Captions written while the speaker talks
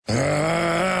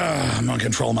to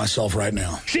control myself right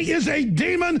now. She is a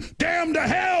demon damned to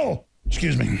hell.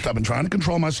 Excuse me. I've been trying to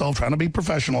control myself, trying to be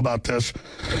professional about this.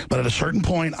 But at a certain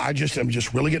point, I'm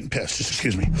just really getting pissed. Just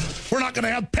excuse me. We're not going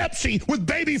to have Pepsi with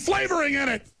baby flavoring in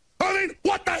it. I mean,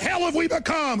 what the hell have we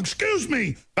become? Excuse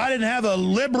me. If I didn't have a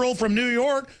liberal from New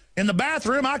York in the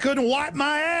bathroom, I couldn't wipe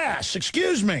my ass.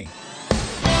 Excuse me.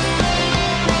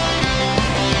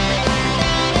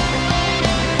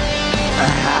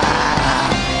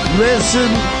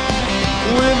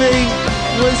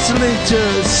 Listening to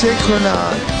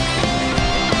Synchronon.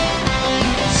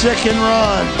 Sick and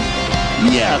Ron.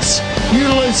 Yes, you're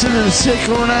listening to Sick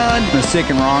and Ron. The Sick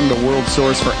and Wrong, the world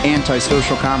source for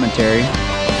antisocial commentary.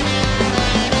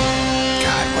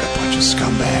 God, what a bunch of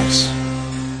scumbags.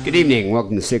 Good evening.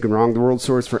 Welcome to Sick and Wrong, the world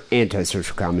source for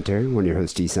antisocial commentary. One of your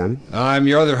hosts, D. Simon. I'm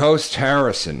your other host,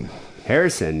 Harrison.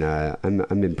 Harrison,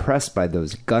 I'm impressed by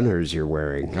those gunners you're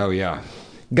wearing. Oh, yeah.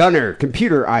 Gunner,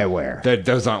 computer eyewear.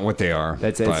 Those aren't what they are.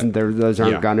 Those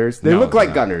aren't gunners. They look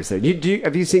like gunners. Have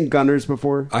you seen gunners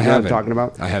before? I haven't. What I'm talking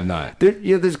about? I have not.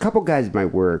 There's a couple guys at my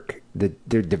work that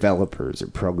they're developers or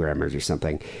programmers or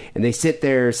something, and they sit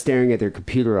there staring at their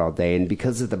computer all day, and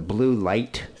because of the blue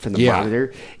light from the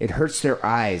monitor, it hurts their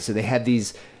eyes. So they have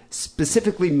these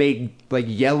specifically made like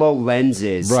yellow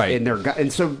lenses in their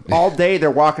and so all day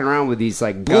they're walking around with these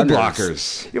like blue gunners.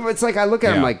 blockers. It's like I look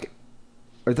at them like,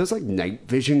 are those like night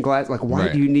vision glasses? Like, why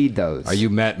do you need those? Are you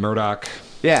Matt Murdock?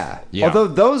 Yeah. Although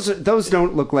those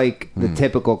don't look like the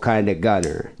typical kind of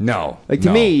gunner. No. Like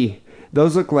to me,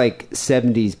 those look like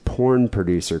 70s porn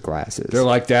producer glasses. They're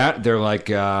like that. They're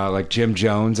like Jim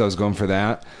Jones. I was going for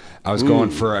that. I was going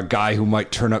for a guy who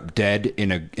might turn up dead in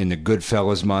the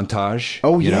Goodfellas montage.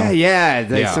 Oh,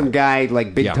 like some guy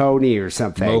like Big Tony or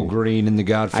something. Mo Green in The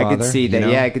Godfather. I could see that.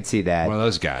 I could see that. One of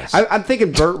those guys. I'm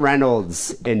thinking Burt Reynolds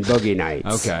in Boogie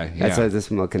Nights. Okay, that's what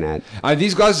I'm looking at.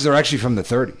 These glasses are actually from the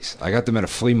 30s. I got them at a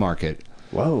flea market.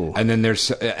 Whoa! And then they're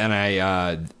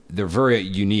very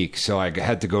unique. So I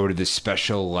had to go to this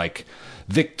special like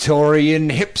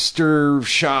Victorian hipster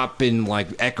shop in like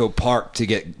Echo Park to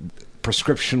get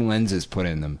prescription lenses put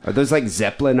in them. Are those like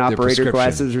Zeppelin operator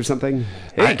glasses or something?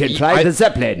 Hey, you can try the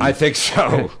Zeppelin. I think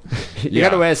so. You got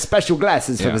to wear special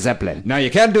glasses for the Zeppelin. Now, you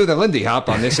can't do the Lindy Hop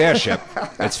on this airship.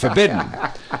 It's forbidden.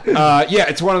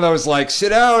 It's one of those like, sit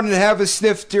down and have a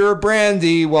sniff your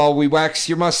brandy while we wax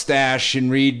your mustache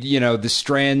and read, the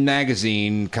Strand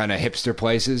magazine kind of hipster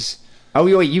places. Oh,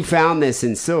 wait, you found this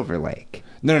in Silver Lake.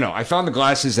 No. I found the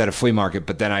glasses at a flea market,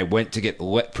 but then I went to get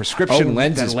prescription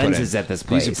lenses. Lenses at this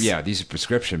place. These are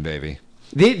prescription, baby.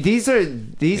 These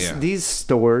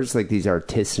stores, like these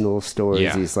artisanal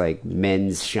stores, these like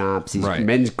men's shops, these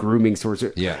men's grooming stores,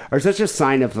 are such a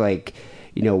sign of like,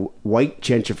 white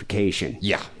gentrification.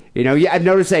 Yeah. I've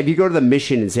noticed that if you go to the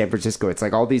Mission in San Francisco, it's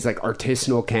like all these like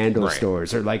artisanal candle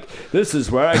stores are like, this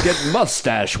is where I get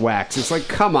mustache wax. It's like,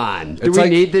 come on. Do we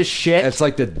need this shit? It's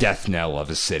like the death knell of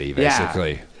a city,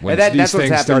 basically. Yeah. When these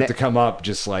things start to come up,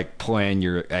 just like plan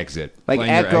your exit. Like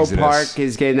Echo Park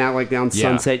is getting out like down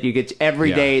Sunset. You get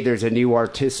every day there's a new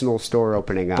artisanal store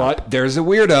opening up. But there's a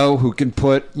weirdo who can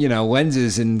put,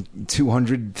 lenses in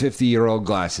 250-year-old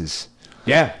glasses.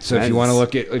 Yeah. So if you want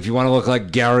to look like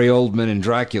Gary Oldman in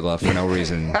Dracula for no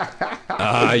reason,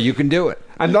 you can do it.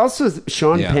 And also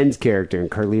Sean Penn's character in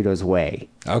Carlito's Way.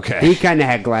 Okay. He kind of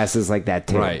had glasses like that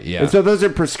too. Right, yeah. And so those are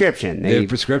prescription. They're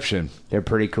prescription. They're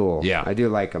pretty cool. Yeah. I do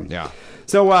like them. Yeah.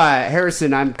 So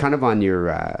Harrison, I'm kind of on your,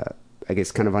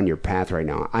 on your path right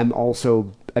now.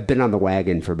 I've been on the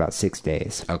wagon for about 6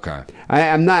 days. Okay.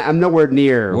 I'm nowhere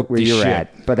near where you're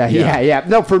at. But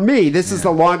No, for me, this is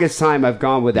the longest time I've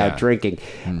gone without drinking.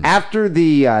 After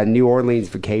the New Orleans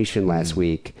vacation last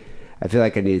week, I feel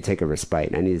like I need to take a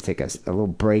respite. I need to take a little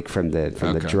break from the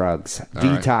drugs. All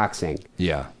detoxing. Right.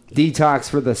 Yeah. Detox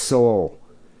for the soul.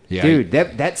 Yeah. Dude,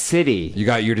 that city. You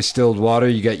got your distilled water,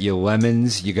 you got your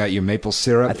lemons, you got your maple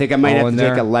syrup. I think I might have to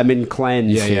take a lemon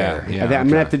cleanse here. I'm going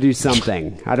to have to do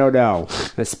something. I don't know.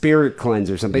 A spirit cleanse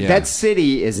or something. Yeah. That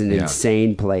city is an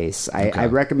insane place. I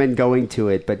recommend going to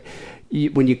it, but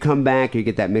when you come back, you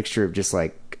get that mixture of just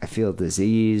like, I feel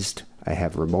diseased, I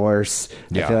have remorse,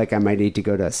 I feel like I might need to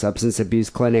go to a substance abuse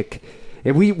clinic.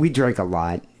 And we drank a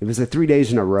lot. It was 3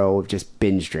 days in a row of just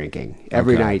binge drinking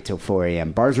every night till 4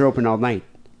 a.m. Bars are open all night.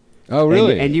 Oh,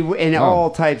 really? And you in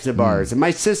all types of bars. And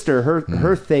my sister,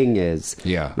 her thing is,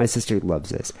 my sister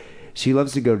loves this. She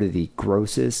loves to go to the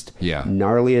grossest,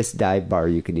 gnarliest dive bar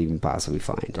you can even possibly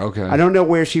find. Okay. I don't know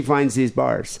where she finds these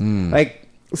bars. Like,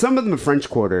 some of them in French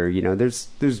Quarter, there's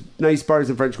nice bars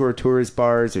in French Quarter, tourist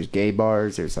bars, there's gay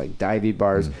bars, there's like divey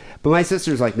bars. But my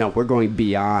sister's like, no, we're going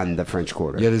beyond the French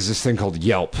Quarter. Yeah, there's this thing called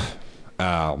Yelp.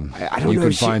 I don't know. You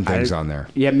can find things on there.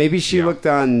 Yeah, maybe she looked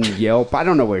on Yelp. I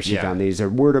don't know where she found these, or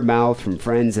word of mouth from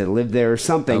friends that lived there or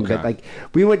something. Okay. But like,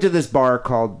 we went to this bar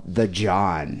called The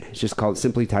John. It's just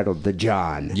simply titled The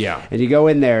John. Yeah. And you go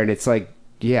in there, and it's like,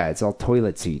 yeah, it's all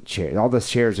toilet seat chairs. All the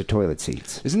chairs are toilet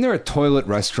seats. Isn't there a toilet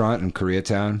restaurant in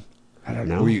Koreatown? I don't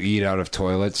know. Where you eat out of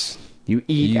toilets? You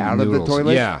eat out noodles. of the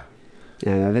toilet? Yeah.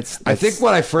 Yeah, that's I think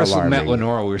when I first alarming. met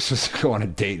Lenora, we were supposed to go on a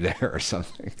date there or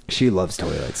something. She loves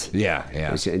toilets. Yeah.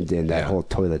 And that whole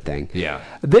toilet thing. Yeah.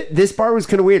 This bar was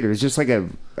kind of weird. It was just like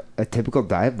a typical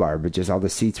dive bar, but just all the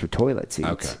seats were toilet seats.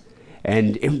 Okay.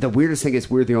 And the weirdest thing is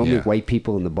we're the only white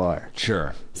people in the bar.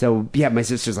 Sure. So, yeah, my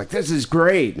sister's like, this is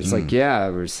great. It's like, yeah,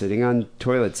 we're sitting on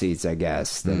toilet seats, I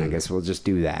guess. Then I guess we'll just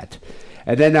do that.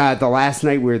 And then the last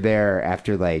night we were there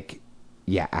after,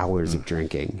 hours of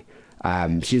drinking,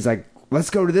 she's like, let's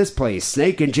go to this place,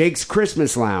 Snake and Jake's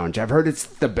Christmas Lounge. I've heard it's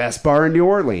the best bar in New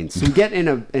Orleans. So we get in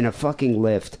a fucking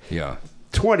lift. Yeah.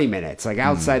 20 minutes,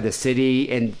 outside the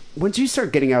city. And once you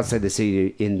start getting outside the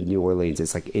city in New Orleans,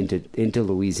 it's like into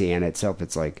Louisiana itself.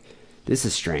 It's like, this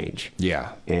is strange.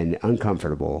 Yeah. And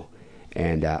uncomfortable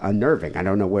and unnerving. I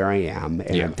don't know where I am.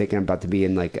 And I'm thinking I'm about to be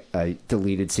in like a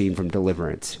deleted scene from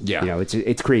Deliverance. Yeah.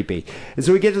 It's creepy. And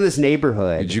so we get to this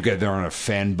neighborhood. Did you get there on a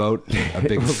fan boat? A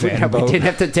big fan boat? We did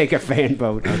have to take a fan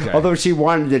boat. Okay. Although she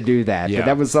wanted to do that. Yeah. But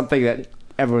that was something that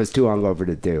everyone was too hungover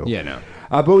to do. Yeah, no.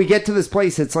 But we get to this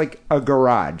place. It's like a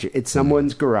garage. It's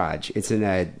someone's garage. It's in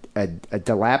a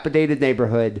dilapidated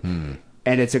neighborhood,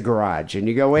 and it's a garage. And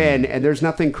you go in, and there's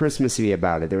nothing Christmassy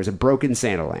about it. There was a broken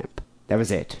Santa lamp. That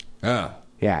was it. Oh.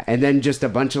 Yeah, and then just a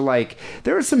bunch of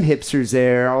there were some hipsters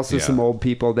there, also Yeah. some old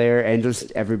people there, and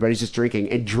just everybody's just drinking.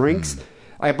 And drinks,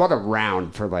 I bought a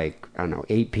round for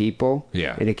 8 people.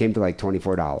 Yeah. And it came to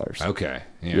 $24. Okay.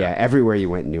 Yeah, everywhere you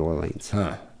went in New Orleans.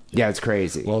 Huh. Yeah, it's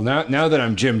crazy. Well, now that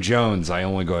I'm Jim Jones, I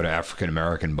only go to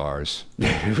African-American bars.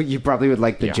 You probably would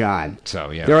like the John. So,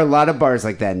 yeah. There are a lot of bars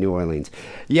like that in New Orleans.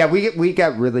 Yeah, we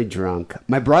got really drunk.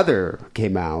 My brother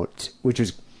came out, which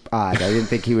was odd. I didn't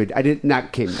think he would.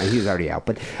 He was already out,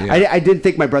 but I didn't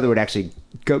think my brother would actually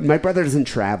go. My brother doesn't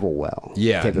travel well,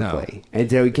 typically. No. And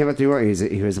so he came out to New Orleans.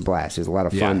 He was a blast. It was a lot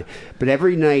of fun. But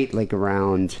every night,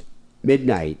 around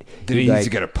midnight. Did he need to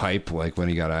get a pipe, when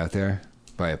he got out there?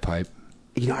 Buy a pipe?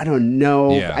 I don't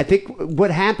know. Yeah. I think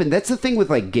what happened, that's the thing with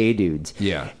gay dudes.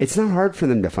 Yeah. It's not hard for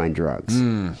them to find drugs.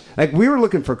 We were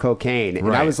looking for cocaine,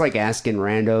 and I was asking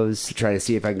randos to try to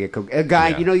see if I can get cocaine. A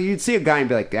guy, you'd see a guy and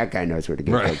be like, that guy knows where to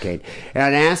get cocaine. And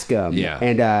I'd ask him. Yeah.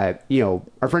 And,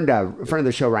 our friend of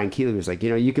the show, Ryan Keeley, was like,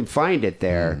 you can find it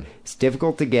there. It's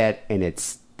difficult to get, and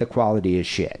the quality is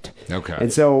shit. Okay.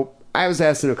 And so I was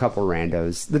asking a couple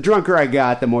randos. The drunker I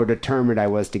got, the more determined I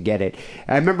was to get it.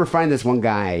 And I remember finding this one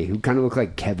guy who kind of looked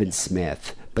like Kevin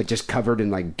Smith, but just covered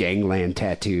in gangland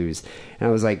tattoos. And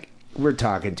I was like, we're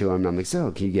talking to him. And I'm like,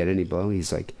 so can you get any blow?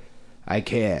 He's like, I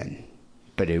can,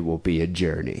 but it will be a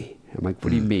journey. I'm like,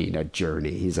 what do you mean a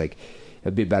journey? He's like,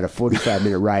 it'll be about a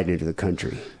 45-minute ride into the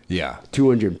country. Yeah.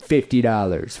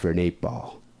 $250 for an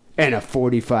 8-ball. And a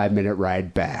 45-minute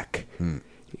ride back.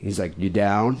 He's like, you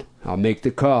down? I'll make the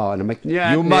call. And I'm like,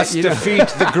 yeah. You must defeat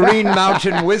the Green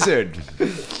Mountain Wizard.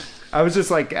 I was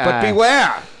just like, but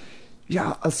beware.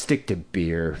 Yeah, I'll stick to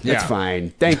beer. That's Yeah.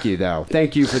 fine. Thank you, though.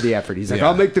 Thank you for the effort. He's like,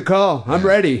 I'll make the call. I'm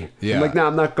ready. Yeah. I'm like, no,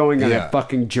 I'm not going on a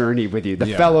fucking journey with you. The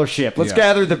fellowship. Let's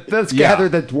gather the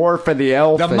dwarf and the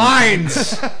elf. The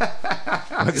mines.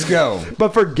 Let's go.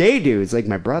 But for gay dudes like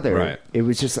my brother, Right. it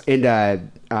was just,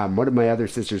 and one of my other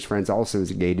sister's friends also was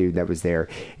a gay dude that was there,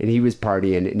 and he was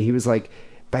partying, and he was like,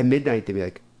 by midnight they'd be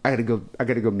like, I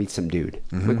gotta go meet some dude.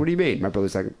 I'm like, what do you mean? My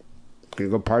brother's like, gonna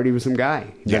go party with some guy.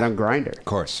 Get on Grindr. Of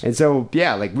course. And so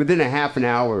within a half an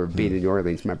hour of being in New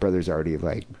Orleans, my brother's already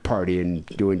partying,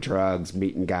 doing drugs,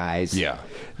 meeting guys. Yeah.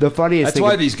 The funniest That's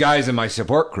why these guys in my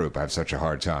support group have such a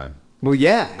hard time. Well,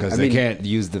 yeah, Because they can't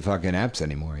use the fucking apps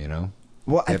anymore,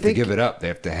 Well, They have to give it up. They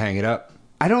have to hang it up.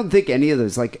 I don't think any of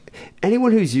those,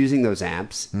 anyone who's using those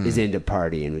apps is into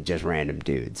partying with just random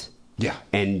dudes. Yeah.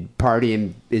 And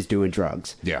partying is doing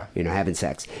drugs. Yeah. Having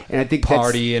sex. And I think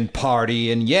Party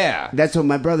and yeah. that's what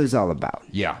my brother's all about.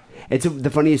 Yeah. It's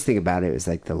the funniest thing about it was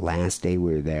the last day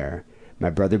we were there, my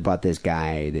brother brought this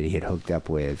guy that he had hooked up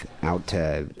with out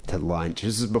to lunch.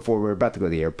 This is before we were about to go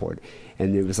to the airport.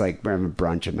 And it was we're having a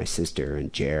brunch with my sister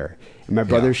and Jer. And my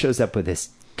brother shows up with this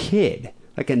kid,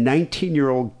 a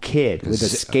 19-year-old kid with a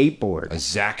skateboard. A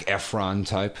Zac Efron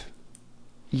type.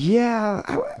 Yeah.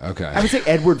 Okay. I would say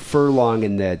Edward Furlong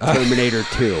in the Terminator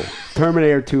 2.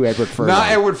 Terminator 2, Edward Furlong. Not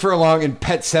Edward Furlong in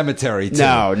Pet Sematary 2.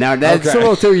 No, that's a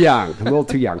little too young. A little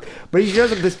too young. But he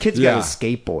shows up, this kid's got a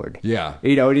skateboard. Yeah.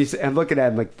 You know, and I'm looking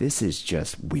at him like, this is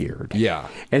just weird. Yeah.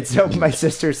 And so my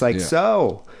sister's like,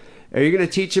 so, are you going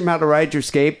to teach him how to ride your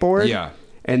skateboard? Yeah.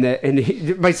 And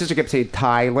my sister kept saying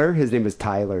Tyler. His name was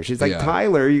Tyler. She's like,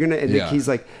 Tyler, you're gonna. And he's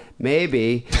like,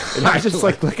 maybe. And I was just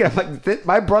like, looking at him like,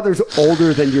 my brother's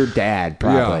older than your dad,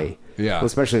 probably. Yeah. Well,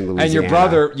 especially in Louisiana.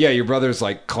 And your brother's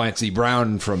like Clancy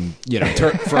Brown from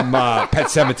from Pet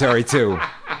Sematary 2.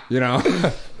 You know.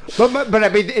 But I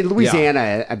mean, in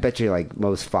Louisiana, I bet you like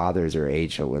most fathers are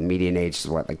age. So median age is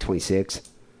what, like 26.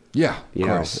 Yeah, you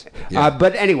know. Yeah.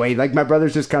 But anyway, like my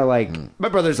brother's just kind of like my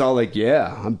brother's all like,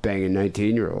 yeah, I'm banging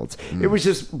 19-year-olds. It was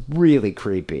just really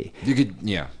creepy. You could,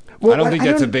 Well, I don't think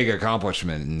that's a big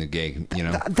accomplishment in the gay,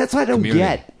 That's what I don't community.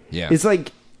 get. Yeah, it's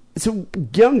like so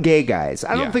young gay guys.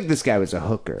 I don't think this guy was a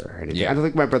hooker or anything. Yeah. I don't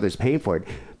think my brother's paying for it.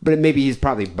 But maybe he's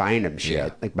probably buying him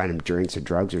shit, like buying him drinks or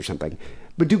drugs or something.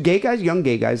 But do gay guys, young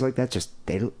gay guys like that, just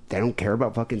they don't care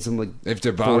about fucking some like if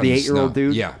they're bottoms, 48-year-old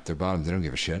dude? Yeah, they're bottoms. They don't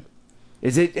give a shit.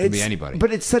 Is it? It could be anybody.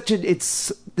 But it's such a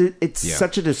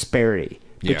such a disparity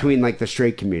between like the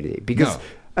straight community because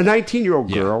a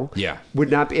 19-year-old girl would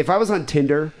not be. If I was on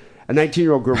Tinder, a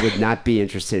 19-year-old girl would not be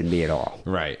interested in me at all.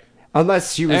 Right.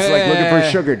 Unless she was like looking for a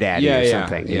sugar daddy or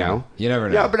something, you know? You never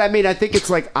know. Yeah, but I mean, I think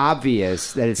it's like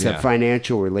obvious that it's a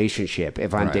financial relationship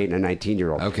if I'm dating a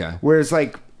 19-year-old. Okay. Whereas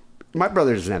like my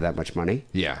brother doesn't have that much money.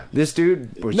 Yeah. This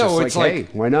dude was just like, hey,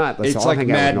 why not? Let's all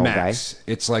hang out with an old guy.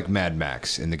 It's like Mad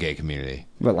Max in the gay community.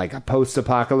 But like a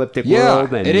post-apocalyptic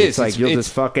world, and it is. It's like you'll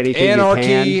just fuck anything anarchy, you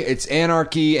can. It's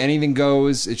anarchy. Anything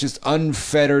goes. It's just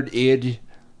unfettered id.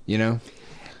 You know.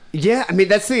 Yeah, I mean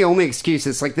that's the only excuse.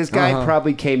 It's like this guy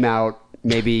probably came out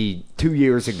maybe 2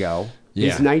 years ago.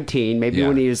 He's 19. Maybe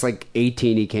when he was like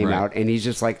 18, he came out, and he's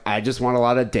just like, I just want a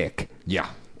lot of dick. Yeah.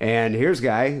 And here's a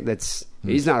guy that's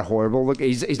he's not horrible. Look,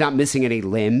 he's not missing any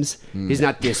limbs. He's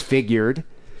not disfigured.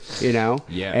 You know.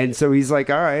 Yeah. And so he's like,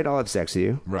 all right, I'll have sex with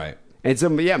you. Right. And so,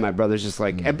 my brother's just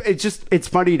like, it's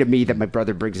funny to me that my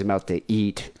brother brings him out to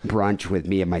eat brunch with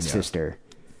me and my sister.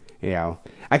 You know,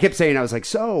 I kept saying, I was like,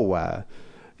 so,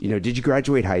 did you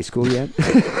graduate high school yet?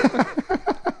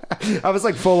 I was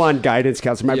like full on guidance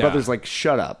counselor. My brother's like,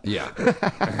 shut up. Yeah.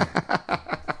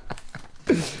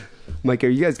 I'm like, are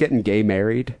you guys getting gay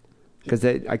married? Because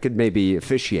I could maybe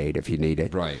officiate if you need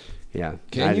it. Right. Yeah.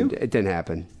 Can you? It didn't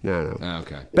happen. No. Oh,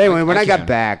 okay. But anyway, when I got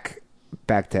back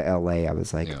to LA, I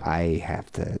was like,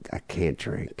 I can't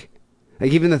drink.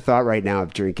 Like even the thought right now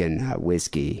of drinking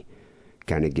whiskey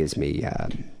kind of gives me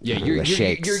the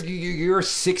shakes. You're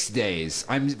 6 days.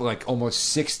 I'm like almost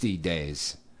 60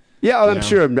 days. Yeah,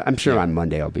 I'm sure on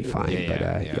Monday I'll be fine.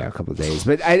 A couple of days.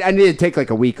 But I need to take like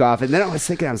a week off. And then I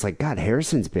was like, God,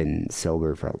 Harrison's been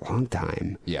sober for a long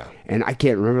time. Yeah. And I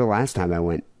can't remember the last time I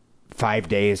went 5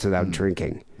 days without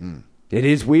drinking. It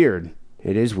is weird.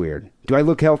 Do I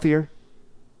look healthier?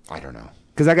 I don't know.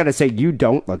 Because I got to say, you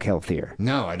don't look healthier.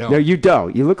 No, I don't. No, you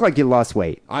don't. You look like you lost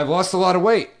weight. I've lost a lot of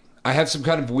weight. I have some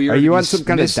kind of weird Are you on some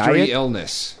kind of diet?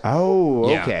 illness. Oh,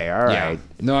 okay. All right.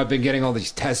 No, I've been getting all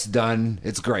these tests done.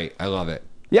 It's great. I love it.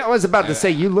 Yeah, I was about to say,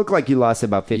 you look like you lost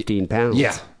about 15 pounds.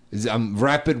 Yeah.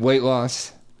 Rapid weight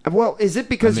loss. Well, is it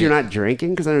because you're not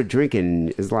drinking? Because I know drinking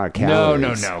is a lot of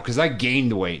calories. No. Because I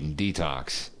gained weight in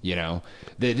detox. You know,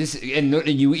 and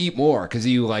you eat more because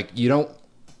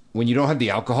when you don't have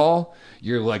the alcohol,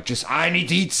 you're like, I need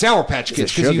to eat Sour Patch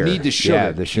Kids because you need the sugar.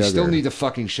 Yeah, the sugar. You still need the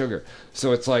fucking sugar.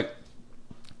 So it's like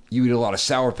you eat a lot of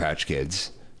Sour Patch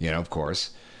Kids, of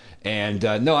course. And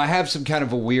no, I have some kind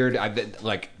of a weird. I've been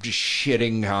like just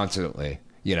shitting constantly,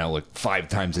 like 5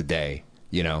 times a day.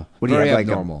 What do you have, like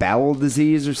abnormal. A bowel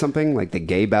disease or something, like the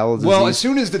gay bowel disease? Well, as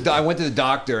soon as I went to the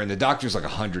doctor, and the doctor's like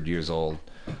 100 years old,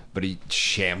 but he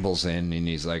shambles in, and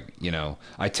he's like,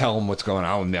 I tell him what's going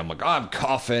on with me. I'm like, I'm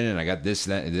coughing, and I got this,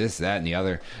 that, and the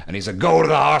other. And he's like, go to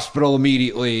the hospital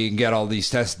immediately and get all these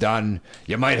tests done.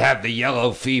 You might have the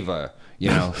yellow fever,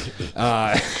 a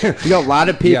lot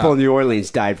of people in New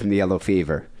Orleans died from the yellow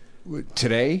fever.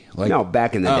 Today? No,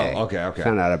 back in the day. Okay.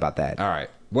 Found out about that. All right.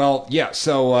 Well, yeah,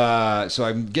 so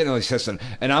I'm getting all these tests done,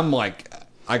 and I'm like,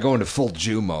 I go into full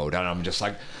Jew mode, and I'm just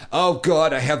like, oh,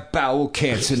 God, I have bowel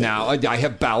cancer now. I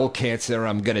have bowel cancer.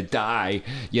 I'm going to die,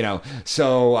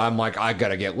 So I'm like, I got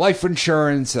to get life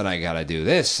insurance, and I got to do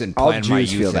this and plan my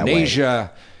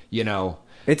euthanasia,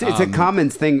 It's a common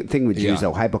thing with Jews,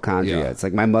 though, hypochondria. Yeah. It's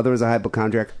like my mother was a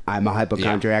hypochondriac. I'm a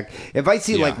hypochondriac. Yeah. If I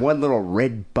see like one little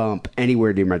red bump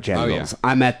anywhere near my genitals,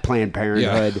 I'm at Planned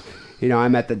Parenthood.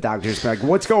 I'm at the doctor's like,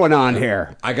 what's going on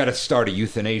here? I got to start a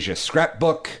euthanasia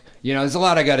scrapbook. There's a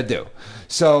lot I got to do.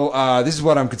 So this is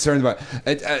what I'm concerned about.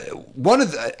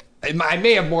 I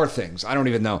may have more things. I don't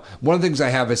even know. One of the things I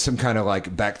have is some kind of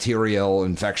like bacterial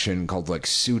infection called like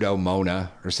Pseudomonas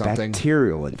or something.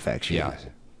 Bacterial infection? Yeah.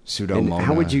 Pseudomonas. And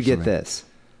how would you get this?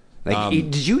 Like,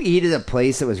 did you eat at a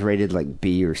place that was rated like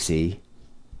B or C?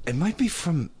 It might be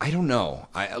from, I don't know.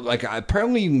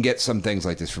 Apparently you can get some things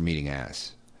like this from eating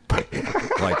ass.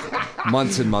 Like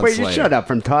months and months later. Wait, shut up.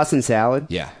 From tossing salad?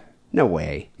 Yeah. No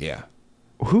way. Yeah.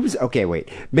 Okay, wait.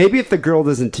 Maybe if the girl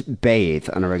doesn't bathe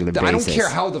on a regular basis. I don't care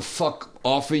how the fuck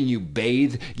often you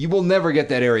bathe, you will never get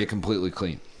that area completely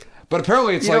clean. But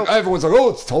apparently it's everyone's like,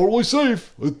 oh, it's totally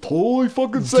safe. It's totally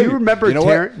fucking safe. Do you remember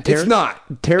it's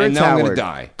not. Terrence and now Howard. I'm going to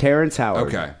die. Terrence Howard.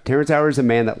 Okay. Terrence Howard is a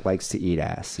man that likes to eat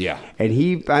ass. Yeah. And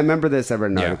I remember this, I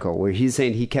read an article where he's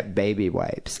saying he kept baby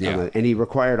wipes. Yeah. And he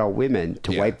required all women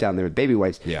to wipe down their baby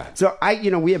wipes. Yeah. So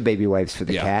we have baby wipes for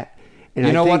the cat. And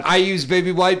you know what? I use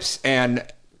baby wipes and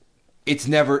it's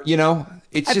never,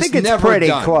 it's I just think it's never pretty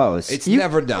done. close. It's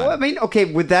never done. Well, I mean, okay,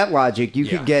 with that logic, you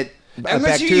could get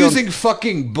unless you're using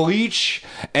fucking bleach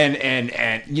and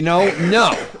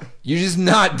no. You're just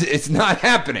not, it's not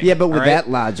happening. Yeah, but with that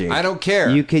logic, I don't care.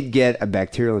 You could get a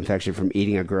bacterial infection from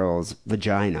eating a girl's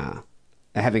vagina,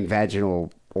 having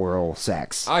vaginal oral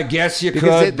sex. I guess you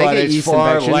could, but it's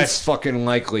far less fucking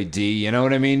likely, D. You know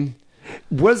what I mean?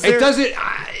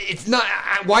 It's not.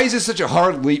 Why is this such a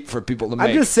hard leap for people to make?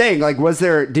 I'm just saying,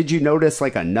 did you notice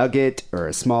like a nugget or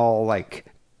a small, like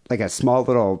a small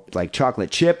little like chocolate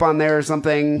chip on there or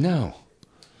something? No.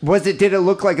 Did it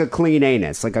look like a clean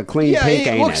anus, like a clean pink anus?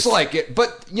 Yeah, it looks like it,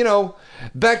 but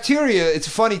bacteria, it's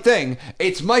a funny thing.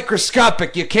 It's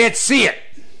microscopic. You can't see it.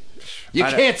 You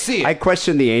can't see it. I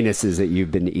question the anuses that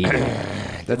you've been eating.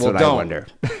 That's what I wonder.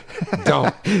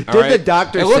 Don't. Did the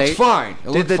doctor say? It looks fine.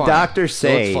 Did the doctor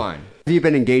say? It looks fine. Have you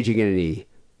been engaging in any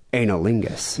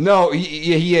analingus? No,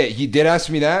 he did ask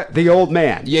me that. The old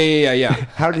man. Yeah.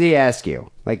 How did he ask you?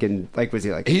 Was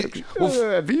he like?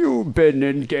 Have you been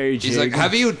engaging? He's like,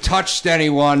 have you touched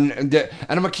anyone? And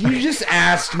I'm like, can you just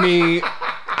ask me?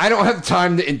 I don't have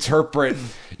time to interpret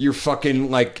your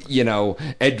fucking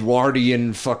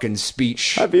Edwardian fucking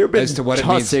speech. Have you been as to what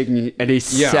tossing it means. any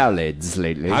salads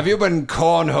lately? Have you been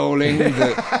cornholing?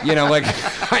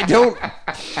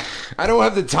 I don't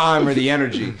have the time or the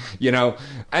energy,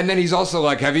 And then he's also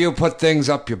like, have you put things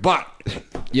up your butt?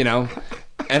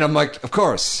 And I'm like, of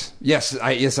course. Yes,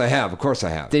 I have. Of course I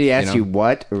have. Did he ask you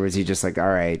what? Or was he just like, all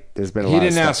right, there's been a lot of stuff. He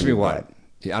didn't ask me what.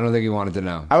 I don't think he wanted to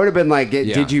know. I would have been like,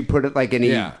 did you put it like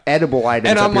any edible items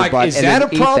and up I'm your like, butt is and that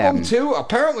then a problem too?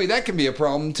 Apparently that can be a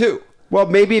problem too. Well,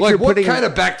 maybe if you're putting... What kind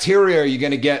of bacteria are you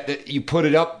going to get that you put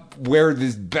it up where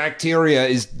this bacteria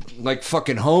is like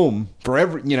fucking home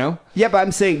forever, Yeah, but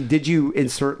I'm saying, did you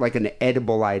insert like an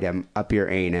edible item up your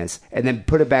anus and then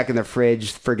put it back in the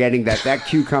fridge, forgetting that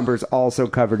cucumber's also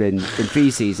covered in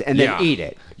feces, and then eat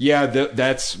it? Yeah,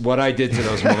 that's what I did to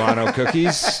those Milano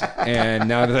cookies, and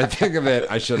now that I think of it,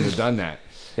 I shouldn't have done that.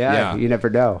 Yeah, you never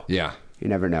know. Yeah. You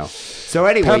never know. So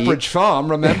anyway... Pepperidge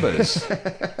Farm remembers.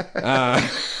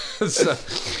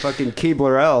 Fucking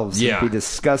Keebler elves would be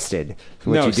disgusted with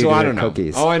what you do to I their don't know.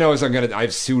 cookies. All I know is I have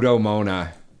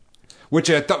Pseudomonas,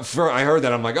 which I thought I heard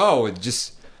that I'm like,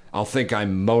 I'll think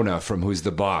I'm Mona from Who's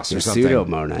the Boss or something.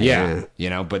 Pseudomonas,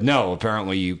 yeah. But no,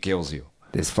 apparently it kills you.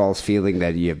 This false feeling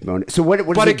that you have Mona. So what does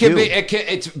but it do?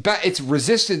 It's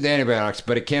resistant to antibiotics,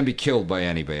 but it can be killed by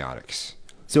antibiotics.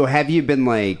 So have you been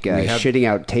shitting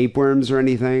out tapeworms or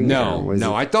anything?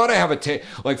 No. I thought I have a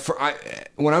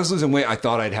when I was losing weight, I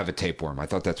thought I'd have a tapeworm. I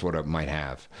thought that's what I might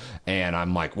have. And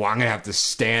I'm like, well, I'm going to have to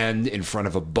stand in front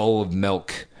of a bowl of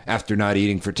milk after not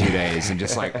eating for 2 days and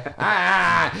just like,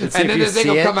 and then the thing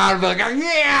will come out and be like,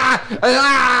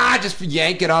 just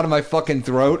yank it out of my fucking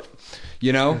throat,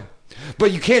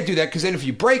 But you can't do that because then if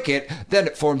you break it, then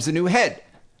it forms a new head.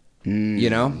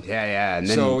 Yeah. And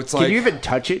then, so it's can you even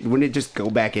touch it? Wouldn't it just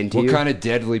go back into you? What kind of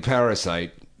deadly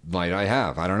parasite might I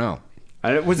have? I don't know.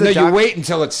 You wait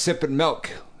until it's sipping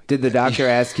milk. Did the doctor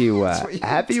ask you,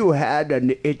 have you had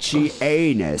an itchy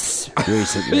anus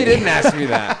recently? He didn't ask me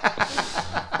that.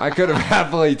 I could have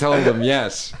happily told him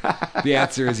yes. The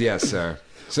answer is yes, sir.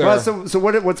 Well, so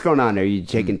what's going on? Are you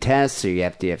taking tests, or do you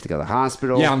have to go to the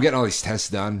hospital? Yeah, I'm getting all these tests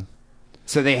done.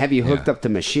 So they have you hooked up to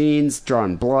machines,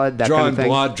 drawing blood, that kind of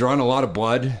thing? Drawing a lot of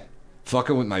blood,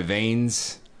 fucking with my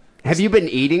veins. Have you been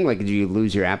eating? Did you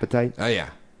lose your appetite? Oh, yeah.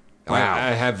 Wow.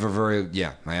 I have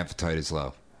my appetite is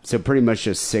low. So pretty much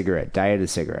just diet of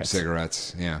cigarettes.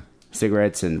 Cigarettes, yeah.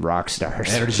 Cigarettes and rock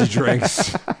stars. Energy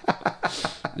drinks.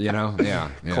 You know? Yeah.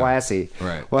 Classy.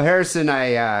 Right. Well, Harrison,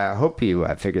 I hope you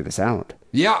figure this out.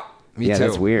 Yeah. Me too.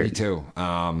 That's weird. Me too.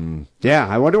 Yeah,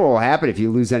 I wonder what will happen if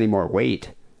you lose any more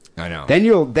weight. I know. Then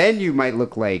you might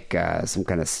look like some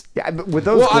kind of with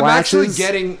those glasses. I'm actually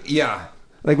getting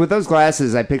like with those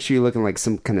glasses. I picture you looking like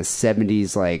some kind of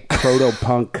 70s like proto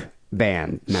punk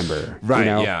band member, right? You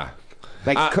know? Yeah,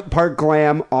 like part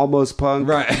glam, almost punk,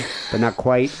 right? But not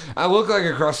quite. I look like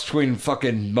a cross between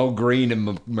fucking Mo Green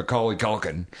and Macaulay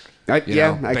Culkin. I can see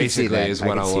that. Basically is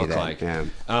what I look like. Yeah.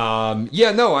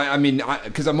 I mean,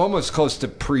 because I'm almost close to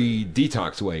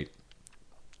pre-detox weight,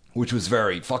 which was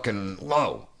very fucking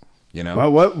low. You know.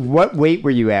 Well, what weight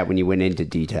were you at when you went into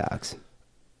detox?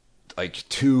 Like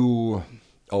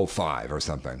 205 or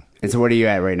something. And so what are you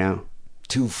at right now?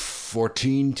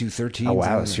 214, 213. Oh,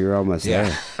 wow. So you're almost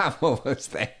there. I'm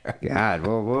almost there. God,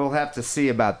 well, we'll have to see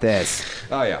about this.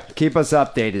 Oh, yeah. Keep us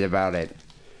updated about it.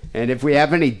 And if we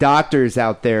have any doctors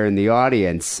out there in the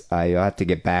audience, you'll have to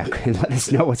get back and let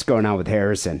us know what's going on with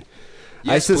Harrison.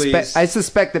 Yes, I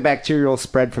suspect the bacterial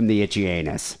spread from the itchy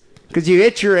anus. Because you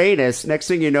itch your anus, next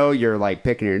thing you know, you're like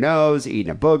picking your nose, eating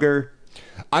a booger.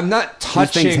 I'm not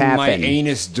touching my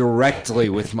anus directly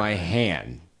with my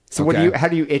hand. So how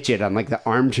do you itch it on like the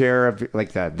armchair of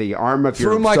like the arm of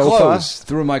your sofa?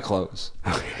 Through my clothes.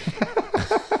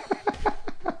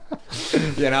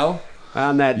 You know?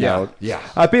 On that note. Yeah.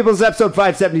 People's episode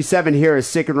 577 here is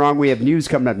Sick and Wrong. We have news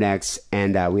coming up next,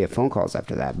 and we have phone calls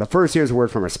after that. But first, here's a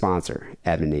word from our sponsor,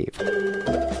 Adam and Eve.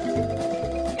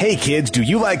 Hey kids, do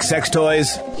you like sex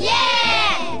toys?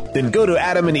 Yeah! Then go to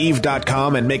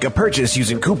adamandeve.com and make a purchase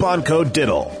using coupon code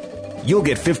DIDDLE. You'll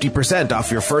get 50%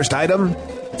 off your first item,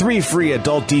 3 free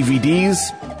adult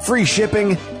DVDs, free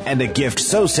shipping, and a gift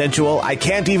so sensual I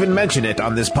can't even mention it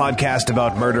on this podcast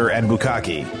about murder and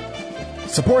bukkake.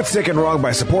 Support Sick and Wrong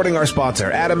by supporting our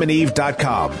sponsor,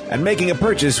 adamandeve.com, and making a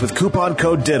purchase with coupon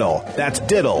code DIDDLE. That's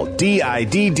DIDDLE,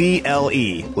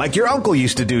 D-I-D-D-L-E, like your uncle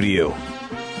used to do to you.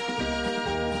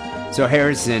 So,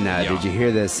 Harrison, did you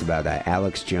hear this about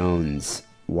Alex Jones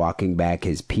walking back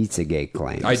his Pizzagate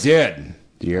claims? I did.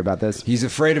 Did you hear about this? He's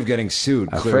afraid of getting sued.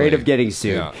 Afraid of getting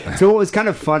sued. Yeah. So what was kind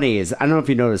of funny is, I don't know if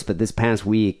you noticed, but this past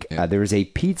week, there was a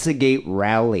Pizzagate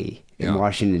rally in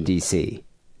Washington, D.C.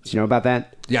 Did you know about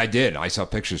that? Yeah, I did. I saw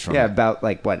pictures from it. Yeah, about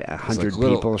 100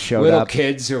 people showed up. Little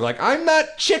kids who are like, I'm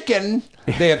not chicken.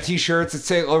 They have T-shirts that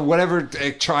say, or whatever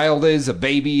a child is, a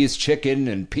baby is chicken,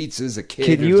 and pizza's a kid.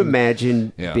 Can you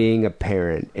imagine being a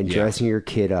parent and dressing your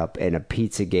kid up in a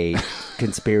Pizzagate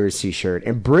conspiracy shirt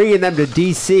and bringing them to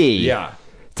D.C.? Yeah.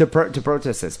 To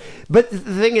protest this. But the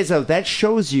thing is, though, that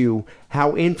shows you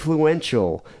how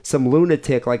influential some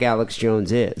lunatic like Alex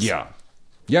Jones is. Yeah.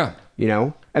 Yeah. You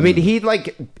know? I mean, he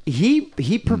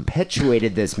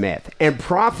perpetuated this myth and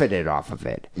profited off of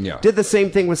it. Yeah. Did the same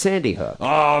thing with Sandy Hook.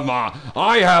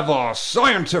 I have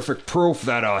scientific proof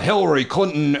that Hillary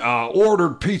Clinton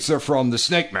ordered pizza from the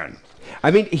Snake Man.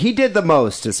 I mean, he did the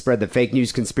most to spread the fake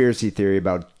news conspiracy theory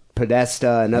about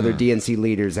Podesta and other DNC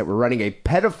leaders that were running a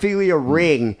pedophilia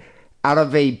ring out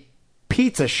of a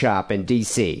pizza shop in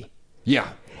D.C. Yeah.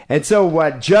 And so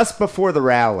just before the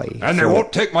rally... And they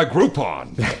won't take my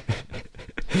Groupon.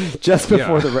 Just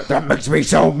before the... That makes me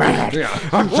so mad. Yeah.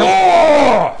 I'm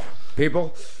so...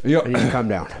 People, yeah. I need to calm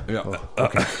down. Yeah.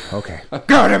 Okay.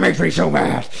 God, it makes me so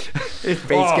mad. His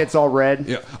face gets all red.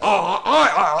 Yeah.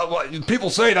 People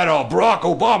say that Barack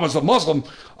Obama's a Muslim.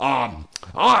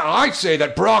 I say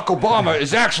that Barack Obama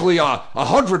is actually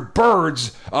 100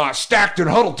 birds stacked and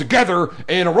huddled together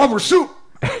in a rubber suit.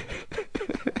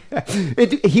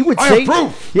 He would say,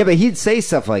 approve. Yeah, but he'd say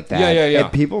stuff like that. Yeah.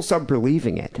 And people start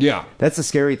believing it. Yeah. That's the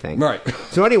scary thing. Right.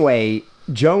 So anyway,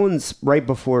 Jones, right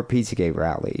before Pizzagate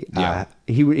rally,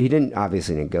 he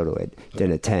didn't go to it,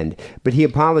 didn't attend, but he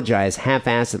apologized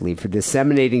half-assedly for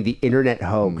disseminating the internet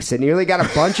hoax and nearly got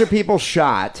a bunch of people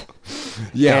shot.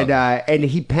 Yeah. And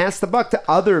he passed the buck to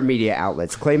other media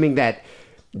outlets, claiming that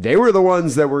they were the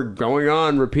ones that were going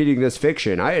on repeating this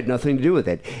fiction. I had nothing to do with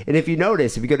it. And if you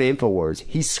notice, if you go to InfoWars,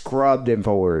 he scrubbed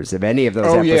InfoWars of any of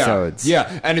those episodes.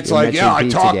 Yeah, and it's like, I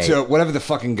talked to whatever the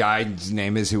fucking guy's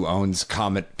name is who owns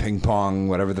Comet Ping Pong,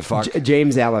 whatever the fuck.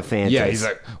 James Alefantis. Yeah, he's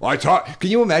like,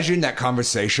 can you imagine that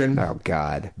conversation? Oh,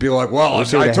 God. Be like,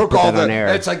 I took all the...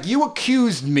 It's like, you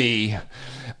accused me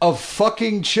of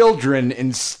fucking children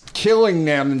and killing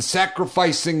them and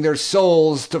sacrificing their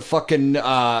souls to fucking,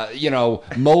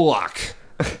 Moloch.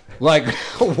 Like,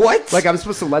 what? Like, I'm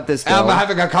supposed to let this go. I'm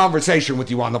having a conversation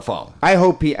with you on the phone. I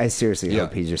seriously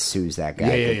hope he just sues that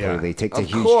guy completely. Takes a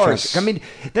huge chunk. I mean,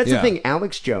 that's the thing.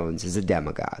 Alex Jones is a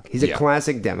demagogue. He's a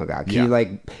classic demagogue.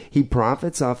 He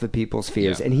profits off of people's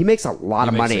fears, and he makes a lot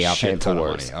of money off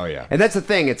InfoWars. Oh, yeah. And that's the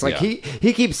thing. It's like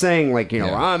he keeps saying, like,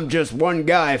 I'm just one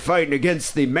guy fighting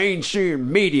against the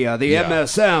mainstream media, the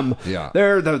MSM. Yeah.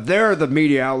 They're the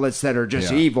media outlets that are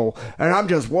just evil, and I'm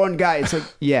just one guy. It's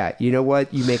like, you know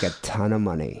what? You make a ton of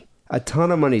money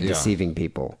deceiving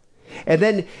people. And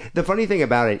then the funny thing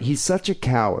about it, he's such a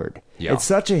coward. Yeah. It's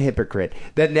such a hypocrite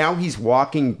that now he's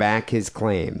walking back his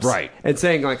claims. Right. And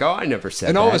saying, like, oh, I never said that.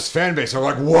 And all his fan base are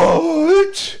like,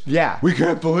 what? Yeah. We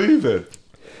can't believe it.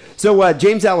 So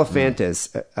James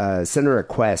Alefantis sent a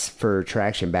request for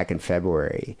retraction back in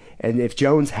February. And if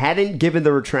Jones hadn't given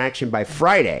the retraction by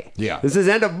Friday, this is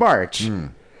end of March,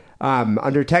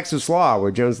 under Texas law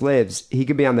where Jones lives, he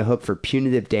could be on the hook for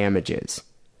punitive damages.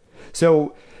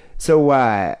 So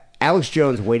Alex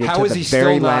Jones waited until the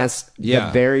very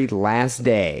last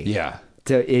day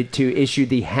to issue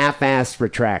the half-assed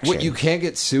retraction. What, you can't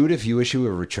get sued if you issue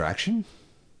a retraction?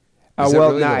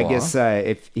 I guess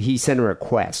if he sent a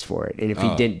request for it, and if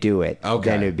he didn't do it,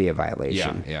 then it would be a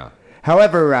violation. Yeah.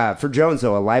 However, for Jones,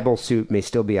 though, a libel suit may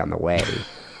still be on the way.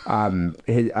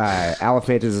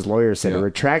 Alefantis' lawyer said a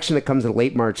retraction that comes in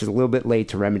late March is a little bit late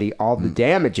to remedy all the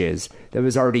damages that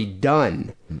was already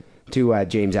done to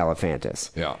James Alefantis.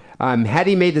 Yeah. Had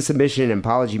he made the submission and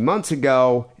apology months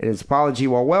ago, and his apology,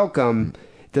 while welcome,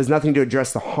 does nothing to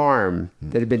address the harm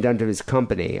that had been done to his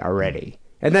company already.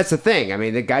 And that's the thing. I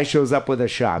mean, the guy shows up with a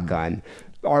shotgun.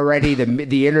 Already,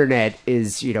 the internet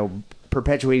is,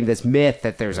 perpetuating this myth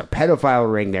that there's a pedophile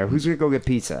ring there. Who's going to go get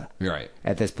pizza? Right.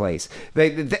 At this place?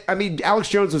 I mean, Alex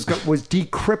Jones was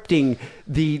decrypting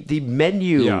the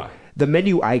menu. Yeah. The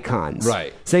menu icons,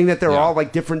 right? Saying that they're all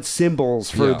like different symbols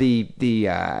for the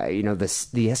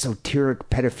esoteric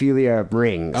pedophilia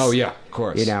rings. Oh yeah, of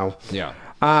course. Well,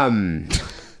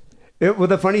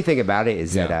 the funny thing about it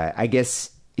is that I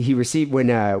guess he received when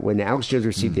Alex Jones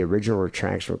received the original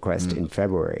retraction request in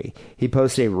February, he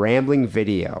posted a rambling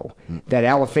video that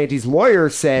Alefantis' lawyer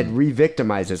said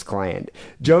re-victimized his client.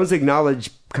 Jones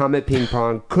acknowledged Comet Ping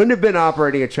Pong couldn't have been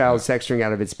operating a child sex ring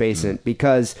out of its basement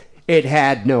because it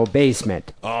had no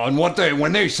basement. And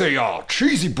when they say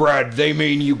cheesy bread, they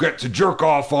mean you get to jerk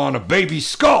off on a baby's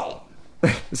skull.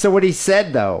 So what he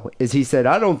said, though, is he said,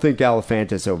 I don't think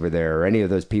Alefantis over there or any of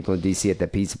those people in D.C. at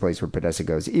that pizza place where Podesta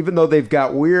goes, even though they've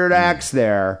got weird acts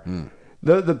there,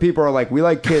 the people are like, we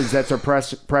like kids, that's our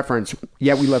preference.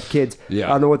 Yeah, we love kids. Yeah. I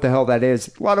don't know what the hell that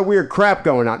is. A lot of weird crap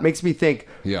going on. It makes me think,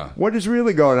 what is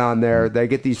really going on there? They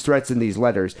get these threats and these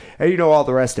letters, and all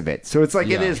the rest of it. So it's like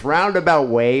in this roundabout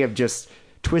way of just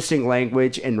twisting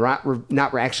language and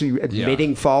not actually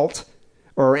admitting fault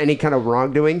or any kind of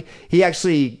wrongdoing. He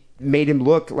actually made him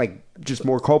look like just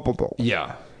more culpable.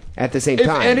 Yeah. At the same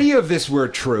time. If any of this were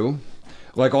true,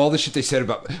 like all the shit they said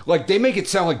about, like they make it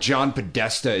sound like John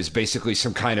Podesta is basically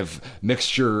some kind of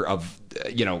mixture of,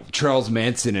 Charles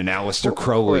Manson and Aleister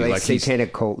Crowley. Or like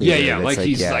satanic cult leader. Yeah, like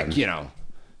he's like,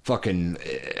 fucking,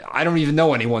 I don't even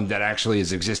know anyone that actually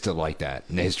has existed like that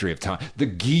in the history of time. The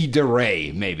Guy de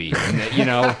Rais, maybe, in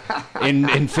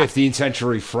 15th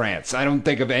century France. I don't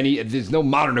think of any, there's no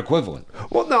modern equivalent.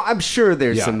 Well, no, I'm sure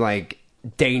there's some, like,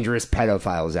 dangerous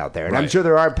pedophiles out there. And I'm sure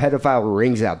there are pedophile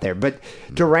rings out there. But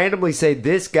to randomly say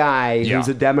this guy who's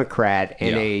a Democrat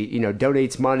and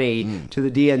donates money to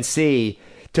the DNC,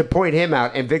 to point him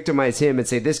out and victimize him and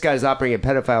say this guy's operating a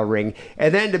pedophile ring,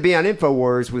 and then to be on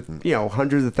InfoWars with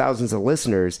hundreds of thousands of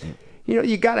listeners,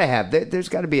 you gotta have there's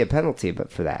got to be a penalty, but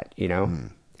for that,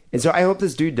 And so I hope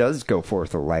this dude does go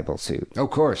forth a libel suit. Of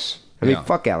course. I mean,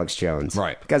 fuck Alex Jones.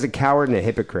 Right. The guy's a coward and a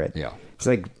hypocrite. Yeah. It's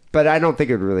like, but I don't think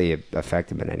it would really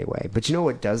affect him in any way. But you know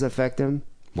what does affect him?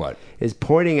 What? Is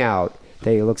pointing out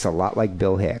that he looks a lot like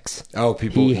Bill Hicks. Oh,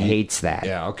 he hates that.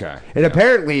 Yeah. Okay. And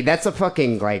apparently that's a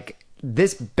fucking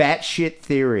this batshit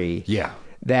theory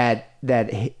that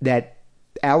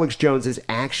Alex Jones is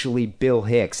actually Bill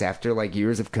Hicks after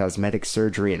years of cosmetic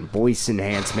surgery and voice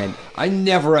enhancement. I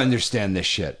never understand this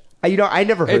shit. I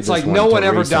never heard it's like no one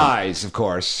ever dies, of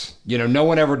course. No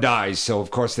one ever dies, so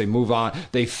of course they move on.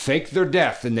 They fake their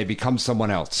death and they become someone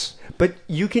else. But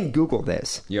you can Google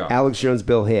this, Alex Jones,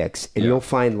 Bill Hicks, and you'll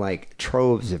find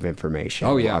troves of information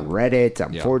on Reddit,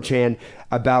 on 4chan,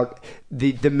 about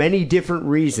the many different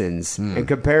reasons and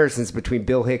comparisons between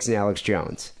Bill Hicks and Alex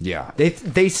Jones. Yeah.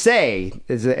 They say,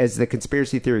 as the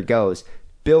conspiracy theory goes,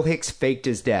 Bill Hicks faked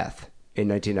his death in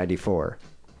 1994.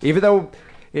 Even though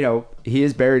he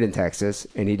is buried in Texas,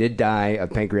 and he did die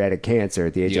of pancreatic cancer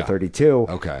at the age of 32.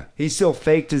 Okay. He still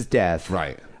faked his death.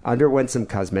 Right. Underwent some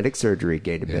cosmetic surgery,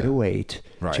 gained a bit of weight,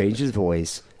 changed his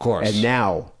voice. Of course. And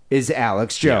now is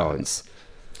Alex Jones.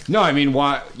 No, I mean,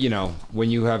 why? When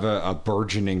you have a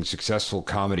burgeoning, successful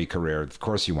comedy career, of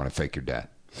course you want to fake your death.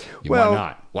 Why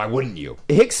not? Why wouldn't you?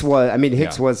 Hicks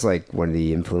was like one of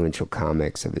the influential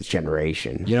comics of his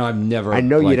generation. I've never. I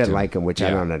know you didn't like him, which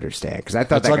I don't understand, because I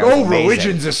thought it's that like, guy was amazing.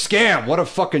 Religion's a scam. What a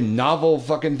fucking novel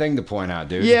fucking thing to point out,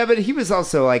 dude. Yeah, but he was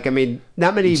also like,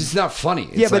 not many. It's just not funny.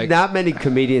 But not many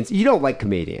comedians. You don't like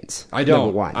comedians. I don't.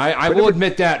 Number one. I will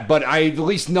admit that, but I at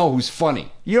least know who's funny.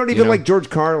 You don't even like George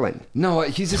Carlin. No,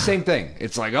 he's the same thing.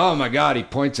 It's like, oh my god, he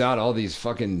points out all these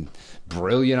fucking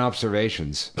brilliant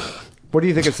observations. What do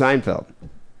you think of Seinfeld?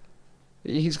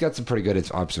 He's got some pretty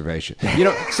good observation.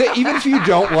 Even if you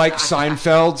don't like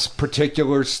Seinfeld's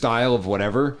particular style of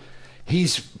whatever,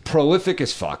 he's prolific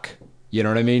as fuck. You know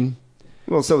what I mean?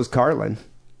 Well, so was Carlin.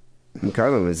 And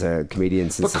Carlin was a comedian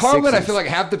since But Carlin, the 60s. I feel like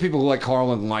half the people who like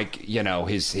Carlin like,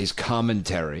 his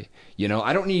commentary.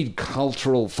 I don't need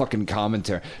cultural fucking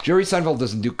commentary. Jerry Seinfeld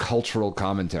doesn't do cultural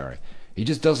commentary. He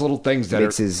just does little things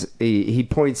that he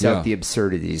points out the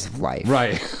absurdities of life.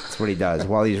 Right. That's what he does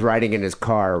while he's riding in his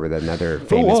car with another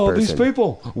famous person. These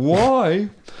people, why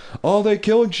are they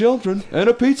killing children in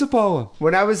a pizza parlor?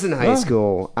 When I was in high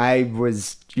school, I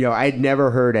was, I'd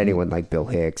never heard anyone like Bill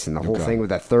Hicks, and the whole thing with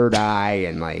the third eye,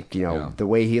 and the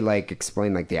way he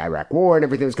explained the Iraq War and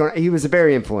everything was going on. He was a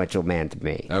very influential man to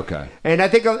me. Okay. And I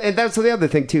think, and that's the other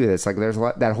thing too. That's there's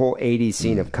that whole '80s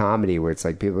scene of comedy where it's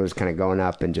people are just kind of going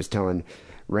up and just telling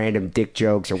random dick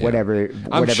jokes or whatever.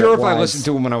 I'm sure if I listened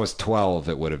to him when I was 12,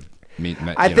 it would have.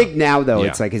 I think now though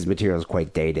it's his material is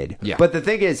quite dated. Yeah. But the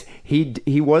thing is,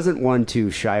 he wasn't one to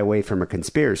shy away from a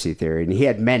conspiracy theory, and he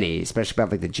had many, especially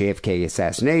about the JFK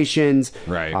assassinations.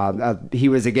 Right. He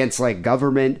was against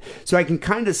government, so I can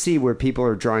kind of see where people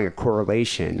are drawing a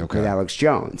correlation with Alex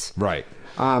Jones. Right.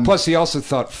 Plus, he also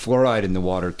thought fluoride in the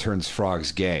water turns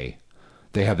frogs gay.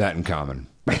 They have that in common.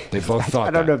 They both thought.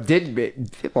 I don't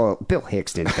know. Bill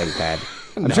Hicks didn't think that.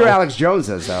 I'm sure Alex Jones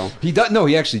does, though. He does. No,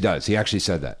 he actually does. He actually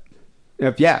said that.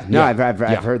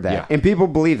 I've heard that, and people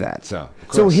believe that. So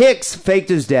Hicks faked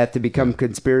his death to become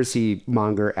conspiracy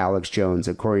monger Alex Jones,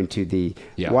 according to the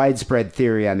widespread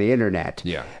theory on the internet.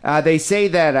 Yeah, they say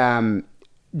that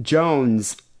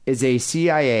Jones is a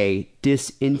CIA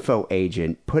disinfo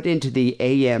agent put into the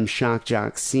AM shock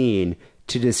jock scene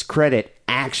to discredit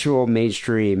actual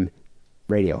mainstream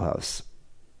radio hosts.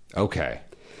 Okay.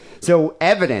 So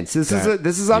evidence, this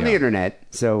is on the internet,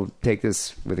 so take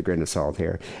this with a grain of salt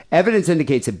here. Evidence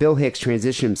indicates that Bill Hicks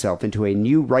transitioned himself into a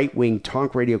new right-wing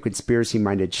talk radio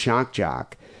conspiracy-minded shock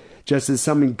jock, just as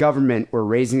some in government were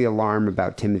raising the alarm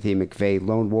about Timothy McVeigh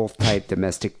lone wolf-type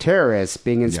domestic terrorists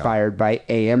being inspired by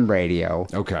AM radio.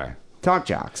 Okay. Talk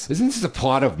jocks. Isn't this the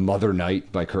plot of Mother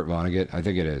Night by Kurt Vonnegut? I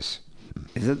think it is.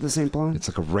 Is it the same plot? It's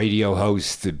like a radio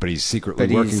host, but he's secretly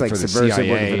working for the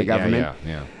CIA. Working for the government.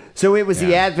 Yeah. So it was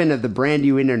the advent of the brand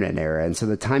new internet era, and so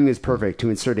the timing was perfect to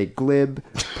insert a glib,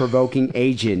 provoking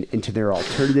agent into their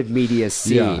alternative media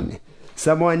scene.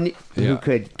 Someone who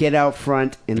could get out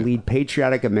front and lead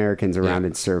patriotic Americans around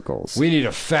in circles. We need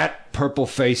a fat,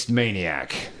 purple-faced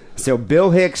maniac. So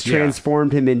Bill Hicks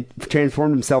transformed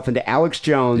himself into Alex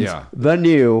Jones, the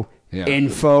new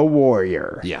info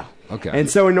warrior. Yeah. Okay. And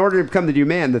so in order to become the new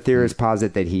man, the theorists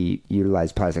posit that he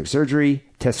utilized plastic surgery,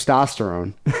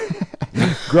 testosterone,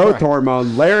 growth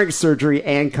hormone, larynx surgery,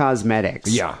 and cosmetics.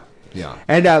 Yeah.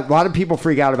 And a lot of people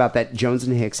freak out about that. Jones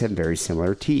and Hicks have very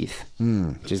similar teeth,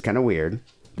 which is kind of weird.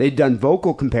 They've done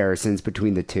vocal comparisons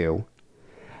between the two.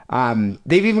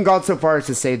 They've even gone so far as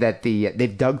to say that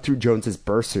they've dug through Jones's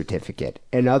birth certificate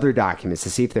and other documents to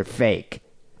see if they're fake.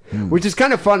 Which is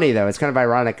kind of funny, though. It's kind of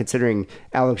ironic considering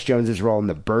Alex Jones's role in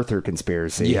the birther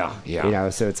conspiracy. Yeah.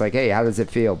 So it's like, hey, how does it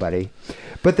feel, buddy?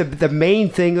 But the main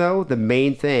thing, though,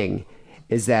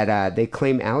 is that they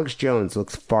claim Alex Jones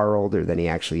looks far older than he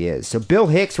actually is. So Bill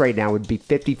Hicks right now would be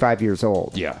 55 years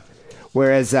old. Yeah.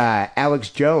 Whereas Alex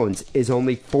Jones is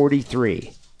only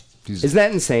 43. Isn't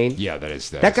that insane? Yeah, that is.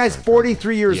 That guy's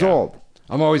 43 years old.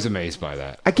 I'm always amazed by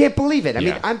that. I can't believe it. I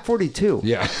mean, I'm 42.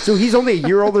 Yeah. So he's only a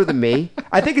year older than me.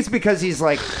 I think it's because he's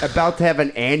about to have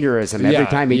an aneurysm every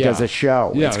time he does a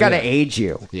show. It's got to age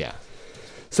you. Yeah.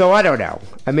 So I don't know.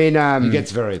 I mean, he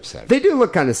gets very upset. They do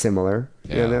look kind of similar.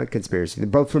 Yeah. Conspiracy. They're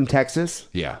both from Texas.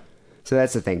 Yeah. So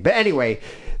that's the thing. But anyway,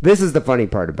 this is the funny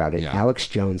part about it. Yeah. Alex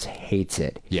Jones hates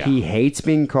it. Yeah. He hates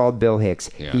being called Bill Hicks.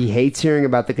 Yeah. He hates hearing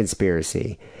about the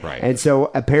conspiracy. Right. And so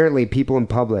apparently people in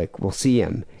public will see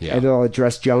him and they'll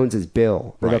address Jones as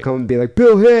Bill. Or they'll come and be like,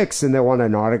 Bill Hicks, and they'll want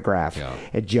an autograph. Yeah.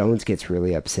 And Jones gets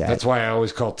really upset. That's why I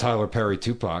always call Tyler Perry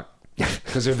Tupac,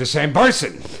 because they're the same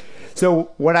person.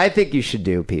 So what I think you should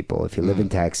do, people, if you live in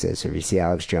Texas or if you see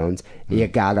Alex Jones, you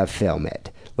gotta film it.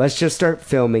 Let's just start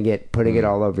filming it, putting it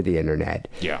all over the internet.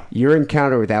 Yeah. Your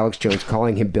encounter with Alex Jones,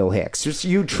 calling him Bill Hicks. Just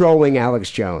you trolling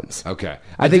Alex Jones. Okay.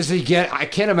 I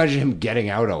can't imagine him getting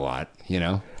out a lot, you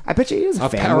know? I bet you he has a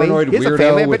family. Paranoid he has weirdo a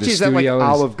family. I bet with you the he's at like studios.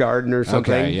 Olive Garden or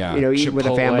something. Okay, yeah. You know, eating with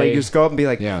a family. Just go up and be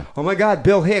like, oh my God,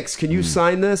 Bill Hicks, can you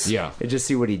sign this? Yeah. And just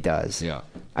see what he does. Yeah.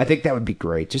 I think that would be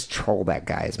great. Just troll that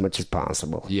guy as much as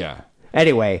possible. Yeah.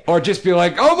 Anyway. Or just be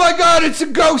like, oh my God, it's a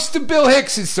ghost of Bill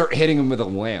Hicks, and start hitting him with a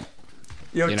lamp.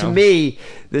 You know, to me,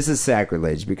 this is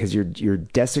sacrilege because you're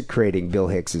desecrating Bill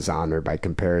Hicks's honor by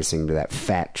comparison to that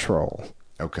fat troll.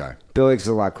 Okay. Bill Hicks is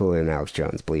a lot cooler than Alex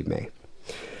Jones, believe me.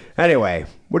 Anyway,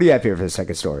 what do you have here for the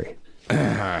second story?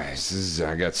 I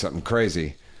got something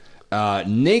crazy.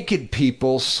 Naked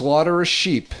people slaughter a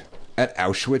sheep at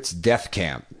Auschwitz death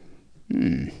camp.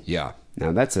 Yeah.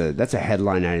 Now that's a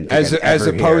headline I didn't think as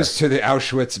opposed to the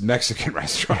Auschwitz Mexican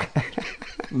restaurant.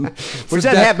 Which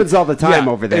that happens all the time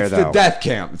over there, it's though. The death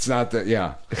camp. It's not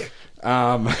the,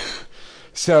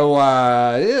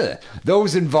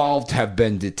 those involved have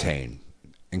been detained.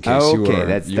 In case you were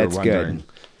that's wondering. good.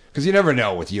 Because you never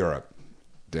know with Europe.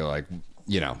 They're like,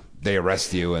 they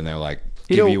arrest you and they're like,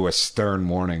 give you a stern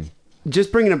warning.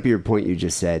 Just bringing up your point you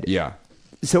just said. Yeah.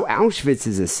 So Auschwitz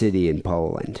is a city in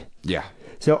Poland. Yeah.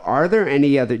 So are there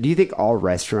any other, do you think all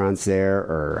restaurants there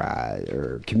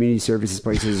or community services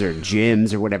places or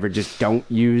gyms or whatever just don't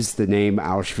use the name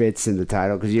Auschwitz in the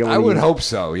title? Because you don't. I would hope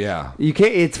so, yeah. You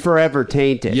can't, it's forever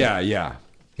tainted. Yeah.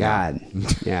 God.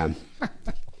 Yeah.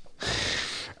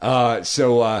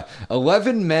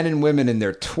 11 men and women in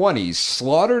their 20s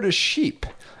slaughtered a sheep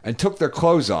and took their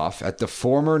clothes off at the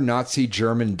former Nazi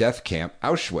German death camp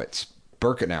Auschwitz,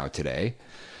 Birkenau today,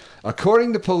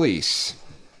 according to police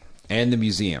and the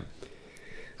museum.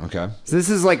 Okay. So this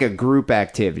is like a group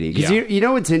activity. Because you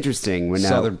know what's interesting? When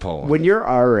Southern Poland. When you're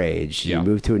our age, you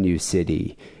move to a new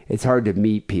city, it's hard to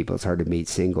meet people. It's hard to meet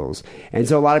singles. And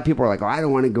so a lot of people are like, I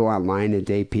don't want to go online and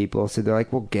date people. So they're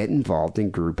like, well, get involved in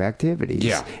group activities.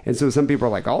 Yeah. And so some people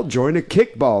are like, I'll join a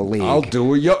kickball league. I'll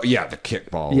do the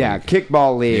kickball league. Yeah,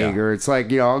 kickball league. Yeah. Or it's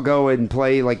like, I'll go and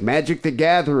play like Magic the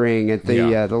Gathering at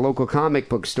the local comic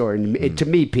book store and to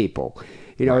meet people.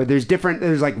 Right. There's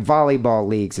like volleyball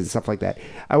leagues and stuff like that.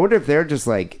 I wonder if they're just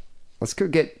like, let's go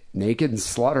get naked and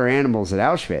slaughter animals at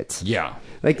Auschwitz. Yeah.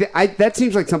 Like that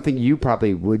seems like something you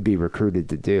probably would be recruited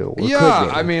to do.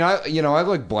 Yeah, I mean, I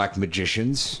like black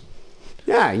magicians.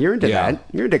 Yeah, you're into that.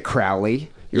 You're into Crowley.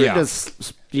 You're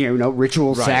into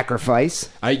ritual sacrifice.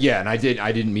 And I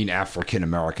didn't mean African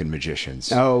American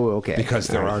magicians. Oh, okay. Because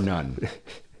there are none.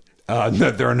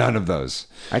 There are none of those.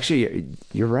 Actually,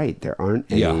 you're right. There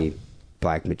aren't any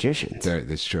black magicians.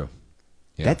 That's true.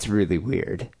 Yeah. That's really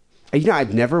weird.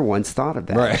 I've never once thought of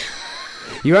that. Right.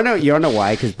 You don't know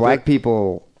why? Because black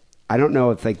people, I don't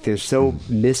know if they're so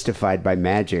mystified by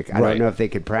magic. I don't know if they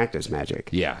could practice magic.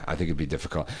 Yeah, I think it'd be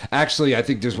difficult. Actually, I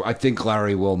think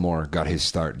Larry Wilmore got his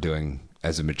start doing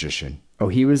as a magician. Oh,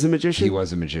 he was a magician? He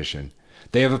was a magician.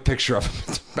 They have a picture of him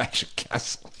at the Magic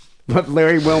Castle. What,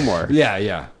 Larry Wilmore?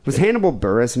 Yeah. Was Hannibal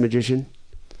Buress a magician?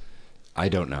 I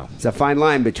don't know. It's a fine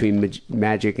line between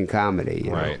magic and comedy.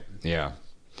 Right, yeah.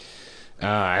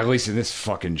 At least in this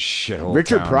fucking shithole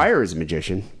Richard town. Pryor is a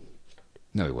magician.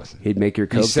 No, he wasn't. He'd make your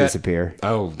coke disappear.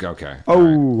 Oh, okay.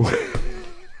 Oh.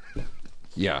 Right.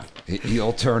 Yeah.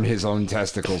 He'll turn his own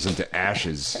testicles into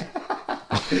ashes.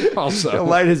 Also. He'll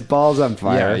light his balls on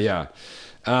fire. Yeah.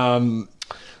 The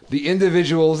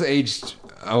individuals aged...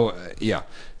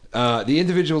 the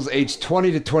individuals aged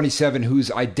 20 to 27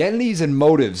 whose identities and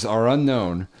motives are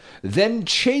unknown then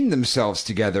chained themselves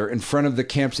together in front of the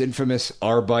camp's infamous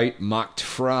Arbeit macht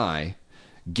frei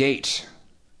gate.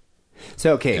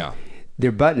 So,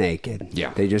 they're butt naked.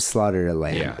 Yeah. They just slaughtered a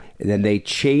lamb. Yeah. And then they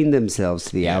chained themselves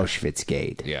to the Auschwitz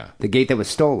gate. Yeah. The gate that was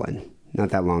stolen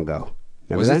not that long ago.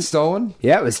 Remember Was that? it stolen?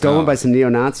 Yeah, it was stolen by some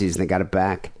neo-Nazis and they got it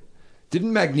back.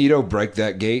 Didn't Magneto break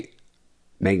that gate?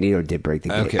 Magneto did break the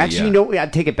gate. Okay, Actually, I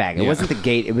take it back. It wasn't the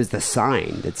gate; it was the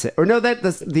sign that said. Or no,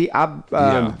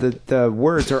 the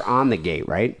words are on the gate,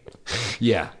 right?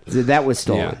 Yeah, so that was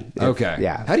stolen. Yeah. Okay.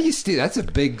 Yeah. How do you steal? That's a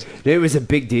big. It was a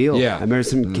big deal. Yeah. I remember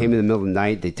some came in the middle of the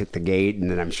night. They took the gate,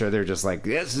 and then I'm sure they're just like,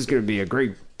 "This is going to be a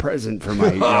great present for my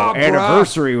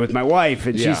anniversary with my wife.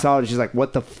 And she saw it and she's like,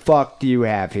 what the fuck do you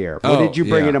have here? What did you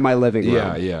bring into my living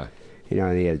room? Yeah.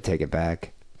 And he had to take it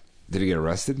back. Did he get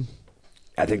arrested?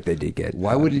 I think they did get.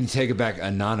 Why wouldn't he take it back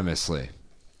anonymously?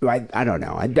 I don't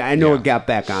know. I know it got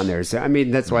back on there. So I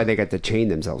mean, that's why they got to chain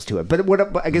themselves to it. But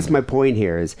I guess my point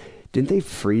here is, didn't they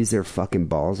freeze their fucking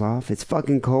balls off? It's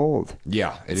fucking cold.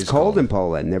 Yeah, it's cold in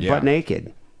Poland. They're butt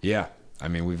naked. Yeah. I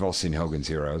mean, we've all seen Hogan's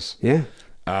Heroes. Yeah.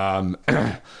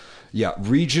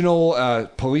 Regional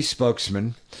police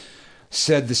spokesman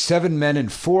said the 7 men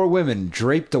and 4 women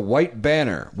draped a white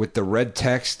banner with the red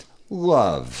text,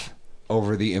 "Love,"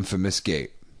 over the infamous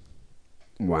gate.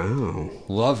 Wow.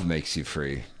 Love makes you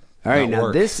free. All right,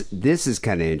 now this is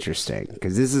kind of interesting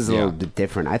because this is a little bit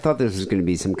different. I thought this was going to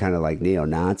be some kind of like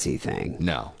neo-Nazi thing.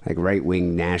 No. Like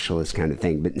right-wing nationalist kind of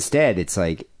thing. But instead, it's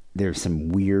like there's some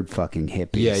weird fucking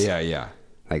hippies. Yeah.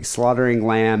 Like slaughtering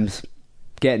lambs,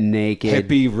 getting naked.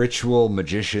 Hippie ritual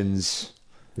magicians.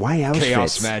 Why Auschwitz?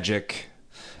 Chaos magic.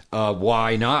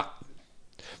 Why not?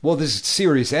 Well, there's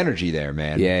serious energy there,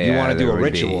 man. Yeah, you want to do a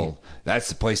ritual, that's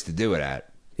the place to do it at.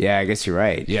 Yeah, I guess you're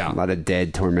right. Yeah. A lot of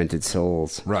dead, tormented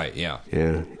souls. Right, yeah.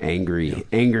 Yeah,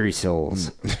 angry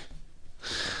souls.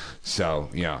 So,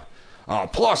 yeah.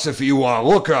 Plus, if you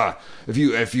look,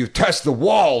 if you test the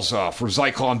walls for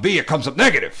Zyklon B, it comes up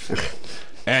negative.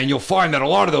 And you'll find that a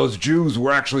lot of those Jews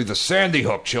were actually the Sandy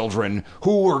Hook children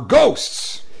who were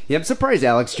ghosts. Yeah, I'm surprised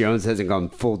Alex Jones hasn't gone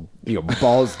full,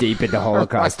 balls deep into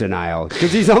Holocaust denial.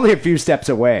 Because he's only a few steps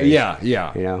away. Yeah.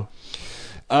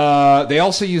 They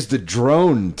also used the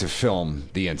drone to film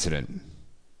the incident.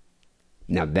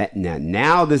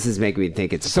 Now this is making me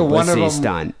think it's a publicity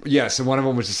stunt. Yeah, so one of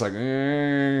them was just like,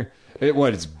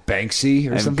 it's Banksy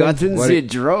or I've something? I've gotten the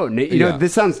drone.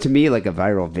 This sounds to me like a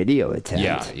viral video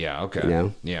attempt. Yeah,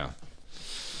 okay. Yeah.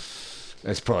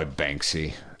 That's probably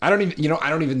Banksy. I don't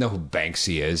even know who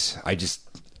Banksy is. I just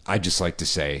like to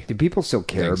say. Do people still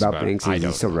care about Banksy? Is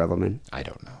he still relevant? I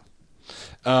don't know.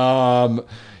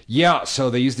 Yeah, so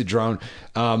they used the drone.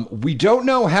 We don't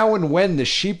know how and when the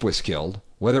sheep was killed,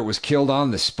 whether it was killed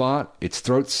on the spot, its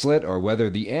throat slit, or whether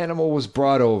the animal was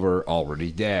brought over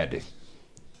already dead.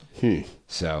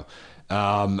 So,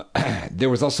 there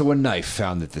was also a knife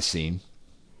found at the scene,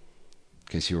 in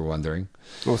case you were wondering.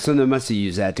 Well, so they must have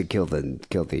used that to kill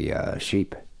the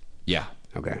sheep. Yeah.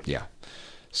 Okay. Yeah.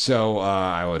 So,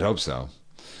 I would hope so.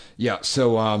 Yeah,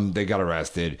 so they got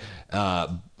arrested.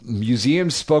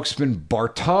 Museum spokesman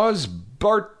Bartosz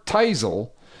Bartysel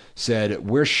said,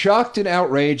 "We're shocked and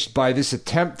outraged by this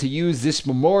attempt to use this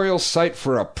memorial site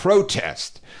for a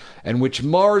protest, and which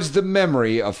mars the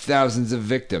memory of thousands of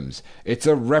victims. It's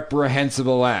a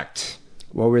reprehensible act."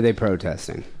 What were they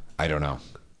protesting? I don't know.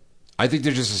 I think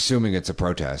they're just assuming it's a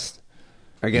protest.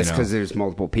 I guess because there's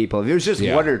multiple people. If it was just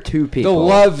one or two people. The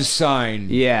love sign.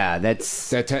 Yeah,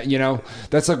 that's like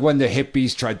when the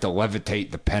hippies tried to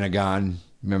levitate the Pentagon.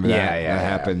 Remember that? That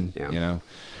happened,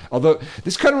 Although,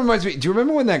 this kind of reminds me, do you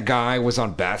remember when that guy was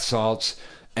on bath salts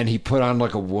and he put on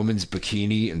like a woman's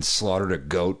bikini and slaughtered a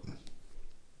goat?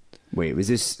 Wait, was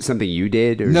this something you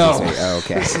did? Or no.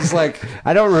 Okay. This is like...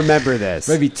 I don't remember this.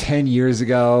 Maybe 10 years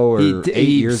ago or 8 years ago.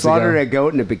 He slaughtered a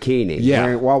goat in a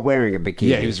bikini. While wearing a bikini.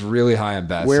 Yeah, he was really high on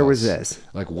bath salts. Where was this?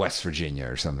 Like West Virginia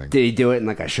or something. Did he do it in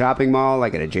like a shopping mall,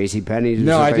 like at a JCPenney's or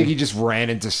No, something? I think he just ran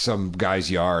into some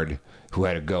guy's yard who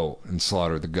had a goat and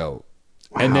slaughtered the goat.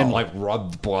 Wow. And then like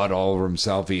rubbed blood all over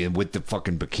himself and with the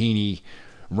fucking bikini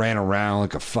ran around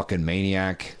like a fucking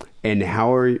maniac. And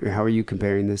how are you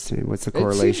comparing this to? What's the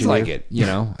correlation? It seems like it,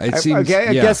 It seems.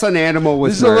 I guess an animal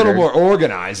was. This is murdered. a little more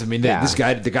organized. I mean, the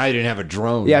guy didn't have a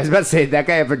drone. Yeah, I was about to say that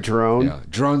guy have a drone. Yeah,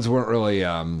 drones weren't really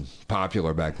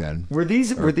popular back then. Were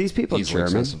these people German?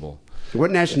 Accessible.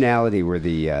 What nationality were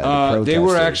the protesters? They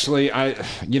were actually.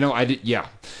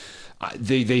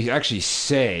 They actually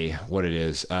say what it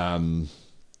is.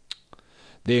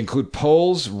 They include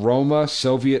Poles, Roma,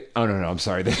 Soviet... Oh, no, I'm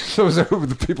sorry. Those are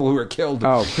the people who were killed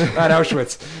at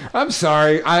Auschwitz. I'm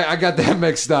sorry. I got that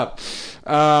mixed up.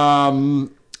 I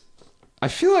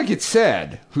feel like it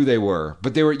said who they were,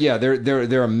 but they were... Yeah,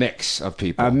 they're a mix of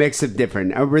people. A mix of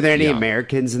different... Were there any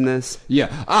Americans in this?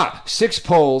 Yeah. 6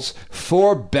 Poles,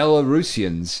 4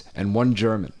 Belarusians, and 1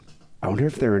 German. I wonder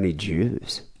if there are any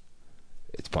Jews.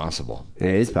 It's possible. It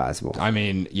is possible. I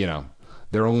mean,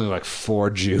 there are only like 4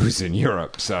 Jews in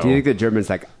Europe, so... Do you think the German's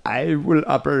like, I will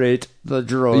operate the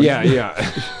drone?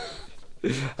 Yeah.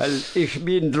 Ich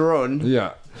bin drone.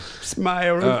 Yeah.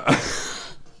 Smile.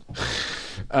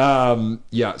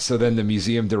 So then the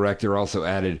museum director also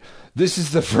added, "This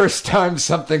is the first time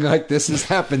something like this has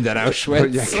happened at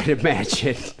Auschwitz." I can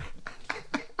imagine.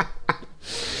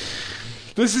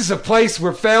 This is a place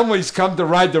where families come to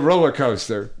ride the roller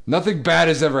coaster. Nothing bad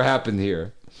has ever happened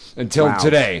here until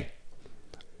today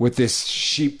with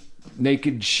this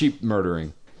naked sheep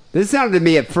murdering. This sounded to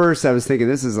me at first, I was thinking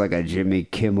this is like a Jimmy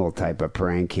Kimmel type of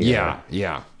prank here.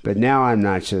 Yeah. But now I'm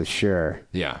not so sure.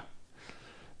 Yeah.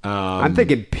 I'm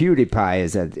thinking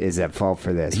PewDiePie is at fault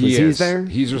for this. He there?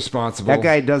 He's responsible. That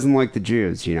guy doesn't like the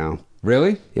Jews, you know.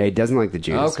 Really? Yeah, he doesn't like the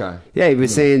Jews. Okay. Yeah, he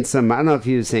was saying I don't know if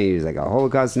he was saying he was like a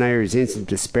Holocaust denier. He was saying some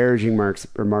disparaging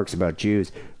remarks about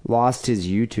Jews. Lost his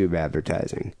YouTube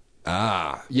advertising.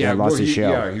 Yeah. Lost his show.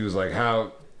 Yeah, he was like,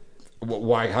 how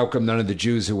come none of the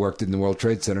Jews who worked in the World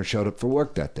Trade Center showed up for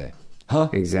work that day? Huh?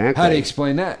 Exactly. How do you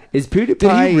explain that? Is PewDiePie...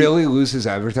 Did he really lose his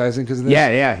advertising because of this?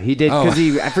 Yeah, he did. Because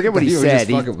I forget what he said.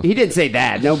 He didn't say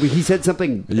that. No, but he said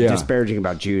something disparaging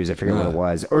about Jews. I forget what it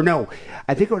was. Or no,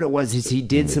 I think what it was is he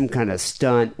did some kind of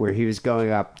stunt where he was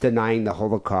going up denying the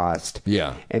Holocaust.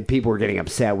 Yeah. And people were getting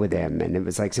upset with him. And it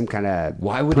was like some kind of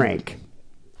prank.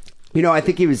 He... I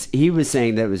think he was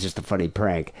saying that it was just a funny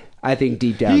prank. I think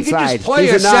deep down inside, he could just play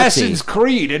Assassin's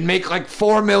Creed and make like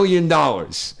 $4 million.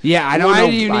 Yeah, I don't know.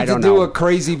 Why do you need to do a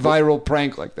crazy viral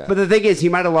prank like that? But the thing is, he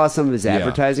might have lost some of his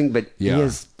advertising, but he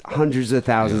has hundreds of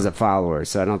thousands of followers,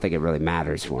 so I don't think it really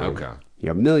matters for him. Okay.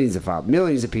 Millions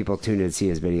of people tune in to see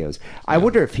his videos. I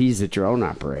wonder if he's a drone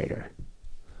operator.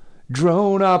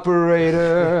 Drone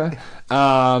operator.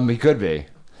 He could be.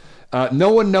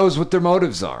 No one knows what their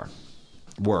motives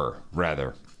were,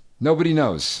 rather. Nobody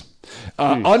knows.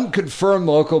 Unconfirmed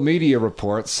local media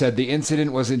reports said the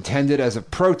incident was intended as a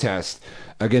protest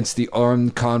against the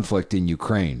armed conflict in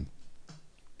Ukraine.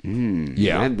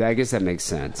 Yeah. I guess that makes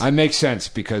sense. It makes sense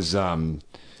because, why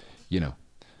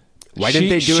didn't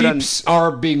they do it on... Sheep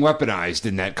are being weaponized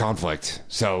in that conflict,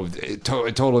 so it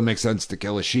totally makes sense to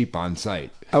kill a sheep on site.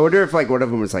 I wonder if one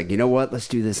of them was like, you know what, let's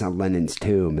do this on Lenin's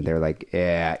tomb, and they're like,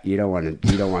 yeah, you don't want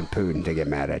Putin to get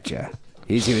mad at you.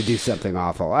 He's going to do something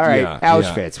awful. All right,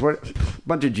 Auschwitz. What? A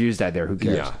bunch of Jews died there. Who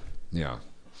cares? Yeah.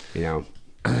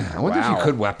 I wonder if you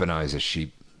could weaponize a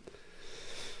sheep.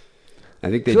 I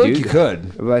think they do. You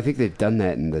could. Well, I think they've done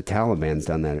that, and the Taliban's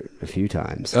done that a few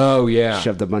times. Oh, yeah.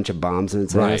 Shoved a bunch of bombs in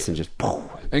its ass and just... Poof.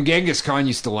 And Genghis Khan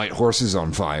used to light horses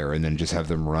on fire and then just have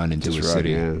them run into a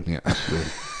city. Yeah.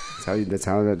 That's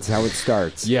how it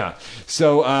starts. Yeah.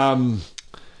 So, and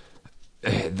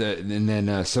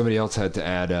then somebody else had to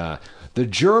add... the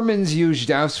Germans used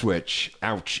Auschwitz.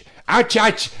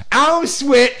 Auschwitz!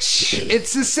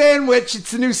 It's a sandwich.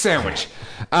 It's a new sandwich.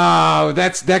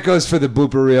 That goes for the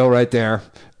blooper reel right there.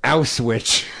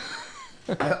 Auschwitz.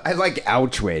 I like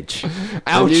Auschwitz.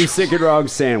 A new sick and wrong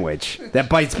sandwich that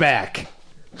bites back.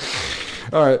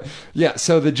 All right. Yeah,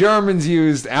 so the Germans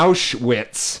used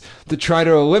Auschwitz to try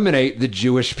to eliminate the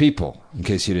Jewish people, in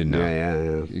case you didn't know.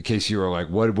 Yeah. In case you were like,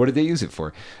 what did they use it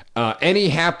for? Any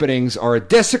happenings are a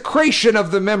desecration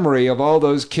of the memory of all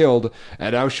those killed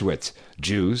at Auschwitz.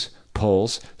 Jews,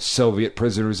 Poles, Soviet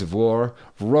prisoners of war,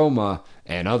 Roma,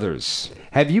 and others.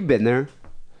 Have you been there?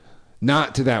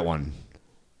 Not to that one.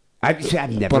 I've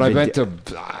never but been I went to...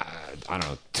 I don't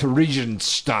know, to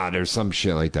Regentstadt or some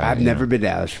shit like that. I've never been to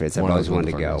Auschwitz. I've always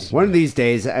wanted to go. One of these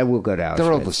days, I will go to Auschwitz.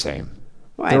 They're all the same.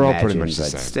 Well, they're all pretty much the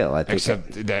same. Still, I think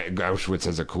except that Auschwitz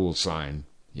has a cool sign,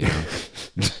 you know.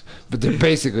 But they're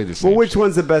basically the same. Well, which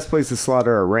one's the best place to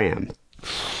slaughter a ram?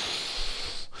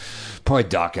 Probably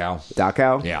Dachau.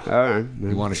 Dachau? Yeah. All right.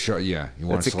 You want to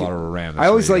slaughter a ram. I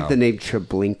always liked the name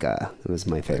Treblinka. It was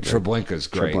my favorite. Treblinka's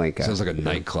great. Treblinka. Sounds like a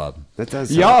nightclub. That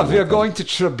does. Yeah, we're going to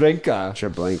Treblinka.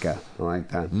 Treblinka. I like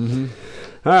that. Mm-hmm.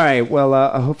 All right.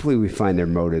 Well, hopefully we find their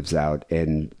motives out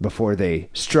and before they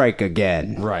strike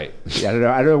again. Right. I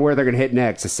don't know where they're going to hit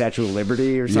next. The Statue of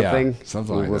Liberty or something? Yeah,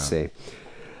 something like that. We'll see.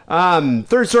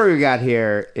 Third story we got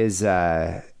here is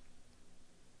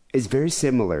very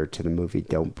similar to the movie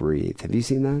Don't Breathe. Have you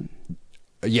seen that?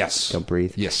 Yes. Don't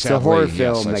Breathe? Yes, sadly, it's a horror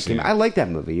film that came out. I like that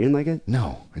movie. You didn't like it?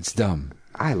 No, it's dumb.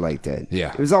 I liked it.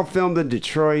 Yeah. It was all filmed in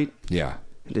Detroit. Yeah.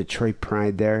 Detroit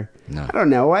pride there. No. I don't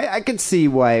know. I could see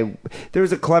why. There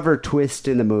was a clever twist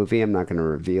in the movie. I'm not going to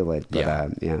reveal it. But,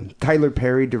 yeah. Tyler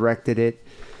Perry directed it.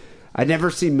 I'd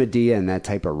never seen Medea in that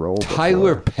type of role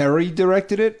Tyler Perry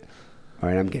directed it? All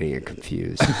right, I'm getting it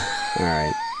confused. All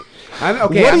right.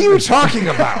 What are you talking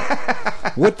about?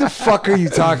 What the fuck are you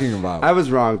talking about? I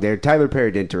was wrong there. Tyler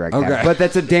Perry didn't direct that. But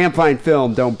that's a damn fine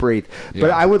film, Don't Breathe. Yeah.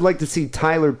 But I would like to see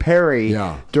Tyler Perry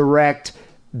direct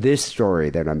this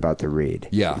story that I'm about to read.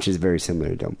 Yeah. Which is very similar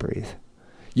to Don't Breathe.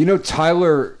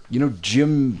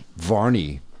 Jim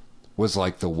Varney was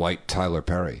like the white Tyler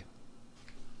Perry.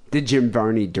 Did Jim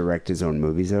Varney direct his own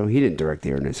movies, though? He didn't direct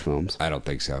the Ernest films. I don't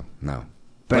think so, no.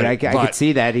 But I could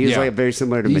see that. He was like very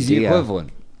similar to Medea. He's the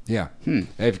equivalent. Yeah. In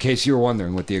case you were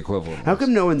wondering what the equivalent was. How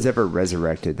come no one's ever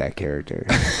resurrected that character?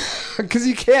 Because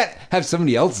you can't have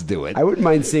somebody else do it. I wouldn't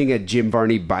mind seeing a Jim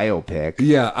Varney biopic.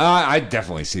 Yeah, I'd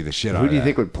definitely see the shit out of that. Who do you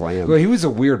think would play him? Well, he was a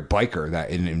weird biker that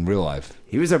in real life.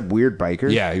 He was a weird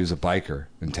biker? Yeah, he was a biker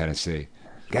in Tennessee.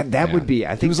 God, that would be...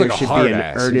 I think there should be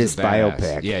an Ernest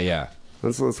biopic. Yeah.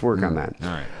 Let's work on that. All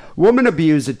right. Woman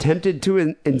abused attempted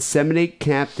to inseminate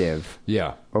captive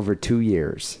Yeah. over 2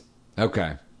 years.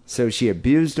 Okay. So she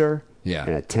abused her Yeah.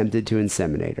 and attempted to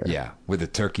inseminate her. Yeah, with a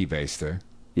turkey baster.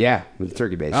 Yeah, with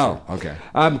turkey baster. Oh, okay.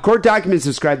 Court documents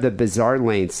describe the bizarre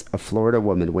lengths a Florida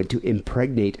woman went to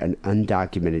impregnate an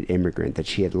undocumented immigrant that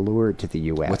she had lured to the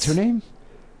U.S. What's her name?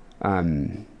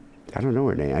 I don't know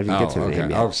her name. I didn't get to her name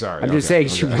yet. Oh, sorry. I'm just saying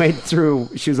she went through.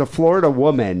 She was a Florida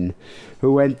woman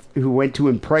who went to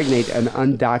impregnate an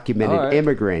undocumented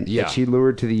immigrant that she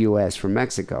lured to the U.S. from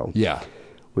Mexico. Yeah.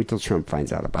 Wait till Trump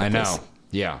finds out about this. I know.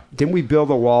 Yeah. Didn't we build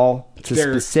a wall to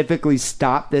specifically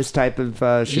stop this type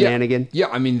of shenanigan? Yeah.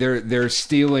 I mean, they're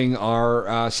stealing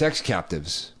our sex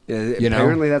captives.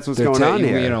 Apparently, that's what's going on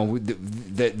here. You know,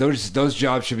 those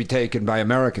jobs should be taken by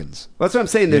Americans. Well, that's what I'm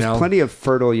saying. There's plenty of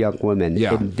fertile young women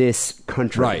in this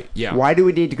country. Right, yeah. Why do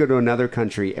we need to go to another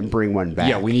country and bring one back?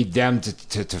 Yeah, we need them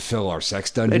to fill our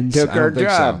sex dungeons. They took our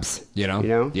jobs. So. You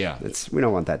know? Yeah. We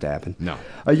don't want that to happen. No.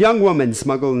 A young woman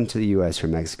smuggled into the U.S.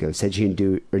 from Mexico said she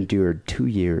endured 2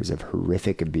 years of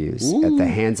horrific abuse at the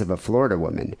hands of a Florida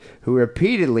woman who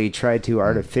repeatedly tried to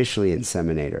artificially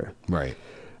inseminate her. Right.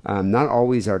 Not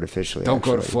always artificially. Don't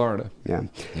go to Florida. Yeah.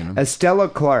 You know? Estella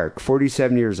Clark,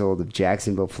 47 years old, of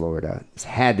Jacksonville, Florida,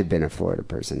 had to have been a Florida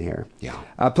person here.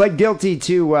 Yeah. Pled guilty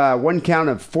to one count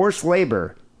of forced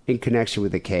labor in connection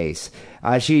with the case.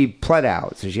 She pled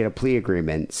out, so she had a plea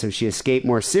agreement, so she escaped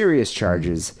more serious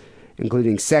charges,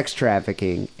 including sex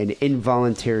trafficking and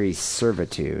involuntary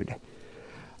servitude.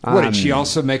 What, did she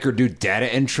also make her do data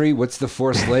entry? What's the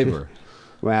forced labor?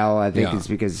 Well, I think it's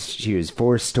because she was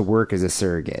forced to work as a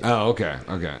surrogate. Oh, okay.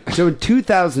 So in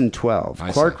 2012,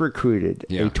 Clark recruited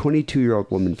a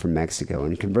 22-year-old woman from Mexico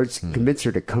and convinced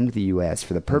her to come to the U.S.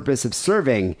 for the purpose of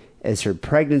serving as her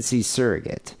pregnancy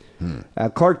surrogate.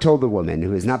 Clark told the woman,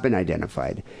 who has not been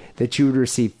identified, that she would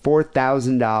receive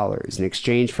 $4,000 in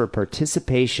exchange for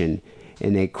participation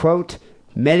in a, quote,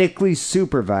 medically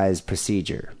supervised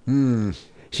procedure.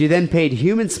 She then paid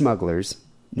human smugglers,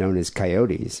 known as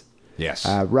coyotes,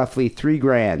 roughly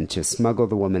 $3,000 to smuggle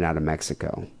the woman out of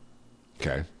Mexico.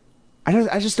 Okay.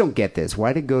 I just don't get this.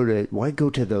 Why go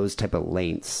to those type of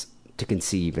lengths to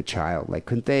conceive a child? Like,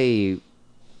 couldn't they,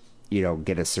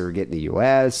 get a surrogate in the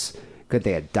U.S.? Could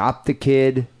they adopt the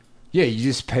kid? Yeah, you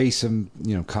just pay some,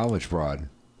 college broad.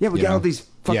 Yeah, we got all these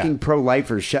fucking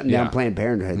pro-lifers shutting down Planned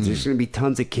Parenthoods. There's going to be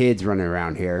tons of kids running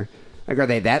around here. Like, are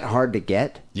they that hard to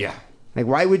get? Yeah. Like,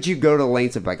 why would you go to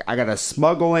lengths of, like, I got to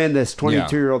smuggle in this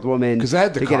 22-year-old woman to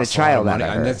get a child out of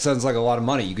her? And that sounds like a lot of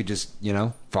money. You could just,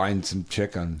 find some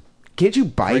chick on Can't you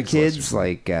buy kids,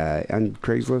 like, on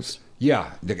Craigslist?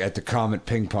 Yeah, at the Comet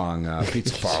Ping Pong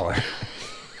Pizza Parlor.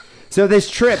 So this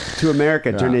trip to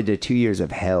America turned into 2 years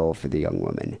of hell for the young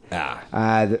woman.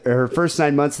 Her first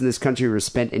 9 months in this country were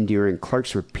spent enduring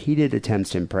Clark's repeated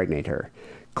attempts to impregnate her.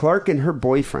 Clark and her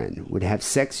boyfriend would have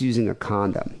sex using a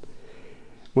condom.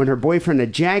 When her boyfriend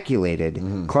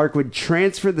ejaculated, Clark would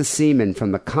transfer the semen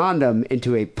from the condom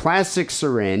into a plastic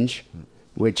syringe,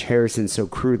 which Harrison so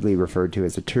crudely referred to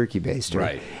as a turkey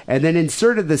baster, and then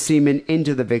inserted the semen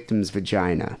into the victim's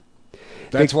vagina.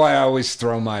 That's why I always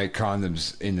throw my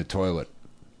condoms in the toilet.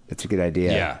 That's a good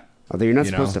idea. Yeah. Although you're not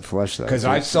supposed to flush those. Because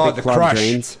I saw the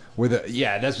crush with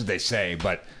that's what they say.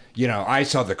 But, I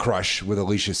saw the crush with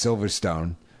Alicia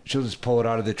Silverstone. She'll just pull it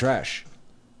out of the trash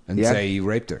and say you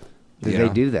raped her. Did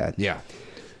they do that? Yeah.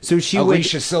 So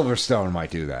Alicia Silverstone might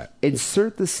do that.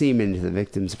 Insert the semen into the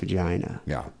victim's vagina.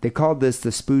 Yeah. They called this the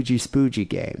spoogie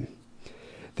game.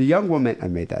 The young woman... I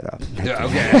made that up.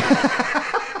 Okay.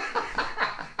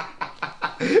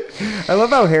 I love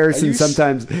how Harrison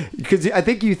sometimes... Because I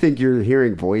think you think you're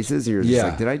hearing voices, and you're just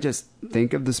like, did I just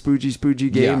think of the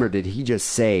spoogie game, or did he just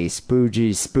say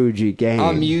spoogie game?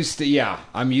 I'm used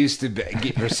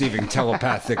to receiving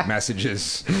telepathic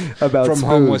messages about from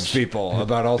homeless people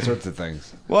about all sorts of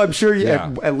things. Well, I'm sure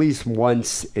at least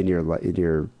once in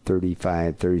your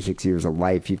 35, 36 years of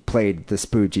life, you've played the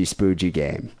spoogie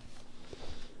game.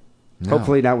 No.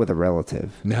 Hopefully not with a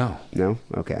relative. No. No?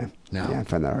 Okay. No. Yeah, I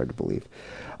find that hard to believe.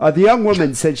 The young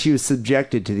woman said she was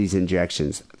subjected to these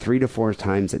injections 3 to 4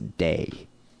 times a day.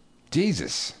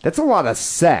 Jesus. That's a lot of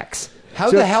sex. How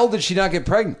the hell did she not get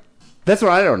pregnant? That's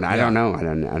what I don't know. I don't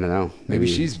know. Maybe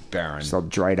she's barren. She's all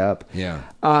dried up. Yeah.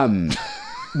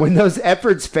 When those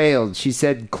efforts failed, she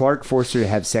said Clark forced her to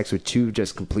have sex with 2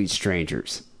 just complete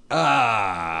strangers.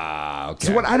 Okay.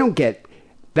 So what I don't get,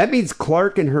 that means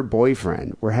Clark and her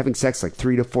boyfriend were having sex like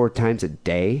 3 to 4 times a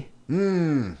day?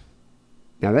 Now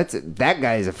that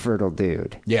guy is a fertile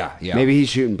dude. Yeah. Maybe he's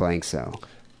shooting blanks, though.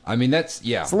 I mean, that's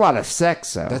a lot of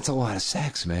sex, though. That's a lot of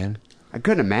sex, man. I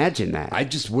couldn't imagine that. I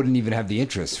just wouldn't even have the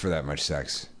interest for that much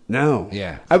sex. No.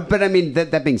 Yeah. But I mean,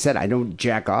 that being said, I don't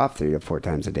jack off 3 to 4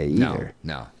 times a day either.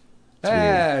 No.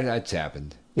 That's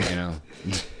happened, you know.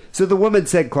 So the woman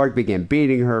said Clark began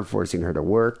beating her, forcing her to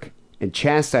work, and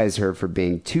chastised her for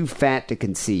being too fat to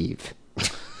conceive.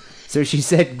 So she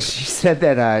said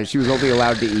that she was only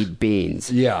allowed to eat beans.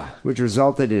 Yeah. Which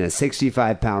resulted in a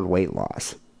 65-pound weight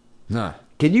loss. Nah.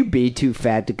 Can you be too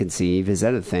fat to conceive? Is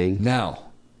that a thing? No.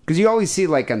 Because you always see,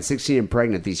 like, on 16 and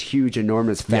Pregnant, these huge,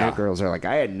 enormous fat girls are like,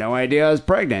 I had no idea I was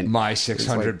pregnant. My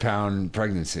 600-pound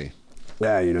pregnancy.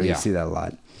 Yeah, you see that a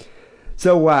lot.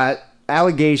 So,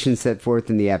 allegations set forth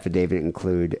in the affidavit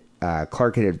include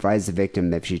Clark had advised the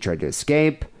victim that if she tried to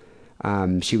escape,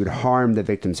 she would harm the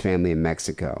victim's family in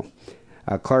Mexico.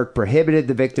 Clark prohibited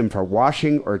the victim from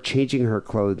washing or changing her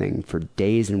clothing for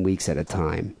days and weeks at a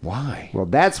time. Why? Well,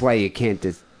 that's why you can't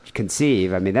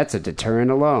conceive. I mean, that's a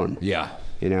deterrent alone. Yeah.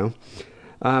 You know?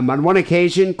 On one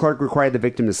occasion, Clark required the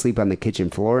victim to sleep on the kitchen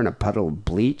floor in a puddle of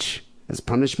bleach as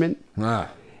punishment.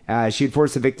 She'd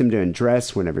force the victim to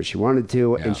undress whenever she wanted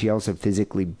to, and she also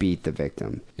physically beat the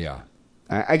victim. Yeah.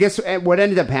 I guess what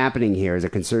ended up happening here is a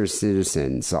concerned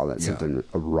citizen saw that something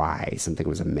awry, something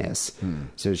was amiss.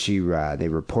 So they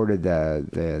reported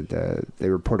they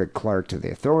reported Clark to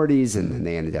the authorities, and then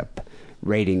they ended up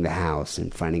raiding the house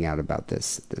and finding out about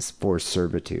this forced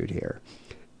servitude here.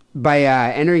 By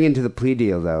entering into the plea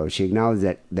deal, though, she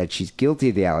acknowledged that she's guilty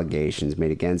of the allegations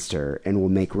made against her and will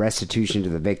make restitution to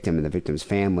the victim and the victim's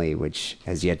family, which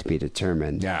has yet to be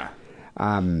determined. Yeah.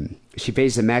 She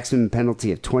faced a maximum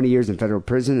penalty of 20 years in federal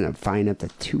prison and a fine up to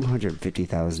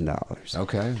 $250,000.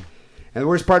 Okay. And the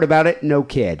worst part about it, no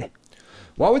kid.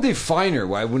 Why would they fine her?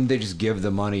 Why wouldn't they just give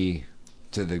the money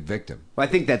to the victim? Well, I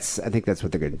think that's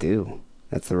what they're going to do.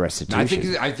 That's the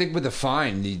restitution. I think with the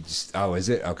fine, is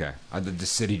it? Okay. The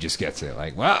city just gets it.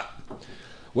 Like, well,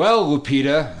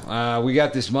 Lupita, we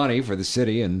got this money for the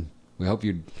city, and we hope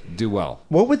you do well.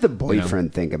 What would the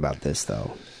boyfriend think about this,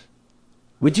 though?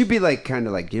 Would you be like, kind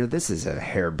of like, this is a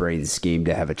harebrained scheme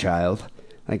to have a child?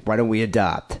 Like, why don't we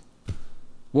adopt?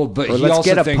 Well, but let's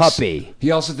get a puppy.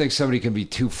 He also thinks somebody can be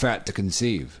too fat to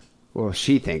conceive. Well,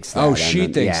 she thinks that. Oh, she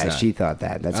thinks that. Yeah, she thought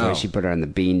that. That's why she put her on the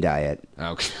bean diet.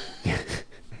 Okay.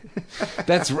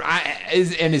 That's right.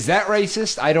 Is that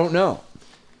racist? I don't know.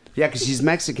 Yeah, because she's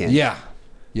Mexican. Yeah.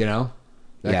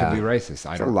 That could be racist.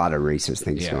 There's a lot of racist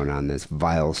things going on in this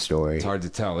vile story. It's hard to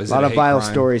tell. A lot of vile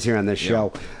stories here on this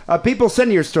show. People,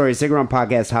 send your stories.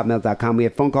 SickAroundPodcast@hotmail.com. We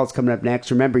have phone calls coming up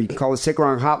next. Remember, you can call the Sick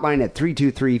Around hotline at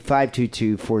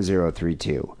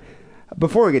 323-522-4032.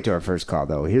 Before we get to our first call,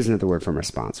 though, here's another word from our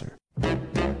sponsor.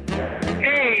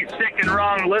 Hey, Sick and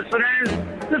Wrong listeners.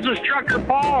 This is Trucker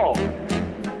Paul.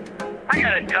 I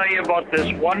got to tell you about this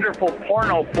wonderful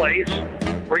porno place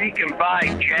where you can buy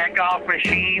jack-off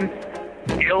machines,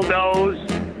 dildos,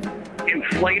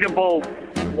 inflatable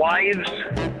wives.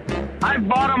 I've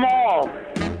bought them all.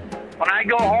 When I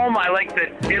go home, I like to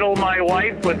diddle my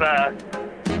wife with a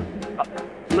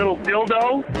little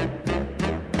dildo.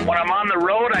 When I'm on the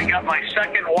road, I got my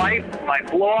second wife, my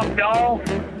blow-up doll,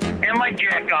 and my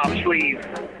jack-off sleeve.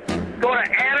 Go to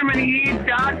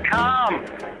adamandeve.com.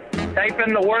 Type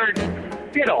in the word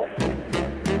diddle.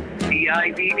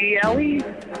 D-I-D-D-L-E.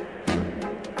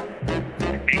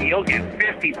 And you'll get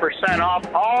 50% off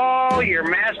all your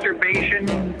masturbation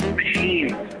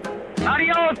machines.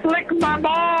 Adios, lick my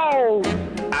balls!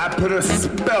 I put a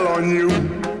spell on you.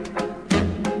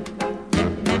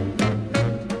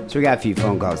 So we got a few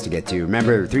phone calls to get to.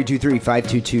 Remember,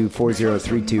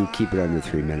 323-522-4032. Keep it under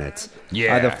 3 minutes.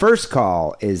 Yeah. The first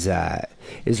call is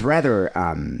rather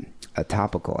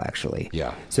topical, actually.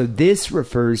 Yeah. So this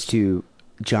refers to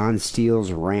John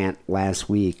Steele's rant last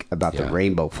week about the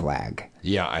rainbow flag.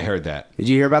 Yeah, I heard that. Did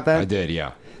you hear about that? I did,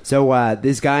 yeah. So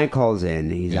this guy calls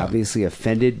in. He's obviously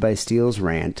offended by Steele's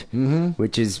rant,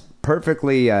 which is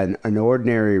perfectly an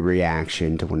ordinary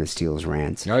reaction to one of Steele's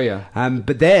rants. Oh, yeah.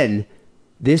 But then,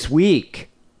 this week,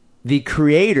 the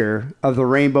creator of the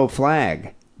rainbow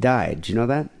flag died. Did you know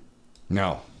that?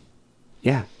 No.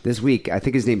 Yeah, this week. I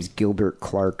think his name's Gilbert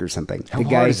Clark or something. How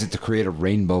hard is it to create a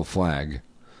rainbow flag?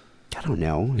 I don't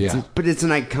know. Yeah. But it's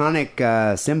an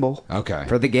iconic symbol. Okay.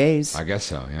 For the gays. I guess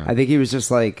so, yeah. I think he was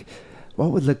just like,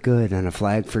 what would look good on a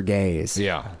flag for gays?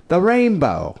 Yeah. The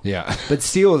rainbow. Yeah. But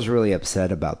Steele was really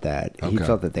upset about that. Okay. He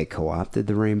felt that they co-opted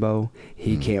the rainbow.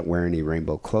 He can't wear any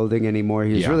rainbow clothing anymore.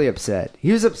 He was really upset.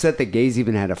 He was upset that gays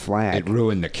even had a flag. It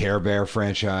ruined the Care Bear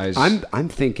franchise. I'm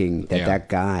thinking that that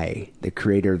guy, the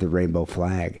creator of the rainbow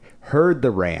flag, heard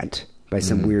the rant by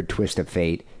some weird twist of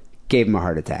fate, gave him a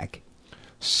heart attack.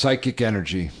 Psychic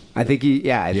energy. I think he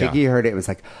heard it and was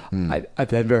like,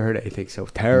 I've never heard anything so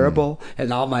terrible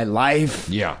in all my life.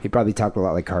 Yeah. He probably talked a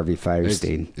lot like Harvey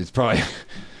Fierstein. It's probably,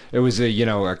 it was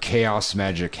a chaos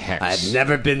magic hex. I've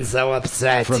never been so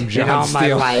upset from John in all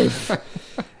Steele. my life.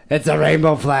 It's a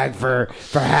rainbow flag for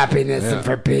happiness and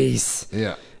for peace.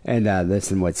 Yeah. And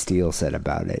listen what Steele said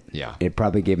about it. Yeah. It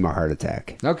probably gave him a heart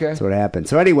attack. Okay. That's what happened.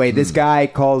 So anyway, this guy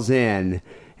calls in,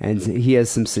 and he has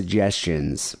some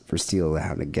suggestions for Steele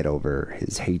how to get over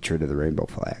his hatred of the rainbow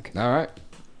flag. All right.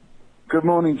 Good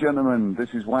morning, gentlemen. This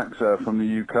is Waxer from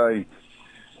the UK.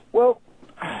 Well,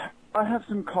 I have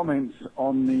some comments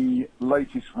on the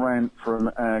latest rant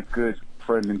from our good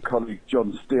friend and colleague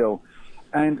John Steele,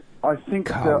 and I think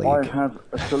that I have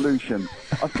a solution.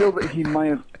 I feel that he may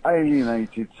have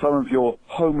alienated some of your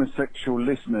homosexual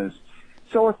listeners,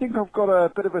 so I think I've got a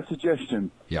bit of a suggestion.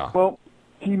 Yeah. Well,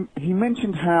 he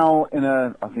mentioned how in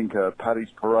a Paddy's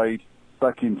parade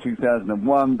back in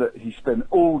 2001 that he spent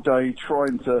all day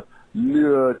trying to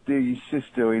lure Dee's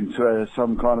sister into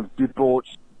some kind of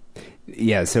debauch.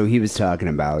 Yeah, so he was talking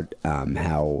about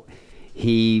how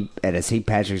he, at a St.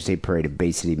 Patrick's Day parade in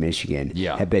Bay City, Michigan,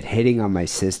 had been hitting on my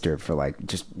sister for, like,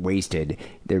 just wasted,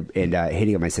 and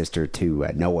hitting on my sister to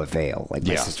no avail. Like,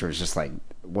 my sister was just like,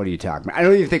 what are you talking about? I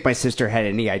don't even think my sister had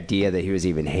any idea that he was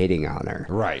even hitting on her.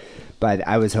 Right. But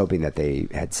I was hoping that they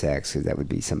had sex, because that would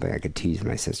be something I could tease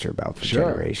my sister about for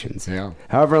generations. Yeah.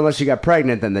 However, unless she got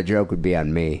pregnant, then the joke would be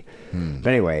on me. But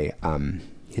anyway,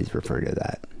 he's referring to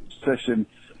that. Session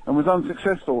and was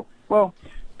unsuccessful. Well,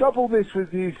 double this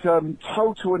with his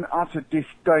total and utter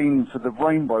disdain for the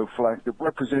rainbow flag that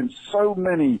represents so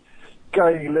many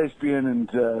gay, lesbian,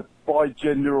 and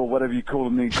bi-gender, or whatever you call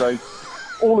them these days.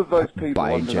 All of those people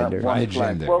under that one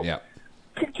flag. Well,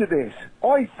 picture this.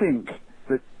 I think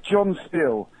that John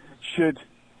Steele should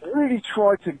really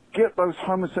try to get those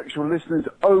homosexual listeners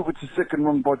over to Sick and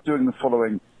Wrong by doing the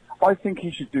following. I think he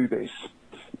should do this.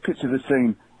 Picture the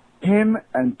scene. Him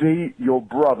and Dee, your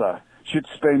brother, should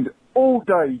spend all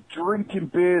day drinking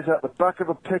beers out the back of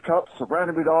a pickup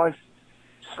surrounded with ice,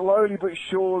 slowly but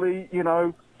surely,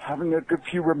 having a good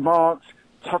few remarks,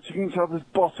 touching each other's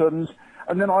bottoms,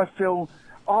 and then I feel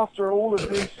after all of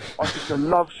this, I think the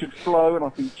love should flow, and I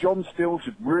think John Steele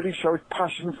should really show his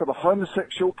passion for the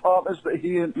homosexual partners that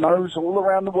he knows all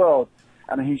around the world,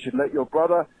 and he should let your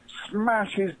brother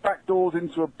smash his back doors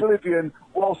into oblivion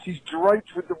whilst he's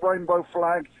draped with the rainbow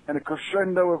flag in a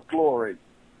crescendo of glory.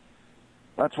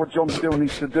 That's what John Steele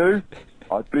needs to do.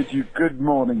 I bid you good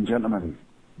morning, gentlemen.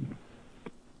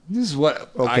 This is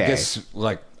what I guess,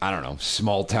 I don't know,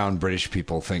 small town British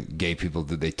people think gay people,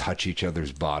 do they touch each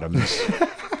other's bottoms?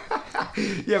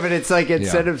 Yeah, but it's like,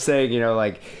 instead of saying,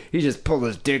 he just pulled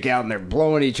his dick out and they're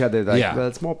blowing each other, well,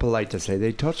 it's more polite to say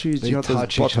they touch each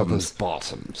other's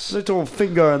bottoms. Little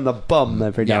finger in the bum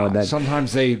every now and then.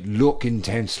 Sometimes they look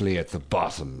intensely at the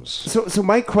bottoms. So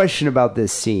my question about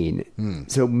this scene,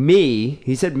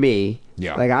 he said me,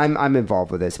 I'm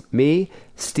involved with this. Me,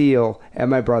 Steele, and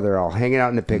my brother all hanging out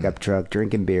in the pickup truck,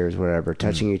 drinking beers, whatever,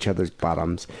 touching each other's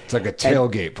bottoms. It's like a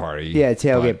tailgate party. Yeah, a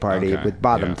tailgate party with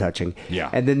bottom touching. Yeah.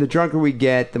 And then the drunker we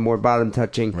get, the more bottom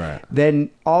touching. Right.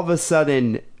 Then all of a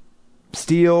sudden,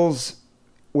 Steele's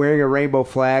wearing a rainbow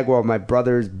flag while my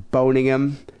brother's boning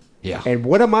him. Yeah. And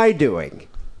what am I doing?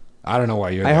 I don't know why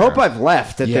you're I hope I've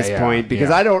left at this point, because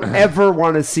I don't ever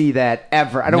want to see that,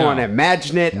 ever. I don't want to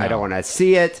imagine it. I don't want to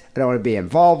see it. I don't want to be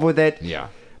involved with it. Yeah.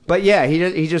 But yeah,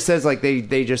 he just says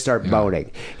they just start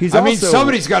boning.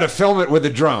 Somebody's got to film it with a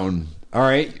drone. All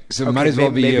right, so might as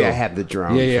well be you. Maybe I have the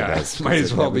drone. Yeah. Might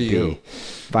as well be you.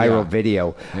 Viral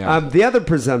video. Yeah. The other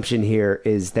presumption here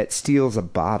is that Steele's a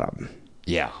bottom.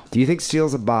 Yeah. Do you think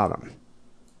Steele's a bottom?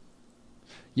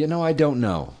 I don't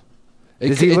know.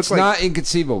 It's not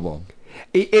inconceivable.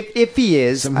 If he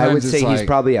is, Sometimes I would say he's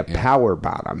probably a power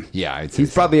bottom. Yeah, I'd say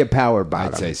he's probably a power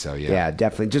bottom. I'd say so. Yeah. Yeah,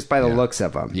 definitely, just by the looks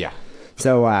of him. Yeah.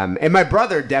 So, and my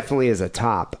brother definitely is a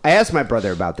top. I asked my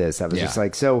brother about this. I was just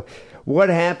like, so what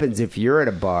happens if you're at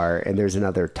a bar and there's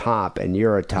another top and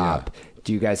you're a top? Yeah.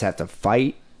 Do you guys have to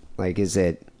fight? Like, is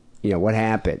it, what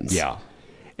happens? Yeah.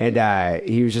 And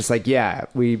he was just like, yeah,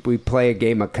 we play a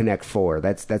game of Connect Four.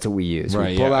 That's what we use.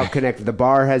 Right, we pull out Connect. The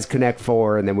bar has Connect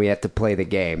Four, and then we have to play the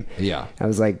game. Yeah. I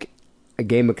was like, a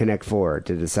game of Connect Four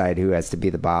to decide who has to be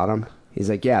the bottom. He's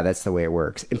like, yeah, that's the way it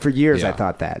works. And for years, I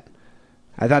thought that.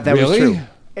 I thought that was true.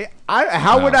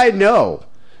 How would I know?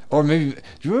 Or maybe,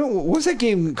 do you remember, what was that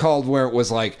game called where it was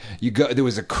like, there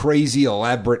was a crazy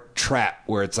elaborate trap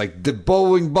where it's like the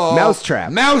bowling ball.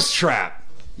 Mousetrap.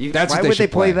 That's why what would they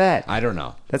play that? I don't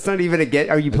know. That's not even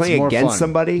are you playing against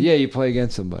somebody? Yeah, you play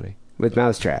against somebody. With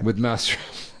Mousetrap.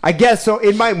 I guess so.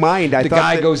 In my mind, I thought the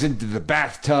guy goes into the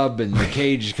bathtub and the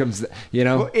cage comes.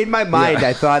 Well, in my mind,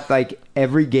 I thought like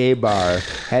every gay bar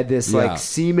had this like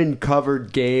semen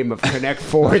covered game of Connect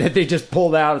Four that they just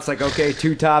pulled out. It's like, okay,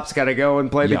 two tops, got to go and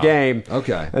play the game.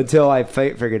 Okay. Until I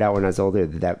figured out when I was older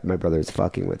that my brother was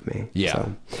fucking with me. Yeah.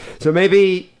 So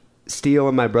maybe Steele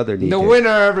and my brother need the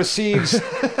winner receives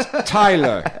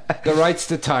Tyler. The rights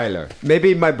to Tyler.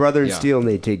 Maybe my brother and Steele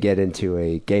need to get into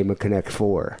a game of Connect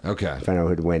Four. Okay. Find out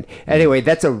who'd win. Anyway,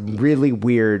 that's a really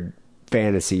weird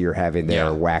fantasy you're having there,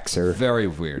 Waxer. Very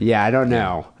weird. Yeah, I don't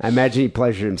know. I imagine he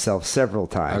pleasured himself several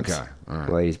times. Okay. All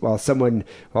right. While someone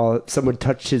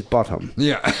touched his bottom.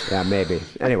 Yeah. Yeah, maybe.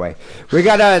 Anyway, we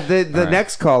got the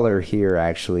next caller here.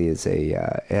 Actually, is it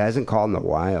hasn't called in a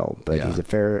while, but he's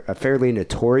a fairly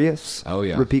notorious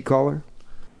repeat caller.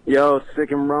 Yo,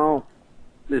 sick and wrong.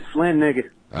 This Flynn nigga.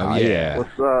 Oh yeah.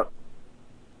 What's up?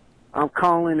 I'm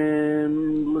calling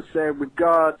in, let's say,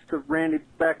 regards to Randy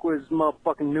Backwards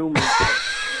motherfucking Newman.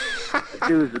 That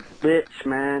dude's a bitch,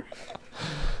 man.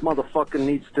 Motherfucker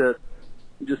needs to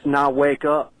just not wake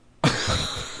up.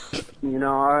 You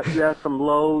know, that's some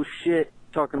low shit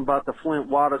talking about the Flint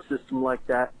water system like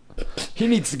that. He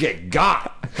needs to get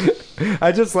got.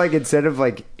 I just like, instead of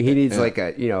like, he needs like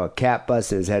a cat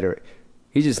bust in his head, or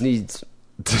he just needs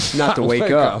not to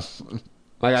wake up.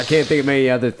 Like, I can't think of any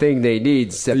other thing they need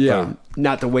except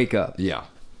not to wake up. Yeah.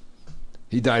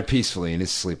 He died peacefully in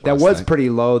his sleep. That was pretty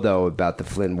low, though, about the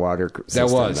Flint water system.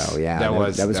 That was. Though. Yeah,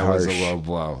 that was harsh. A low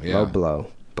blow. Yeah. Low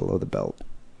blow. Below the belt.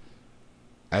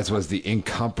 As was the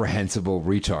incomprehensible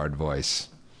retard voice.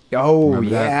 Oh,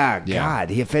 yeah. God,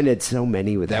 he offended so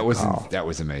many with that call. That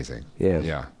was amazing.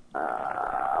 Yeah.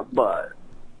 But,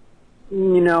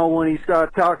 you know, when he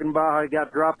started talking about how he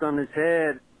got dropped on his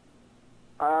head,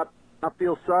 I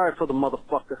feel sorry for the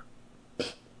motherfucker,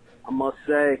 I must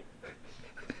say.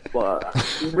 But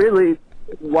really,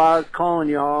 why I was calling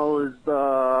y'all is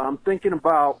I'm thinking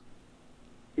about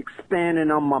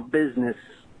expanding on my business.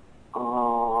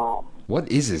 What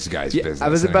is this guy's business? I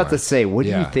was about anyway? to say, what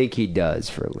do you think he does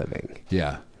for a living?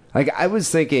 Yeah. Like, I was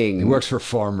thinking... He works for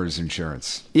Farmers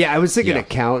Insurance. Yeah, I was thinking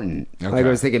accountant. Okay. Like, I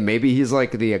was thinking maybe he's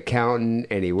like the accountant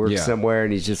and he works somewhere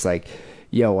and he's just like,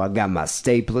 yo, I got my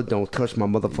stapler. Don't touch my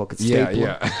motherfucking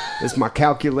stapler. Yeah. This is my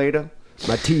calculator.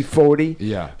 My T40.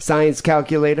 Yeah. Science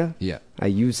calculator. Yeah. I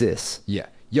use this. Yeah.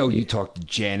 Yo, you talk to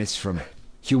Janice from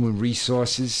Human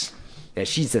Resources. Yeah,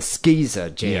 she's a skeezer,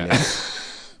 Janice.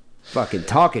 Fucking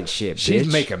talking shit, bitch.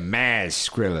 She's making mad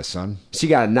Skrilla, son. She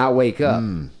gotta not wake up.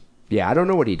 Yeah, I don't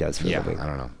know what he does for a living. I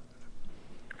don't know.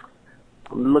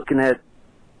 I'm looking at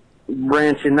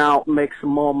branching out, make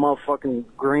some more motherfucking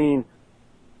green.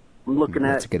 I'm looking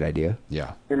That's a good idea.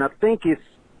 Yeah. And I think it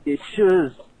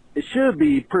should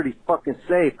be pretty fucking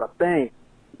safe, I think.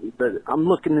 But I'm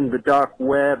looking in the dark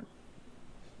web,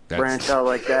 branch out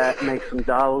like that, make some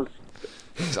dollars.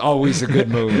 It's always a good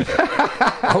move.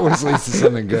 Always leads to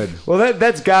something good. Well,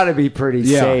 that's got to be pretty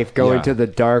safe going to the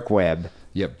dark web.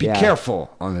 Yeah, be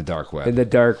careful on the dark web. In the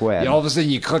dark web. Yeah, all of a sudden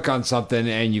you click on something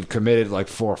and you've committed like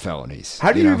 4 felonies.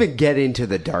 How do you even get into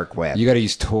the dark web? You got to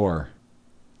use Tor.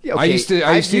 Okay, I used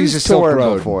to use the Silk Tor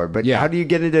Road before, but how do you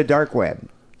get into dark web?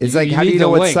 It's like, you how do you know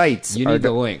what sites? You need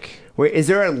the link. Wait, is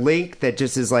there a link that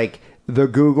just is like the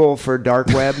Google for dark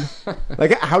web?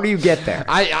 Like, how do you get there?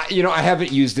 I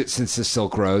haven't used it since the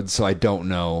Silk Road, so I don't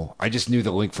know. I just knew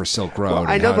the link for Silk Road. Well,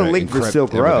 I know the link for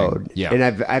Silk Road. Yeah. And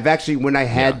I've actually, when I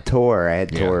had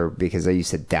Tor, because I used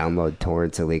to download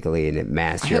torrents illegally and it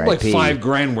masked your IP. I had like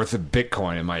 $5,000 worth of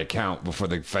Bitcoin in my account before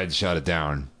the Fed shut it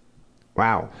down.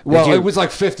 Wow. Well, it was like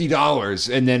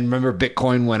 $50, and then remember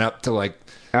Bitcoin went up to like...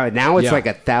 now it's like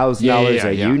 $1,000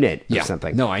 a unit or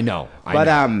something. No, I know.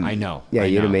 I know. Yeah,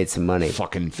 you'd have made some money.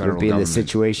 Fucking federal You'd be government. in the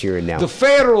situation you're in now. The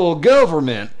federal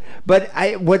government. But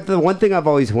the one thing I've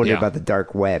always wondered about the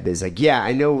dark web is like,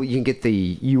 I know you can get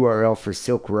the URL for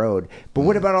Silk Road, but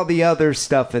what about all the other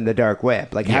stuff in the dark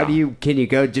web? Like, can you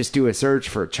go just do a search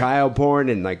for child porn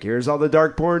and like, here's all the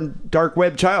dark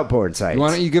web child porn sites? Why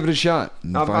don't you give it a shot?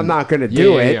 I'm not going to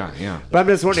do it. Yeah. But I'm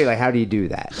just wondering, like, how do you do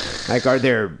that? Like, are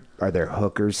there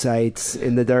hooker sites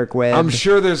in the dark web? I'm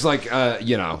sure there's like,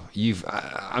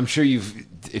 I'm sure you've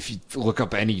if you look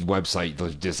up any website,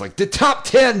 there's like the top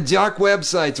 10 dark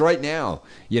websites right now,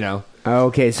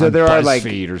 Okay, so there are like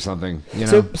BuzzFeed or something.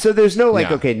 So there's no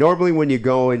okay. Normally, when you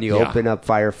go and you open up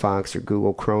Firefox or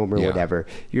Google Chrome or whatever,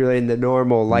 you're in the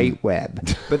normal light web.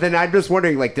 But then I'm just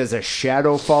wondering, does a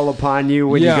shadow fall upon you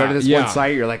when you go to this one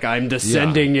site? You're like, I'm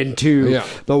descending into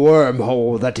the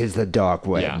wormhole that is the dark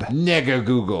web. Yeah. Nega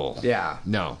Google. Yeah.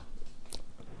 No.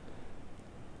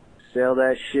 Sell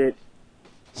that shit.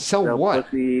 Sell what?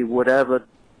 Pussy, whatever.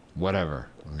 Whatever.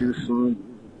 Do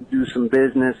some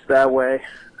business that way.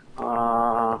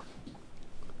 Sell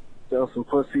some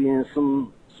pussy and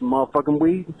some motherfucking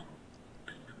weed.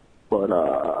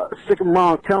 But sick and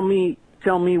wrong. Tell me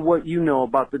what you know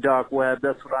about the dark web.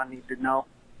 That's what I need to know.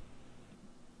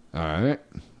 All right.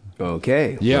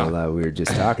 Okay. Yeah. Well, we were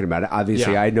just talking about it.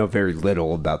 Obviously, I know very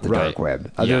little about the dark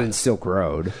web, other than Silk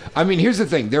Road. I mean, here's the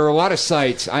thing. There are a lot of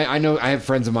sites. I know I have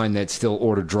friends of mine that still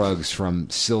order drugs from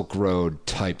Silk Road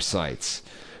type sites.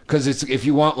 Because if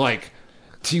you want,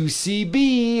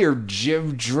 2CB or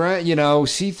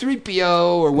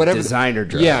C3PO or whatever. Designer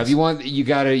drugs. Yeah, if you want, you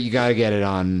gotta get it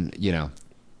on,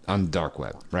 on the dark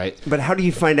web, right? But how do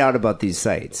you find out about these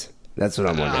sites? That's what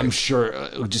I'm wondering. I'm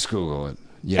sure. Just Google it.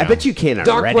 I bet you can on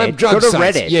dark Reddit. Web drug go to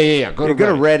sites. Reddit. Yeah. Go to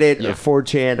Reddit or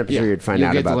 4chan. I'm sure you'd find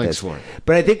out about this.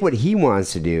 But I think what he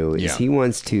wants to do is he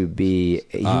wants to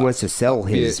sell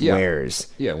his wares.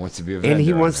 Yeah, wants to be a vendor. And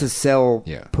he wants to sell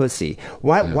pussy.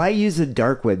 Why use the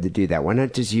dark web to do that? Why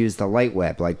not just use the light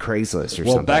web like Craigslist or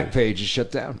something? Well, Backpage is shut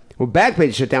down. Well, Backpage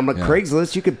is shut down, but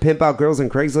Craigslist, you could pimp out girls on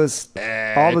Craigslist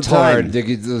all the time. Hard.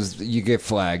 You get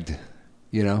flagged,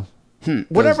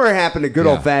 Whatever happened to good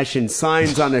old-fashioned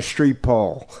signs on a street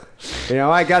pole?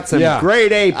 I got some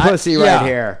grade A pussy right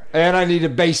here. And I need a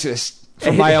bassist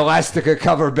for my Elastica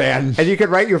cover band. And you could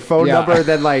write your phone number and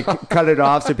then cut it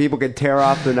off so people can tear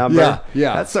off the number.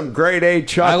 Yeah. That's some grade A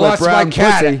chocolate I lost brown my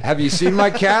cat. pussy. Have you seen my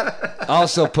cat?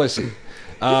 Also pussy.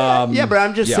 But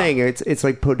I'm just saying it's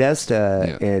like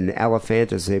Podesta and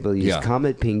Elephantis able to use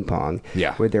Comet Ping Pong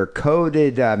with their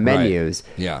coded menus.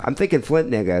 Right. Yeah. I'm thinking Flint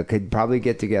Nigga could probably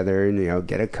get together and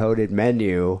get a coded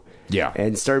menu. Yeah,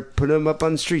 and start putting them up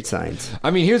on street signs.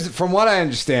 I mean, from what I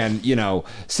understand,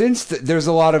 since there's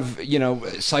a lot of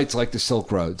sites like the Silk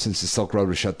Road, since the Silk Road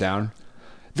was shut down,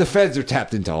 the feds are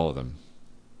tapped into all of them.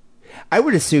 I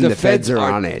would assume the feds are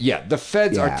on it. Yeah, the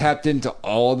feds are tapped into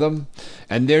all of them,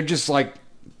 and they're just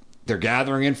they're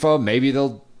gathering info. Maybe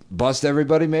they'll bust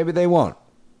everybody. Maybe they won't.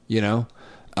 The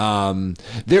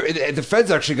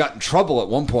feds actually got in trouble at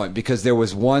one point because there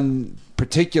was one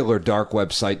particular dark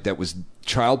website that was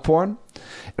child porn.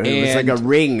 It was like a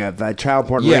ring of a child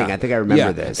porn ring. I think I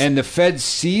remember this. And the feds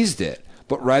seized it.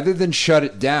 But rather than shut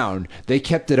it down, they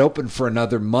kept it open for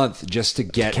another month just to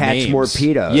catch names. More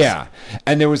pedos. Yeah.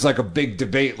 And there was a big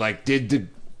debate, did the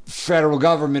federal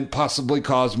government possibly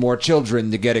cause more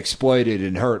children to get exploited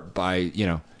and hurt by,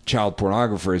 child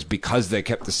pornographers because they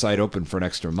kept the site open for an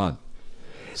extra month?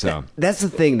 So that's the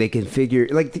thing they can figure.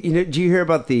 Do you hear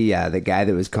about the guy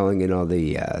that was calling in all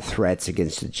the threats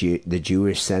against the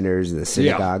Jewish centers and the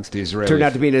synagogues? The Israelis. Turned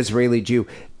out to be an Israeli Jew.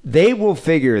 They will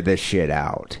figure this shit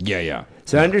out. Yeah.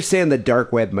 So I understand the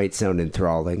dark web might sound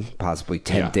enthralling, possibly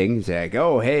tempting. It's like,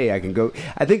 oh, hey, I can go.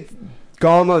 I think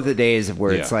gone are the days of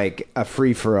where it's like a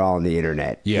free for all on the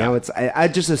internet. Yeah, I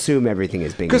just assume everything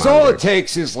is being because monitored. all it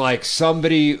takes is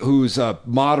somebody who's a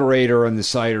moderator on the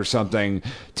site or something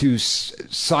to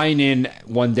sign in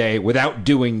one day without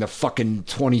doing the fucking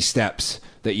 20 steps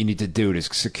that you need to do to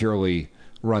securely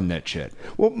run that shit.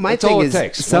 Well, my thing is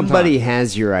somebody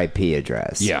has your IP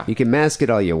address. Yeah. You can mask it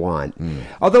all you want.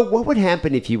 Although, what would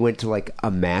happen if you went to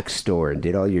a Mac store and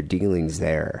did all your dealings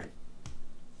there?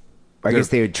 I guess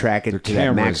they would track it to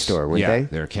that Mac store, wouldn't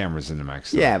they? There are cameras in the Mac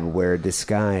store. Yeah, but wear a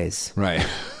disguise. Right.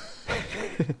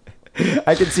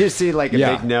 I could just see a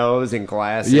big nose and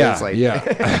glasses.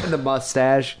 And the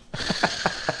mustache.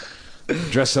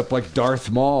 Dress up like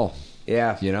Darth Maul.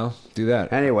 Yeah. Do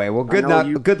that. Anyway, well,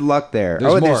 good luck there.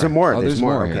 There's some more. There's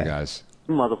more here, guys.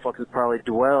 Motherfuckers probably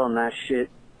dwell on that shit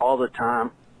all the time.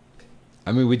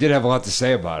 I mean, we did have a lot to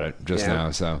say about it just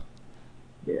now, so.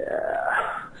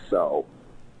 Yeah. So,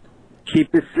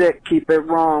 keep it sick, keep it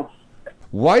wrong.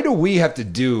 Why do we have to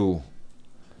do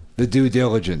the due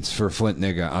diligence for Flint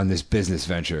Nigga on this business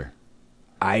venture?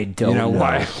 I don't know.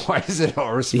 Why is it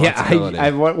our responsibility?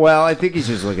 I think he's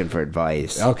just looking for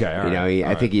advice. Okay, all right.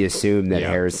 I think he assumed that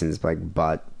Harrison's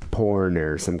butt porn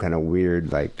or some kind of weird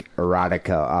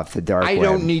erotica off the dark web. I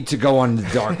don't need to go on the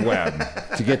dark web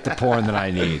to get the porn that I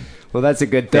need. Well, that's a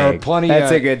good thing. There are plenty of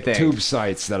tube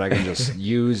sites that I can just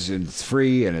use, and it's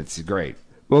free, and it's great.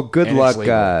 Well, good luck,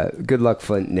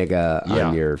 Flint nigga,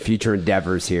 on your future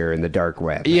endeavors here in the dark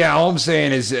web. Yeah, all I'm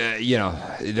saying is,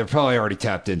 they're probably already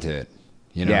tapped into it.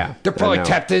 Yeah, they're probably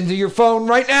tapped into your phone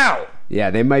right now.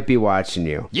 Yeah, they might be watching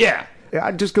you. Yeah.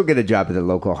 I'd just go get a job at the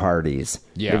local Hardee's.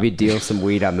 Yeah. Maybe deal some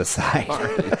weed on the side. All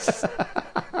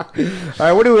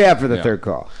right, what do we have for the third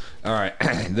call? All right,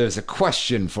 there's a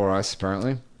question for us,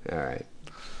 apparently. All right.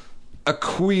 A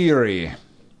query.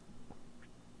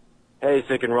 Hey,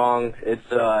 Sick and Wrong. It's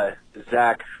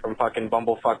Zach from fucking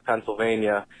Bumblefuck,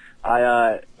 Pennsylvania.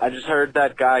 I just heard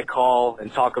that guy call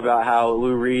and talk about how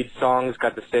Lou Reed's songs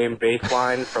got the same bass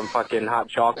line from fucking Hot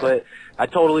Chocolate. I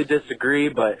totally disagree,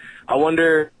 but I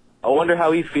wonder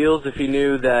how he feels if he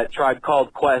knew that Tribe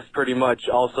Called Quest pretty much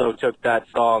also took that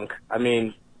song. I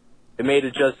mean, it made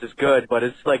it just as good, but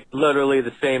it's like literally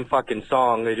the same fucking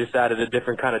song. They just added a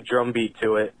different kind of drum beat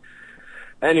to it.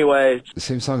 Anyway. The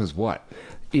same song as what?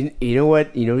 You know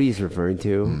what? You know what he's referring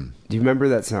to? Do you remember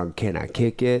that song, Can I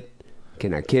Kick It?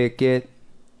 Can I kick it?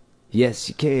 Yes,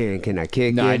 you can. Can I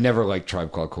kick it? No, I never liked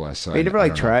Tribe Called Quest. So you never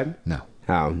liked Tribe? No.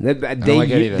 Oh,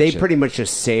 they pretty much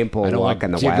just sample Walk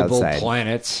on the Wild Side.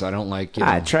 Planets. I don't like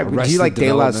Tribe. Do you like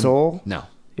De La Soul? No.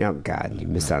 Oh God, you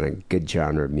missed out on a good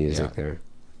genre of music there.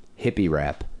 Hippie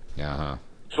rap. Yeah.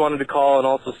 Just wanted to call and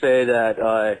also say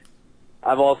that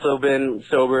I've also been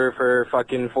sober for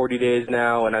fucking 40 days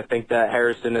now, and I think that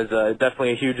Harrison is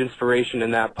definitely a huge inspiration in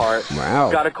that part.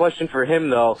 Wow. Got a question for him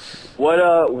though.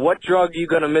 What drug are you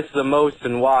gonna miss the most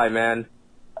and why, man?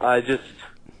 For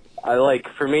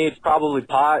me it's probably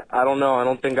pot. I don't know. I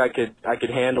don't think I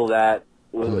could handle that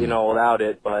without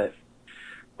it, but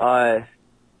and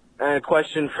a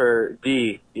question for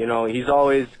D. He's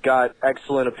always got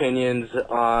excellent opinions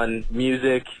on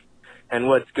music and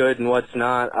what's good and what's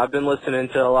not. I've been listening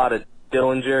to a lot of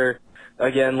Dillinger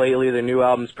again lately. The new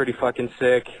album's pretty fucking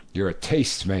sick. You're a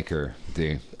tastemaker,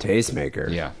 D.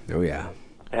 Tastemaker? Yeah. Oh, yeah.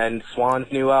 And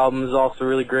Swan's new album is also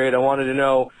really great. I wanted to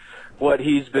know what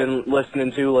he's been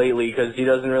listening to lately, because he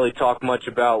doesn't really talk much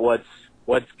about what's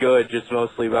good, just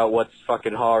mostly about what's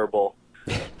fucking horrible.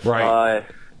 Right.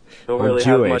 Don't really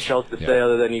have much else to say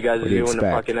other than you guys are doing expect?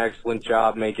 a fucking excellent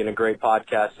job making a great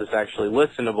podcast that's actually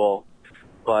listenable.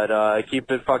 But keep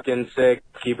it fucking sick.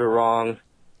 Keep it wrong.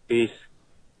 Peace.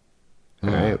 All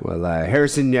right. Well,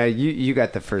 Harrison, you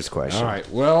got the first question. All right.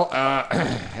 Well,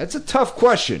 that's a tough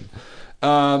question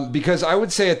because I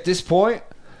would say at this point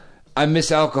I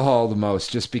miss alcohol the most,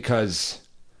 just because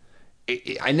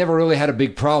I never really had a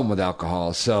big problem with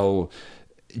alcohol. So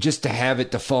just to have it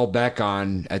to fall back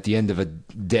on at the end of a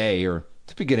day or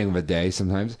the beginning of a day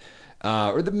sometimes.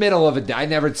 Or the middle of a day. I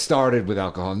never started with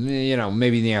alcohol.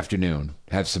 Maybe in the afternoon,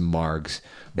 have some margs.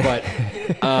 But,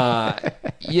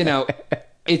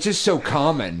 it's just so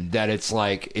common that it's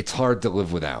like, it's hard to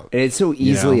live without. And it's so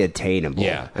easily attainable.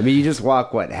 Yeah. I mean, you just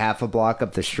walk, half a block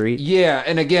up the street? Yeah.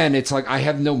 And again, it's like I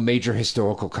have no major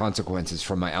historical consequences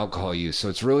from my alcohol use. So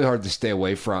it's really hard to stay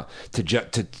away from,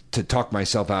 to talk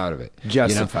myself out of it.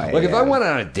 Justify it. Like if I went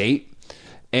on a date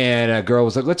and a girl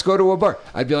was like, let's go to a bar,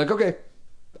 I'd be like, okay.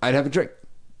 I'd have a drink,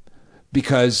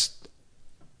 because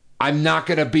I'm not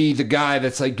going to be the guy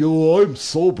that's like, oh, I'm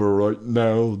sober right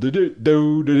now. I'm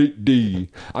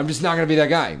just not going to be that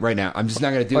guy right now. I'm just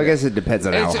not going to do that. I guess it depends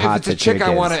on how hot the chick is. If it's a chick I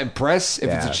want to impress,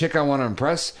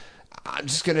 I'm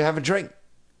just going to have a drink,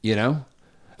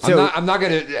 So, I'm not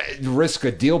going to risk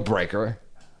a deal breaker,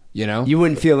 You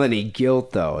wouldn't feel any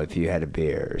guilt, though, if you had a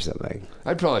beer or something.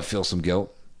 I'd probably feel some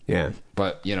guilt. Yeah.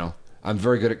 But, I'm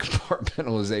very good at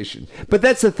compartmentalization. But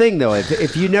that's the thing, though.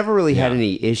 If you never really had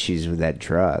any issues with that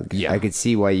drug, I could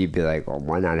see why you'd be like, well,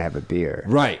 why not have a beer?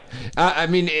 Right. I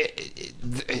mean,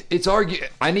 it's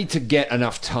I need to get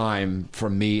enough time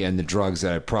from me and the drugs that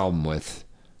I have a problem with,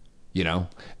 and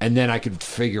then I can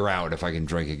figure out if I can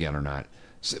drink again or not.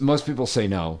 So most people say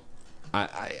no.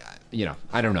 I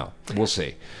don't know. We'll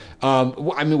see.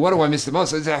 I mean, what do I miss the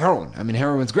most? It's heroin. I mean,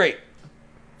 heroin's great.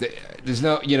 There's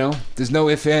no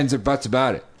ifs, ands, or buts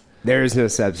about it. There is no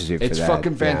substitute for that. It's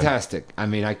fucking fantastic. Yeah. I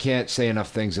mean, I can't say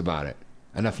enough things about it.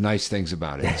 Enough nice things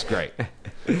about it. It's great.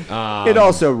 It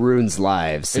also ruins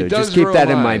lives, so just keep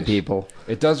that in mind, people.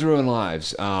 It does ruin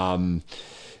lives. Yeah. I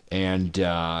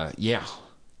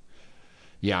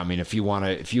mean, if you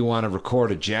want to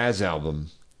record a jazz album,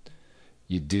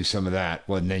 you do some of that.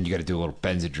 Well, and then you got to do a little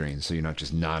Benzedrine, so you're not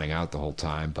just nodding out the whole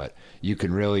time, but you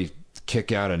can really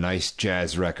kick out a nice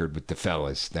jazz record with the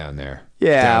fellas down there.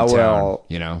 Yeah, downtown, well,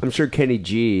 I'm sure Kenny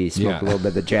G smoked a little bit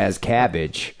of the jazz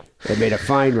cabbage. They made a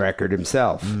fine record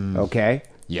himself. Okay.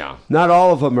 Yeah. Not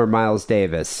all of them are Miles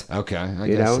Davis. Okay. I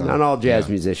guess so. Not all jazz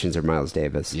musicians are Miles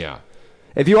Davis. Yeah.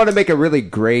 If you want to make a really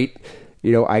great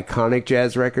iconic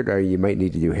jazz record, or you might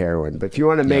need to do heroin. But if you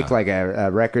want to make like a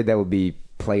record that would be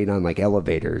played on like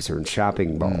elevators or in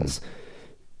shopping malls,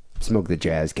 smoke the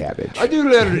Jazz Cabbage. I do a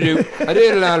little do. I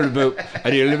did a lot of boot. I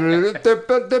did a little.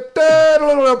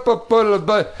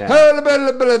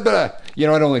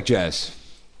 I don't like jazz.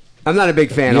 I'm not a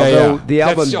big fan, although the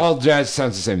album... all jazz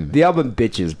sounds the same. The album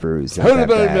Bitches Brews. Not that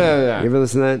bad. You ever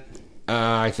listen to that?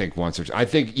 I think once or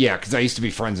twice. Because I used to be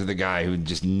friends with a guy who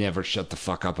just never shut the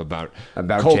fuck up about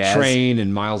Coltrane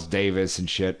and Miles Davis and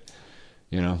shit.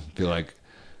 Be like...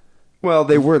 Well,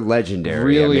 they were legendary.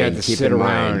 Really had to sit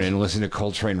around and listen to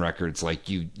Coltrane records like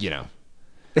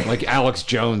like Alex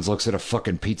Jones looks at a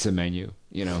fucking pizza menu,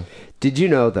 Did you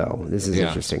know, though, this is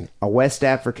interesting, a West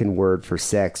African word for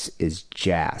sex is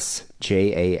jas,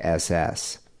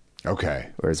 J-A-S-S. Okay.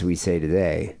 Or as we say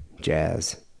today,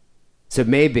 jazz. So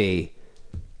maybe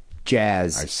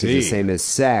jazz is the same as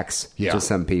sex to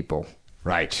some people.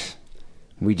 Right.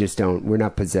 We just we're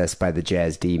not possessed by the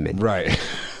jazz demon. Right.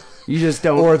 You just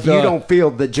don't, you don't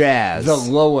feel the jazz. The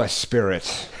lower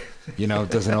spirit,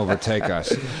 doesn't overtake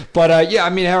us. But,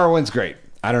 heroin's great.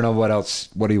 I don't know what else.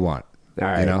 What do you want? All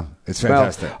right. It's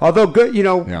fantastic. Well, although good,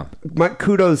 my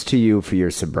kudos to you for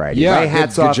your sobriety. Yeah, my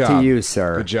hats off to you,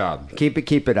 sir. Good job.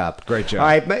 Keep it up. Great job.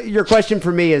 All right, your question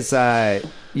for me is, I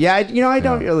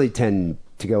don't really tend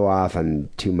to go off on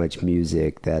too much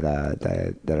music that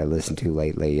I listen to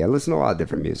lately. I listen to a lot of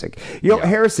different music.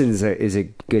 Harrison is a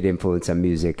good influence on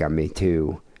music on me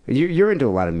too. You're into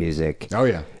a lot of music. Oh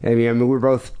yeah. I mean we're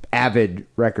both avid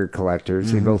record collectors.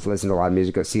 Mm-hmm. We both listen to a lot of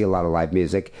music. Go see a lot of live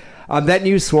music. That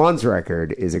new Swans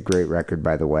record is a great record,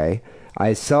 by the way.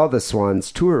 I saw the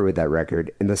Swans tour with that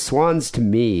record, and the Swans, to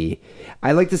me,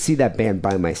 I like to see that band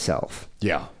by myself.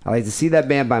 Yeah. I like to see that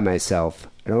band by myself.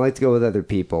 I don't like to go with other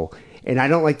people. And I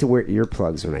don't like to wear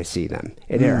earplugs when I see them.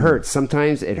 And it hurts.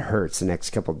 Sometimes it hurts the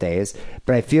next couple of days.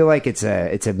 But I feel like it's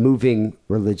a moving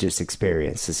religious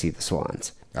experience to see the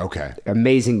Swans. Okay.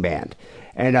 Amazing band.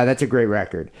 And that's a great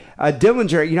record.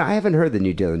 Dillinger, I haven't heard the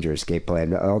new Dillinger Escape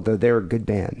Plan, although they're a good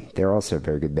band. They're also a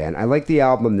very good band. I like the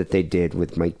album that they did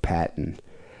with Mike Patton.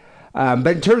 But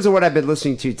in terms of what I've been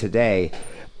listening to today,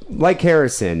 like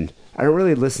Harrison, I don't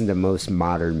really listen to most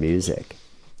modern music.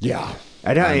 Yeah.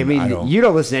 I don't. You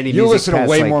don't listen to any music. You listen to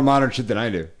way more modern shit than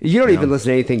I do. You don't even listen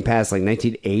to anything past like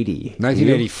 1980.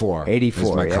 1984. 84.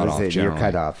 Is my cutoff, your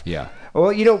cutoff. Yeah.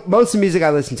 Well, most of the music I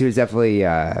listen to is definitely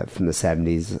from the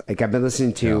 70s. Like I've been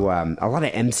listening to a lot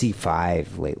of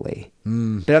MC5 lately.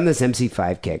 Been on this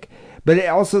MC5 kick. But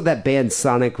also that band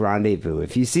Sonic Rendezvous.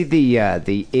 If you see the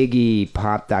Iggy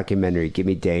Pop documentary, Give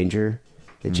Me Danger,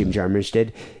 that Jim Jarmusch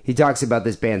did, he talks about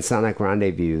this band Sonic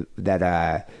Rendezvous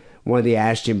that one of the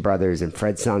Ashton brothers and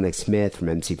Fred Sonic Smith from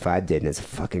MC5 did, and it's a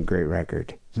fucking great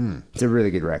record. It's a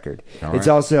really good record. It's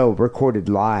also recorded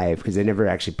live, because they never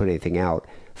actually put anything out,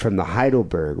 from the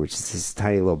Heidelberg, which is this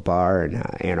tiny little bar in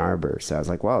Ann Arbor. So I was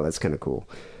like, wow, that's kind of cool.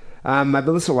 I've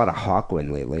been listening to a lot of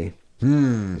Hawkwind lately.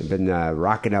 I've been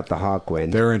rocking out the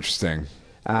Hawkwind. They're interesting.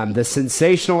 The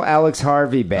sensational Alex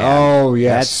Harvey band. Oh,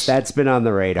 yes. That's been on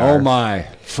the radar. Oh, my.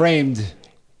 Framed.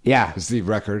 Yeah. Is the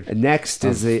record. Next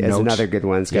is another good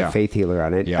one. It's got Faith Healer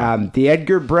on it. Yeah. The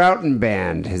Edgar Broughton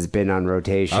Band has been on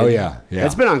rotation. Oh, yeah.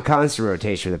 It's been on constant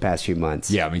rotation for the past few months.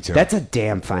 Yeah, me too. That's a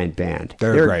damn fine band.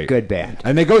 They're great. A good band.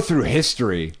 And they go through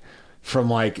history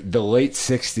from like the late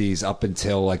 60s up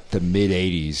until like the mid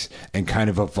 80s and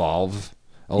kind of evolve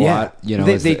a lot.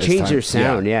 They change their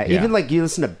sound. Yeah. Even like you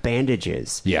listen to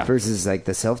Bandages versus like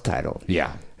the self-titled. Yeah.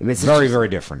 I mean, it's very, very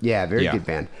different. Yeah, very good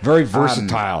band. Very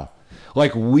versatile.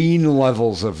 Like Ween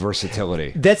levels of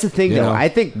versatility. That's the thing, though. I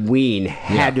think Ween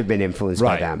had to have been influenced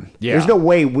by them. Yeah. There's no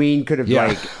way Ween could have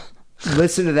like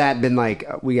listened to that and been like,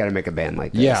 we got to make a band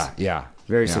like this. Yeah.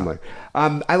 Very similar.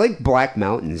 I like Black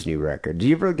Mountain's new record. Do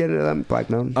you ever get into them, Black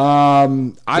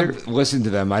Mountain? I've listened to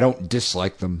them. I don't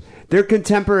dislike them. They're a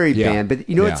contemporary band, but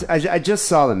I just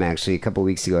saw them actually a couple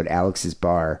weeks ago at Alex's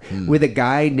Bar with a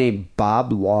guy named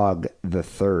Bob Log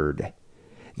III.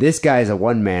 This guy's a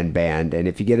one-man band, and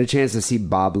if you get a chance to see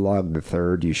Bob Log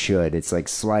III, you should. It's like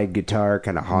slide guitar,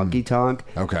 kind of honky-tonk.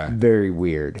 Okay. Very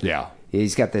weird. Yeah.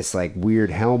 He's got this like weird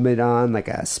helmet on, like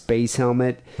a space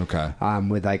helmet. Okay.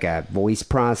 With like a voice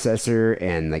processor,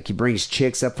 and like he brings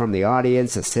chicks up from the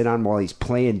audience to sit on while he's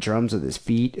playing drums with his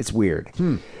feet. It's weird.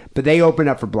 But they open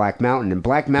up for Black Mountain, and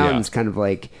Black Mountain's kind of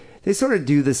like, they sort of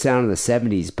do the sound of the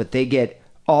 70s, but they get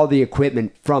all the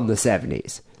equipment from the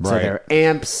 70s. So their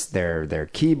amps, their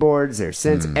keyboards, their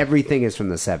synths, everything is from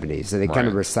the 70s. So they kind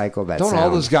of recycle that Don't sound. all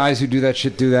those guys who do that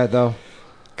shit do that, though?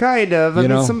 Kind of. I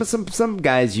mean, some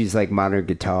guys use like modern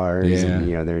guitars, and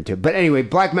they're into it. But anyway,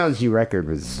 Black Mountain's new record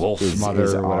was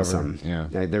Wolfmother or awesome. Yeah,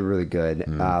 they're really good.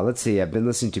 Let's see. I've been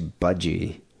listening to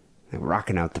Budgie. I'm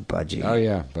rocking out the Budgie. Oh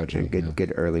yeah, Budgie.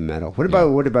 Good early metal.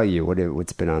 What about you?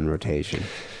 What's been on rotation?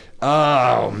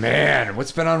 Oh man,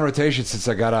 what's been on rotation since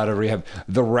I got out of rehab?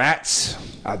 The Rats.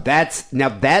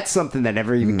 That's something that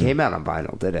never even came out on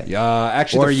vinyl, did it?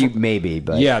 Actually, maybe,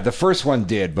 but the first one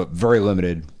did, but very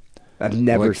limited. I've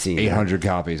never seen 800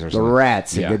 copies or something. The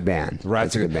Rats, a good band. The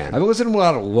Rats, a good band. I've been listening to a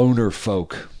lot of loner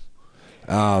folk.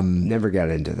 Never got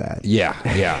into that. Yeah.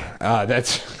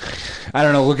 That's, I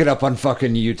don't know. Look it up on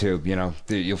fucking YouTube.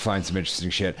 You'll find some interesting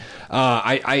shit.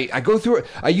 I go through it.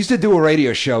 I used to do a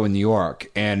radio show in New York,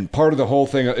 and part of the whole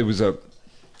thing, it was a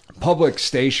public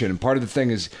station, and part of the thing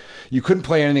is you couldn't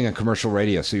play anything on commercial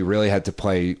radio, so you really had to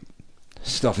play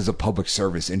stuff as a public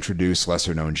service, introduce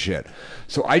lesser known shit.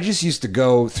 So I just used to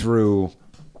go through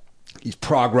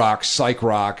prog rock, psych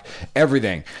rock,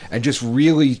 everything, and just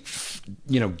really,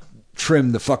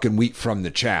 trim the fucking wheat from the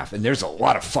chaff. And there's a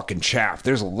lot of fucking chaff.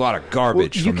 There's a lot of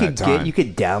garbage from that time. You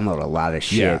could download a lot of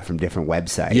shit from different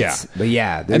websites.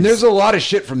 Yeah. But and there's a lot of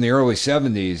shit from the early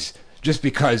 70s just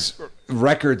because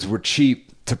records were cheap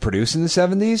to produce in the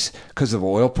 70s because of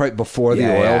oil price before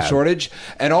the oil shortage.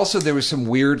 And also there was some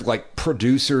weird like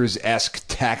producers-esque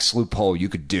tax loophole you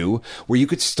could do where you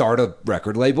could start a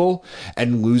record label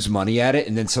and lose money at it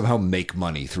and then somehow make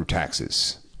money through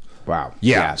taxes. Wow.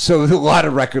 Yeah. So there's a lot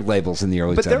of record labels in the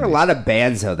early 70s. But there are a lot of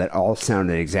bands, though, that all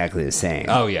sounded exactly the same.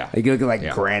 Oh, yeah. Like, you look at, like,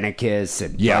 Granicus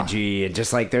and Budgie and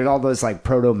just, like, there's all those, like,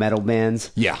 proto-metal bands.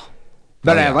 Yeah.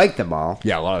 But I like them all.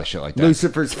 Yeah, a lot of shit like that.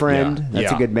 Lucifer's Friend.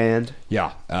 That's a good band.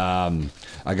 Yeah.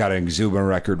 I got an Exuma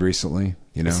record recently.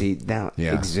 See, now,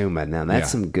 Exuma. Now,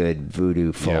 that's some good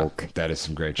voodoo folk. Yeah, that is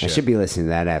some great shit. I should be listening to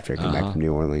that after I come back from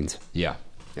New Orleans. Yeah.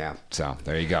 Yeah. So,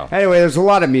 there you go. Anyway, there's a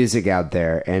lot of music out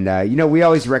there. And, we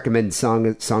always recommend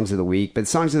songs of the week. But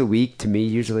songs of the week, to me,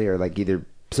 usually are like either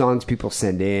songs people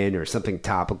send in or something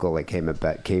topical that came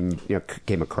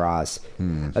across.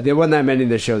 The one that I'm ending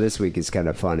the show this week is kind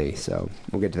of funny. So,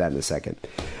 we'll get to that in a second.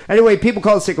 Anyway, people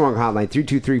call the Sick and Wrong hotline,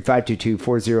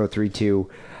 323-522-4032.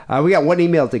 We got one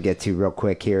email to get to real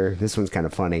quick here. This one's kind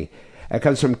of funny. It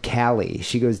comes from Callie.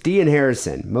 She goes, D and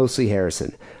Harrison, mostly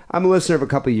Harrison. I'm a listener of a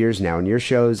couple of years now, and your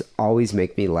shows always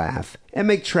make me laugh and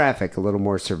make traffic a little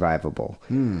more survivable.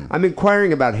 I'm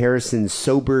inquiring about Harrison's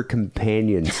sober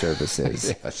companion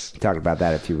services. Yes. We talked about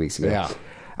that a few weeks ago. Yeah.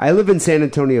 I live in San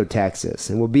Antonio, Texas,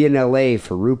 and will be in L.A.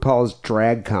 for RuPaul's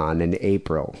DragCon in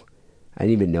April. I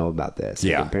didn't even know about this.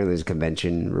 Yeah. Apparently there's a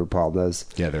convention RuPaul does.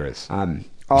 Yeah, there is.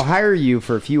 I'll hire you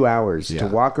for a few hours to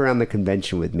walk around the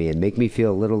convention with me and make me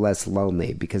feel a little less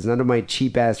lonely because none of my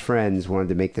cheap-ass friends wanted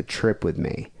to make the trip with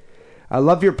me. I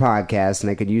love your podcast and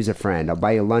I could use a friend. I'll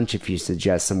buy you lunch if you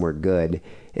suggest somewhere good.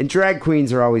 And drag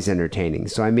queens are always entertaining,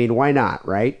 so I mean, why not,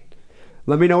 right?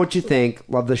 Let me know what you think.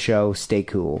 Love the show. Stay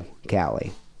cool.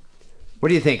 Callie. What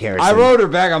do you think, Harrison? I wrote her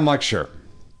back. I'm like, sure.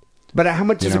 But how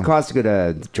much does it cost to go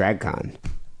to DragCon?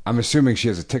 I'm assuming she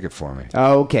has a ticket for me.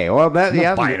 Oh, okay. Well, I'm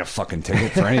not buying a fucking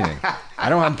ticket for anything.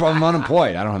 I'm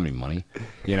unemployed. I don't have any money,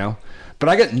 But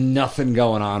I got nothing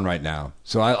going on right now,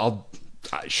 so I'll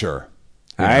sure.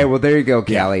 All right. Well, there you go,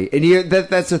 Callie. Yeah. And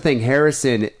that's the thing.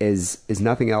 Harrison is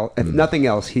nothing else. If nothing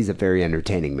else, he's a very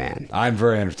entertaining man. I'm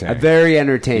very entertaining. A very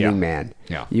entertaining man.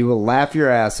 Yeah. You will laugh your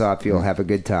ass off. You'll have a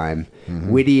good time.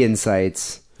 Witty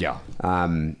insights. Yeah.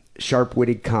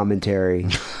 Sharp-witted commentary.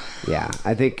 Yeah,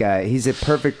 I think he's a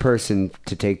perfect person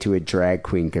to take to a drag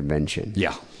queen convention.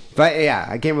 Yeah. But yeah,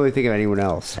 I can't really think of anyone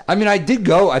else. I mean, I did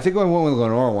go. I think I went with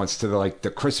Lenore once to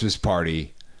the Christmas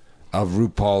party of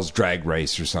RuPaul's Drag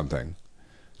Race or something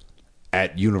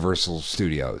at Universal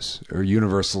Studios or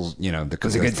Universal,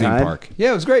 the theme park.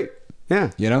 Yeah, it was great.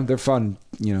 Yeah. They're fun,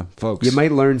 folks. You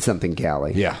might learn something,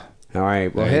 Callie. Yeah. All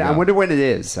right. Well, I wonder when it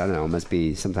is. I don't know. It must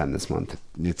be sometime this month.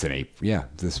 It's in April. Yeah,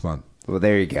 this month. Well,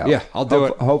 there you go. Yeah, I'll do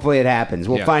it. Hopefully it happens.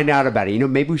 We'll find out about it.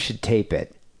 Maybe we should tape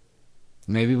it.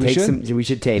 Maybe we should. We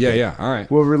should tape it. Yeah, all right.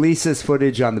 We'll release this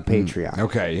footage on the Patreon.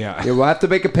 Okay, yeah. We'll have to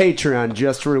make a Patreon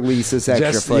just to release this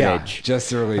extra footage. Yeah, just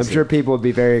to release I'm sure people would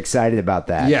be very excited about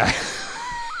that. Yeah.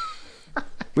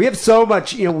 We have so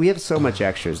much, we have so much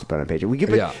extras to put on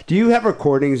Patreon. Do you have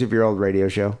recordings of your old radio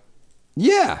show?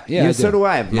 Yeah. So do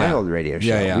I have my old radio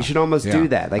show. Yeah. We should almost do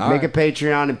that. Like, make a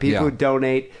Patreon and people who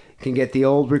donate can get the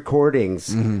old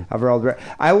recordings of our old.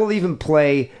 I will even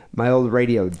play my old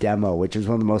radio demo, which is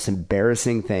one of the most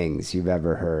embarrassing things you've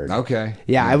ever heard. Okay.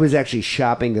 Yeah, I was actually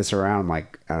shopping this around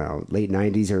like, I don't know, late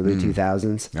 90s, early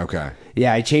 2000s. Okay.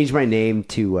 Yeah, I changed my name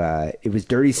to, it was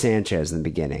Dirty Sanchez in the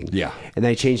beginning. Yeah. And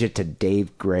then I changed it to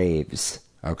Dave Graves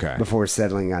Okay. Before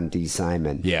settling on D.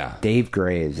 Simon. Yeah. Dave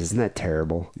Graves. Isn't that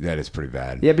terrible? That is pretty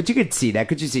bad. Yeah, but you could see that.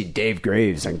 Could you see Dave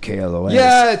Graves on KLOS?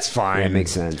 Yeah, it's fine. Yeah, it makes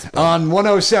sense. On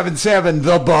 107.7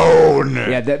 The Bone.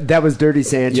 Yeah, that was Dirty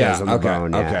Sanchez on The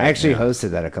Bone. Yeah. Okay, I actually hosted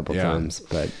that a couple times.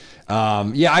 But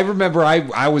I remember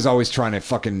I was always trying to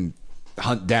fucking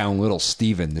hunt down Little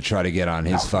Steven to try to get on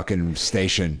his fucking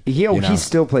station. He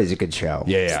still plays a good show.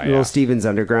 Yeah. Little Steven's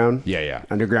Underground. Yeah.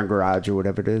 Underground Garage or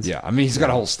whatever it is. Yeah, I mean, he's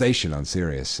got a whole station on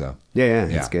Sirius, so. Yeah,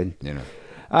 that's good. You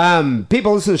know.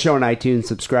 People listen to the show on iTunes.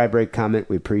 Subscribe, rate, comment.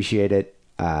 We appreciate it.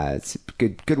 It's a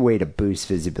good way to boost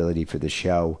visibility for the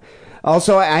show.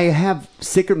 Also, I have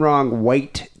Sick and Wrong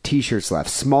white t-shirts left.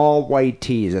 Small white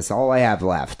tees. That's all I have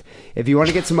left. If you want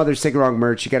to get some other Sick and Wrong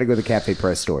merch, you got to go to the Cafe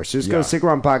Press store. So just go to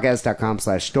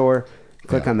sickandwrongpodcast.com/store.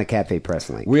 Click on the Cafe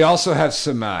Press link. We also have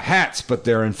some hats, but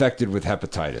they're infected with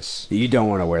hepatitis. You don't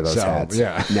want to wear those hats.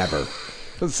 Yeah. Never.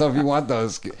 So if you want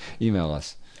those, email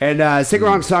us. And Sick and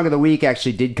Wrong Song of the Week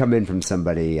actually did come in from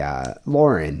somebody.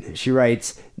 Lauren. She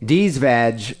writes, Dee's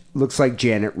Vag looks like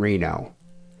Janet Reno.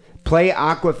 Play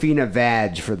Aquafina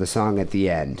Vag for the song at the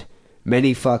end.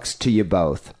 Many fucks to you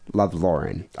both. Love,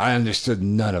 Lauren. I understood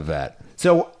none of that.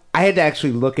 So I had to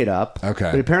actually look it up.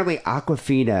 Okay. But apparently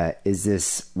Aquafina is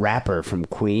this rapper from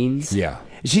Queens. Yeah.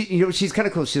 She's kind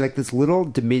of cool. She's like this little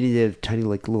diminutive, tiny,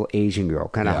 like little Asian girl,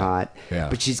 kind of hot. Yeah.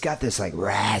 But she's got this like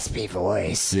raspy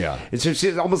voice. Yeah. And so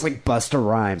she's almost like Busta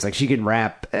Rhymes. Like she can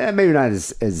rap, maybe not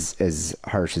as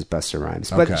harsh as Busta Rhymes,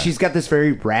 but she's got this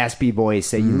very raspy voice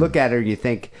that you look at her and you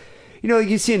think,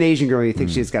 you see an Asian girl, you think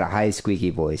she's got a high squeaky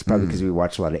voice, probably because we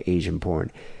watch a lot of Asian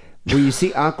porn. When you see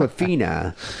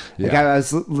Aquafina, like I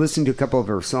was listening to a couple of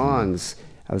her songs,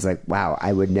 I was like, wow,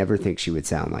 I would never think she would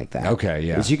sound like that. Okay,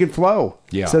 yeah. Because she can flow.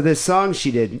 Yeah. So this song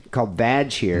she did called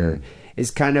Vag here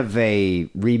is kind of a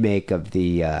remake of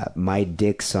the My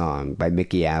Dick song by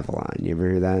Mickey Avalon. You ever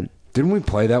hear that? Didn't we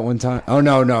play that one time? Oh,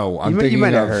 no. You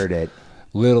might have heard it.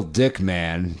 Little Dick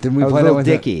Man. Didn't we play that one?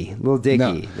 Little Dicky.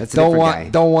 No. That's a don't different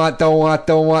want, guy.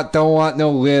 Don't want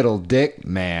no little dick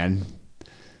man.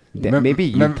 Maybe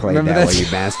you played that while you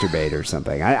masturbate or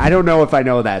something. I don't know if I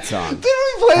know that song. Did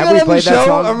we play that on the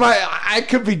show? Or I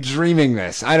could be dreaming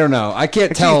this. I don't know. I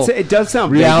can't tell. It does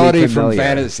sound reality from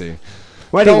fantasy.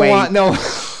 Well, anyway,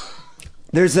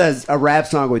 there's a rap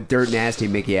song with Dirt Nasty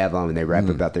and Mickey Avalon when they rap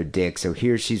about their dick. So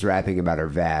here she's rapping about her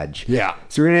vag. Yeah.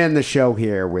 So we're going to end the show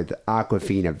here with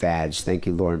Aquafina Vag. Thank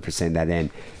you, Lauren, for sending that in.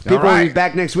 People will be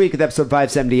back next week with episode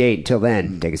 578. Until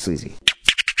then, take it sleazy.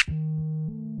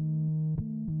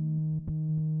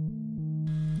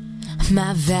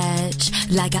 My veg,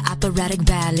 like an operatic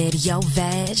ballad. Yo,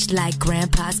 veg, like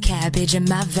grandpa's cabbage. And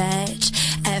my veg,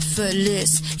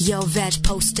 effortless. Yo, veg,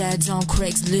 post ads on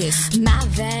Craigslist. My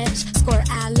veg, squirt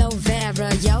aloe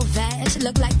vera. Yo, veg,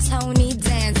 look like Tony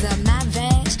Danza. My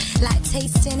veg, like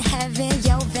tasting heaven.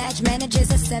 Yo, veg,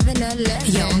 manages a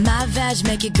 7-Eleven. Yo, my veg,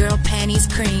 make your girl panties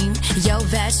cream. Yo,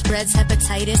 veg, spreads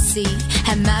hepatitis C.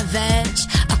 And my veg,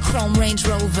 a chrome Range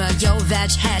Rover. Yo, veg,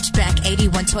 hatchback,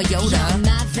 81 Toyota. Yo,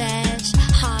 my veg,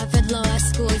 Harvard Law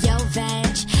School, yo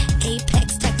veg.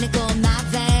 Apex Technical, my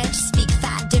veg. Speak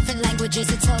 5 different languages,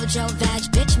 I told yo veg.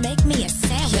 Bitch, make me a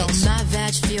sandwich. Yo, my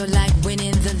veg feel like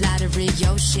winning the lottery.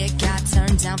 Yo, shit got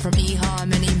turned down from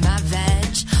eHarmony. My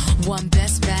veg, one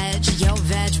best veg. Yo,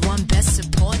 veg, one best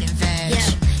supporting veg. Yeah.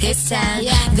 It's time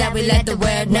that we let the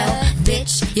world know.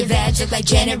 Bitch, your vag look like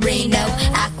Janet Reno.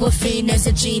 Aquafina's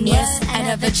a genius, and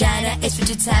her vagina is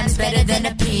 50 times better than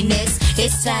a penis.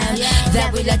 It's time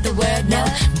that we let the world know.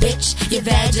 Bitch, your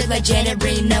vag look like Janet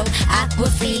Reno.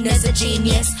 Aquafina's a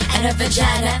genius, and her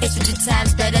vagina is 50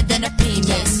 times better than a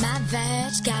penis. My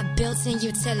vag got built-in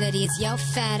utilities. Yo,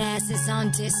 fat ass is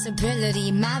on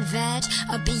disability. My vag,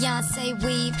 a Beyonce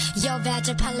weave. Yo, vag,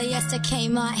 a polyester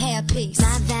Kmart hairpiece.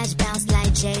 My vag bounce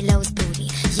like J-Lo's booty.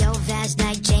 Yo, vag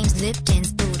like James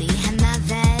Lipton's booty. And my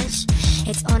vag,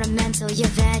 it's ornamental. Your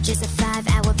vag is a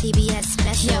 5-hour PBS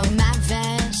special. Yo, my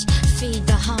vag, feed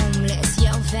the homeless.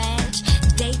 Yo,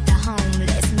 vag, date the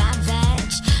homeless. My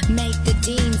vag, make the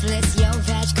dean's list. Yo,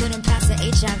 vag couldn't pass the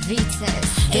HIV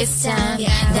test. It's time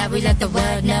that we let the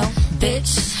world know.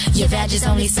 Bitch, your vag is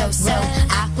only so-so.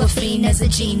 Aquafina's a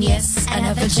genius, and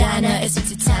her vagina is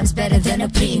 50 times better than a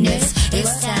penis.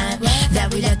 It's time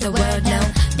that we let the world know.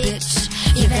 Bitch,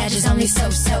 your vag is only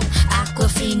so-so.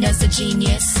 Aquafina's a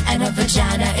genius, and her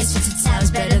vagina is 50 times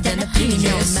better than a penis.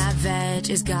 Yo, my vag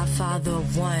is Godfather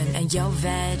 1, and your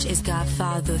vag is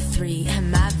Godfather 3.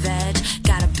 And my vag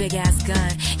got a big-ass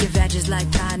gun. Your vag is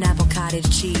like pineapple cottage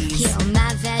cheese. Yo,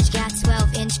 my vag got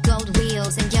 12-inch gold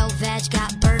wheels, and your vag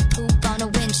got bird poop on a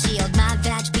windshield. My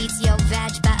vag beats your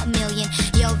vag by a million.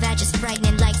 Your vag is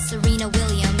frightening like Serena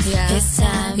Williams. Yeah. It's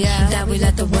time that we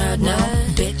let the world know.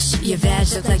 Bitch, your vag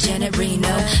look like Janet Reno.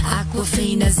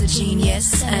 Aquafina's a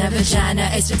genius, and a vagina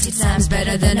is 50 times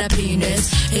better than a penis.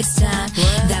 It's time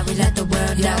that we let the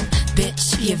world know.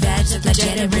 Bitch, your vag look like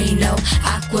Janet Reno.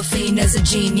 Aquafina's a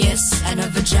genius, and a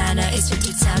vagina is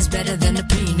 50 times better than a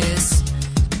penis.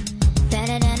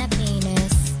 Better than a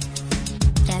penis.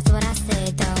 That's what I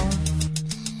said,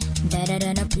 though. Better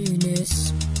than a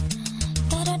penis.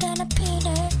 Better than a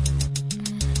penis.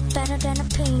 Better than a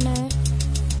penis.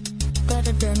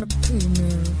 Better than a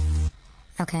penis.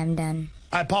 Okay, I'm done.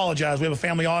 I apologize. We have a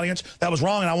family audience. That was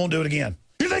wrong, and I won't do it again.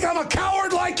 You think I'm a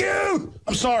coward like you?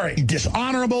 I'm sorry.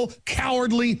 Dishonorable,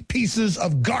 cowardly pieces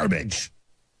of garbage.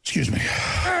 Excuse me.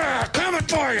 Coming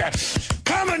for you.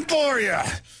 Coming for you.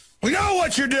 We know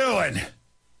what you're doing.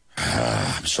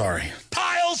 I'm sorry.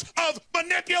 Piles of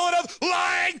manipulative,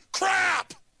 lying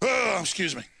crap.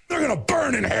 Excuse me. They're going to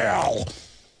burn in hell.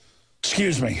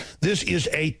 Excuse me. This is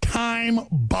a time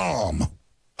bomb.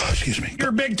 Excuse me. You're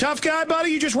a big tough guy, buddy?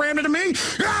 You just rammed into me?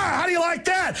 How do you like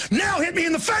that? Now hit me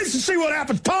in the face and see what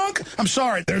happens, punk. I'm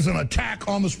sorry. There's an attack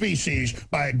on the species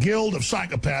by a guild of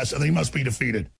psychopaths, and they must be defeated.